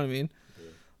 Like, you know what I mean? Yeah.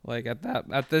 Like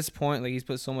at this point, like he's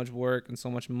put so much work and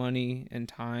so much money and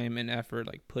time and effort,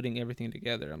 like putting everything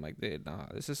together. I'm like, dude, nah,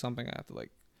 this is something I have to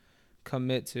like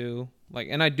commit to. Like,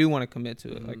 and I do want to commit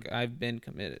to it. Like I've been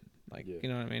committed. Like, you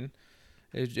know what I mean?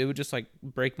 It would just like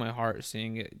break my heart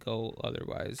seeing it go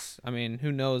otherwise. I mean,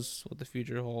 who knows what the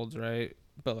future holds, right?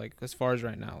 But like as far as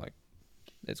right now, like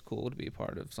it's cool to be a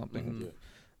part of something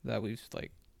that we've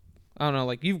like, I don't know,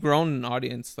 like you've grown an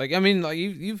audience. Like I mean, like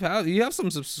you have some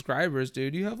subscribers,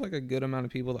 dude. You have like a good amount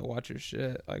of people that watch your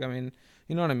shit. Like I mean,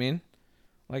 you know what I mean?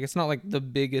 Like it's not like the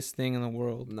biggest thing in the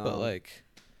world, but like.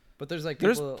 But there's like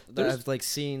people that have like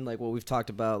seen like what we've talked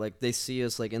about. Like they see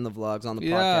us like in the vlogs on the podcast.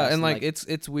 Yeah, and like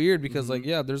it's weird because like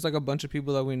there's like a bunch of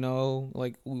people that we know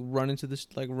like we run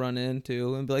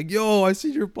into and be like, yo, I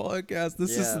see your podcast.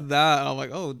 This and that. And I'm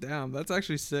like, oh damn, that's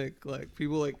actually sick. Like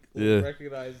people like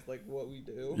recognize like what we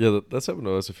do. Yeah, that's happened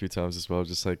to us a few times as well.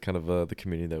 Just like kind of the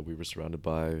community that we were surrounded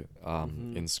by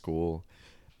in school,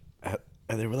 and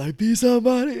they were like, be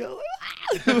somebody. I'm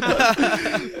like, be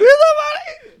somebody.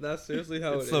 That's seriously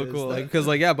how it's so cool. Like, because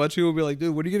like a bunch of people will be like,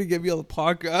 dude, when are you gonna get me on the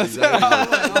podcast?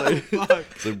 Exactly.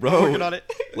 It's like, bro, working on it.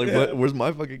 Like, where's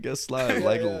my fucking guest slide?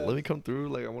 Like, let me come through.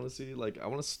 Like, I want to see. Like, I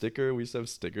want a sticker. We used to have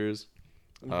stickers.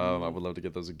 I would love to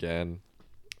get those again.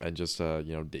 And just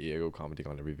Diego commenting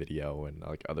on every video and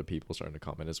like other people starting to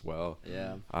comment as well.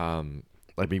 Yeah.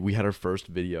 Like we had our first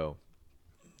video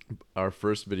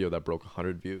that broke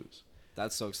 100 views.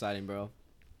 That's so exciting, bro.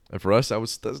 And for us,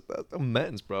 that's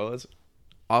immense, bro. That's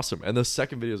awesome. And the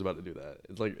second video is about to do that.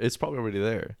 It's probably already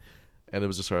there. And it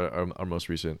was just our most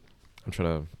recent. I'm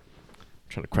trying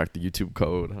to crack the YouTube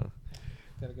code, huh?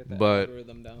 Gotta get that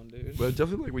algorithm down, dude. But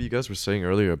definitely like what you guys were saying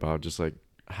earlier about just like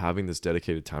having this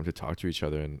dedicated time to talk to each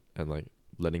other and like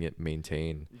letting it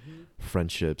maintain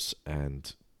friendships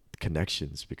and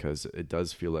connections, because it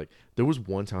does feel like there was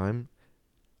one time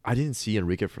I didn't see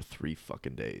Enrique for 3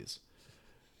 fucking days.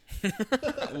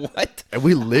 What? And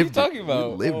we lived. What are you talking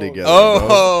about? We lived together.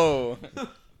 Oh. Bro.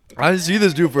 I didn't see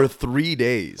this dude for 3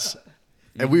 days,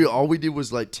 and all we did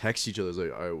was like text each other. It's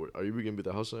like, all right, are you gonna be at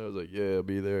the house tonight? I was like, yeah, I'll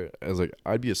be there. I was like,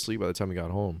 I'd be asleep by the time we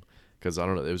got home, because I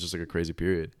don't know. It was just like a crazy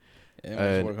period,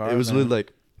 and it was really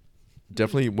like,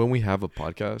 definitely when we have a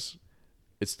podcast,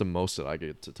 it's the most that I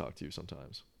get to talk to you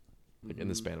sometimes, like in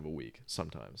the span of a week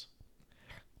sometimes,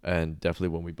 and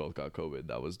definitely when we both got COVID,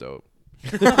 that was dope.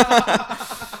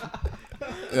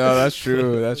 No, that's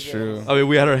true. That's true. I mean,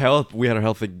 we had our health.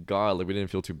 Thank God. Like we didn't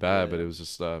feel too bad, but it was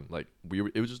just like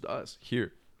it was just us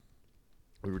here.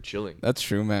 We were chilling. That's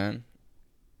true, man.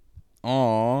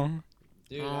 Aww.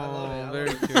 Dude, I love it.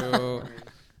 Very cute.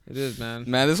 It is, man.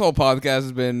 Man, this whole podcast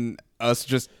has been us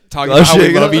just talking about how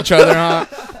we love each other, huh?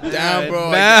 Damn, bro.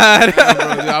 Mad.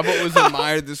 I've always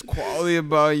admired this quality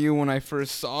about you when I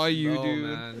first saw you, dude.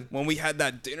 Man. When we had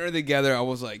that dinner together, I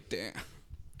was like, damn.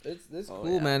 It's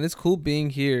cool, man. It's cool being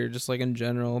here, just like in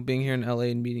general, being here in LA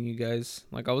and meeting you guys.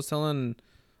 Like I was telling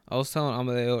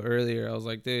Amadeo earlier, I was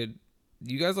like, dude,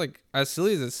 you guys, like, as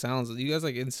silly as it sounds, you guys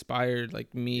like inspired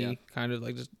like me, kind of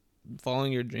like just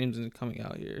following your dreams and coming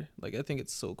out here. Like I think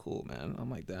it's so cool, man.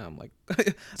 I'm like, damn. Like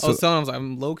I was telling him, I was like,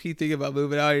 I'm low key thinking about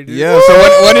moving out here, dude. Yeah. So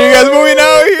when are you guys moving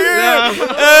out here?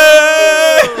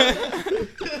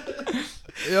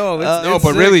 Yo, no,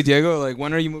 but really, Diego, like,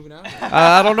 when are you moving out?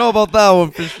 I don't know about that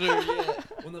one for sure. Yeah.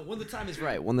 When the time is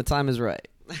right. When the time is right.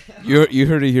 You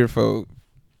heard it here, folks.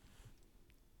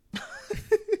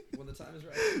 When the time is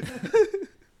right.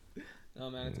 No,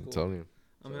 man, it's cool. I'm telling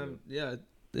you.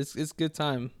 it's good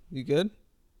time. You good?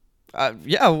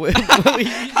 Yeah.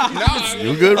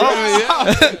 You good,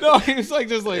 bro? No, he was like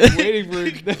just like waiting for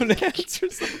them to answer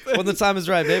something. When the time is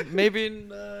right, maybe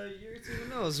in a year or two. Who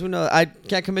knows? Who knows? I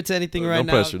can't commit to anything right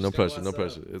now. No I'm pressure. just No gonna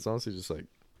pressure. It's honestly just like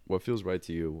what feels right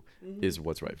to you is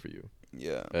what's right for you.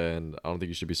 Yeah. And I don't think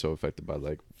you should be so affected by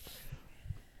like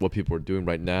what people are doing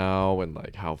right now and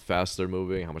like how fast they're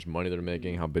moving, how much money they're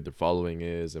making, how big their following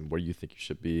is, and where you think you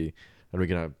should be. And we're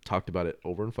gonna talked about it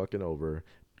over and fucking over,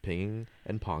 pinging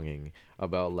and ponging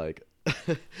about like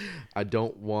I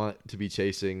don't want to be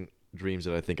chasing dreams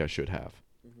that I think I should have.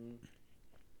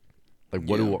 Like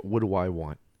what do I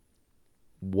want?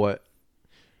 What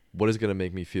is gonna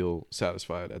make me feel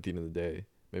satisfied at the end of the day?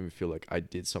 Make me feel like I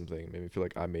did something. Make me feel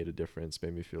like I made a difference.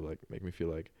 Make me feel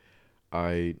like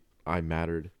I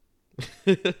mattered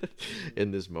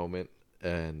in this moment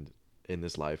and in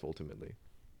this life ultimately.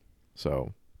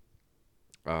 So,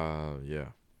 yeah.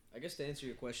 I guess to answer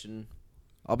your question,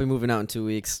 I'll be moving out in 2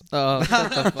 weeks.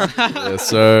 Yes,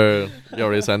 sir. You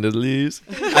already signed the lease.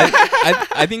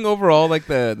 I think overall, like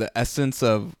the essence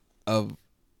of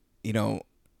you know,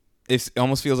 it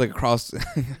almost feels like a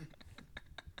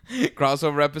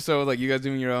crossover episode, like you guys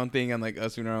doing your own thing and like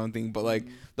us doing our own thing. But like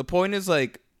the point is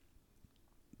like,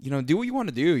 you know, do what you want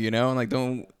to do, you know, and like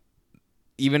don't,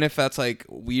 even if that's like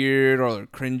weird or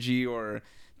cringy or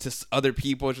to other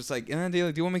people, it's just like,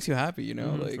 do what makes you happy, you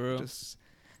know, like just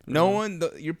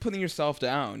you're putting yourself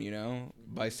down, you know,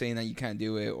 by saying that you can't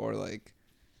do it, or like,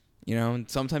 you know, and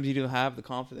sometimes you do have the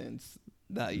confidence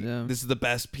that this is the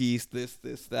best piece, this,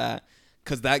 that,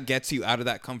 because that gets you out of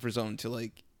that comfort zone to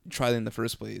like try it in the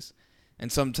first place.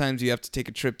 And sometimes you have to take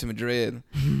a trip to Madrid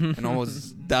and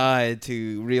almost die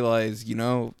to realize, you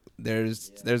know,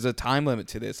 there's a time limit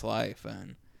to this life,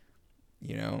 and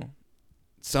you know,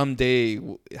 someday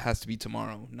it has to be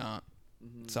tomorrow, not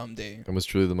someday. And what's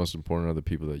truly the most important are the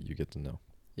people that you get to know.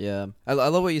 Yeah, I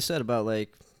love what you said about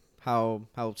like how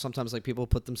sometimes like people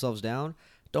put themselves down.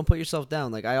 Don't put yourself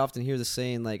down. Like I often hear the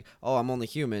saying like, "Oh, I'm only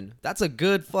human." That's a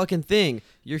good fucking thing.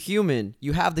 You're human.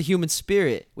 You have the human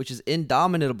spirit, which is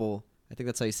indomitable. I think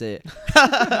that's how you say it.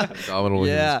 Dominable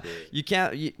Yeah, human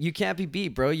spirit. you can't be beat,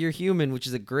 bro. You're human, which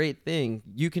is a great thing.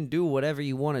 You can do whatever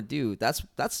you want to do. That's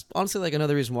honestly like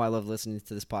another reason why I love listening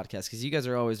to this podcast, because you guys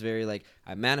are always very like,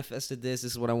 I manifested this.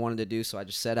 This is what I wanted to do, so I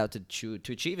just set out to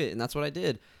achieve it, and that's what I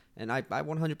did. And I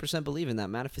 100% believe in that.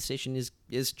 Manifestation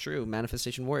is true.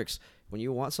 Manifestation works. When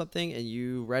you want something and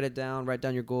you write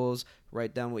down your goals,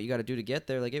 write down what you got to do to get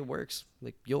there, like it works.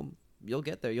 Like you'll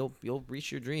get there. You'll reach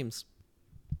your dreams.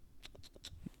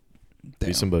 Damn.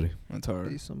 Be somebody. That's hard.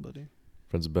 Be somebody.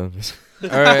 Friends of benefits. All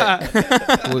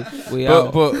right. We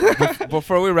out. But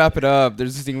before we wrap it up,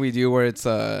 there's this thing we do where it's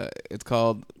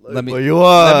called Let me put you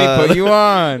on. Let me put you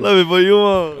on. Let me put you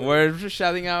on. We're just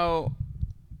shouting out,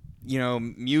 you know,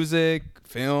 music,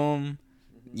 film,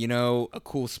 you know, a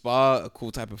cool spot, a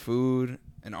cool type of food,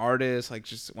 an artist. Like,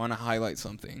 just want to highlight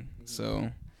something. So,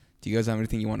 do you guys have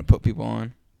anything you want to put people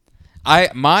on?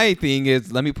 My thing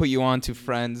is, let me put you on to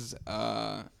Friends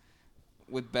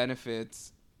with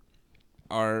Benefits,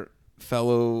 our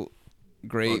fellow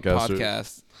great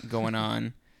podcast going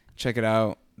on. Check it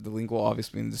out. The link will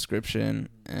obviously be in the description,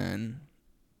 and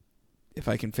if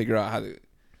I can figure out how to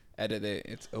edit it,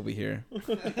 it's over here.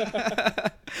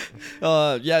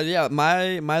 Yeah.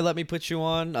 My let me put you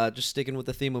on. Just sticking with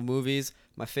the theme of movies.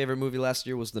 My favorite movie last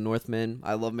year was The Northman.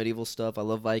 I love medieval stuff. I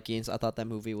love Vikings. I thought that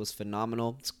movie was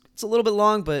phenomenal. It's a little bit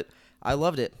long, but I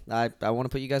loved it. I want to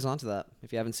put you guys onto that.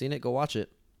 If you haven't seen it, go watch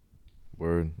it.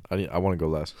 Word. I want to go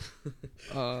last.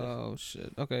 Oh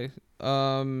shit. Okay.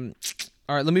 All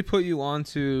right. Let me put you on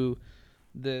to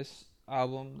this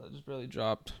album that just barely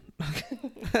dropped. Hold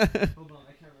on,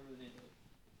 I can't remember the name of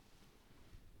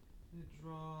it. It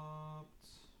dropped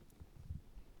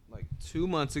like 2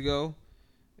 months ago.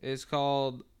 It's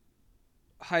called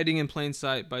 "Hiding in Plain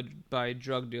Sight" by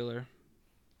Drug Dealer.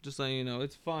 Just letting you know,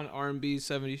 it's fun R&B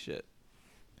 70s shit.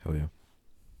 Hell yeah.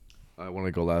 I want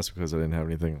to go last because I didn't have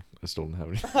anything. I still don't have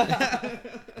anything.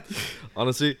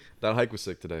 Honestly, that hike was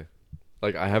sick today.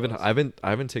 Like I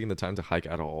haven't taken the time to hike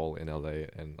at all in LA,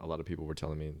 and a lot of people were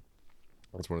telling me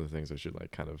that's one of the things I should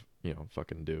like kind of, you know,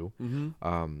 fucking do.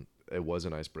 Mm-hmm. It was a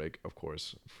nice break, of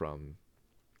course, from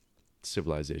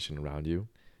civilization around you.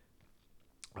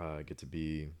 Get to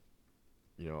be,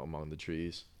 you know, among the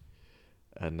trees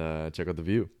and check out the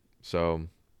view. So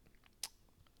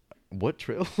what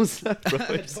trail was that, bro?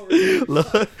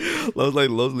 Like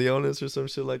Los Leones or some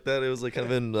shit like that. It was like kind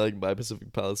of in like by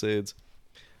Pacific Palisades.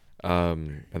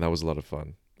 And that was a lot of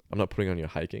fun. I'm not putting on your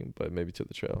hiking, but maybe to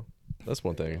the trail. That's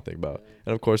one thing I can think about.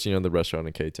 And of course, you know, the restaurant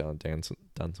in K-Town,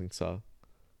 Dancing Saw.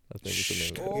 I think it's the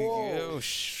name. Of it. Oh,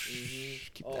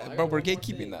 keep that. Bro, we're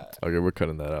gatekeeping that. Okay, we're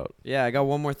cutting that out. Yeah, I got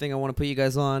one more thing I want to put you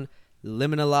guys on.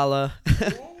 Liminalala.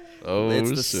 Oh, It's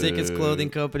the shit. sickest clothing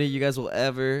company you guys will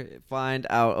ever find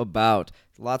out about.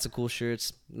 Lots of cool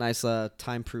shirts. Nice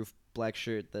time-proof black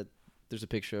shirt that there's a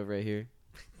picture of right here.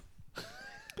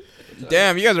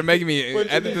 Damn, you guys are making me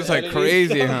edit this like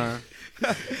crazy, huh?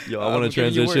 Yo, I want to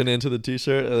giving you transition work. into the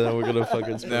t-shirt, and then we're gonna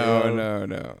fucking. spin No, around.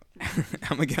 no.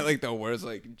 I'm gonna get like the worst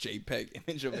like JPEG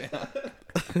image of it.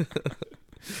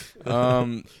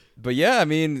 But yeah, I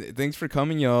mean, thanks for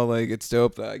coming, y'all. Like, it's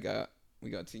dope that we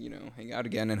got to hang out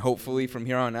again, and hopefully from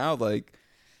here on out, like,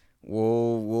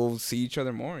 we'll see each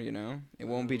other more. It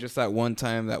won't be just that one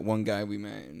time, that one guy we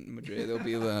met in Madrid. There'll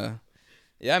be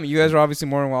yeah. I mean, you guys are obviously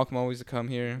more than welcome always to come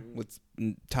here with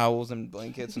towels and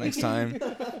blankets next time.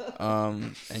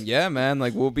 And yeah, man,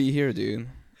 like, we'll be here, dude.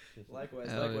 Likewise.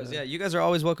 Yeah. Yeah, you guys are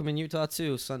always welcome in Utah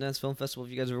too. Sundance Film Festival.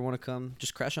 If you guys ever want to come,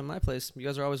 just crash on my place. You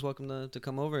guys are always welcome to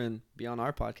come over and be on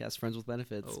our podcast, Friends with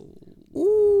Benefits.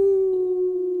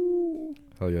 Ooh.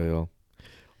 Hell yeah, y'all.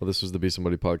 Well, this was the Be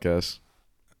Somebody podcast.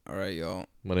 All right, y'all.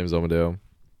 My name is Amadeo.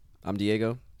 I'm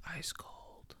Diego. Ice cold.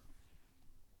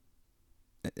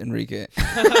 Enrique.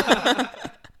 And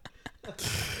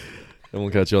we'll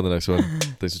catch you on the next one.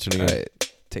 Thanks for tuning All in.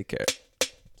 right. Take care.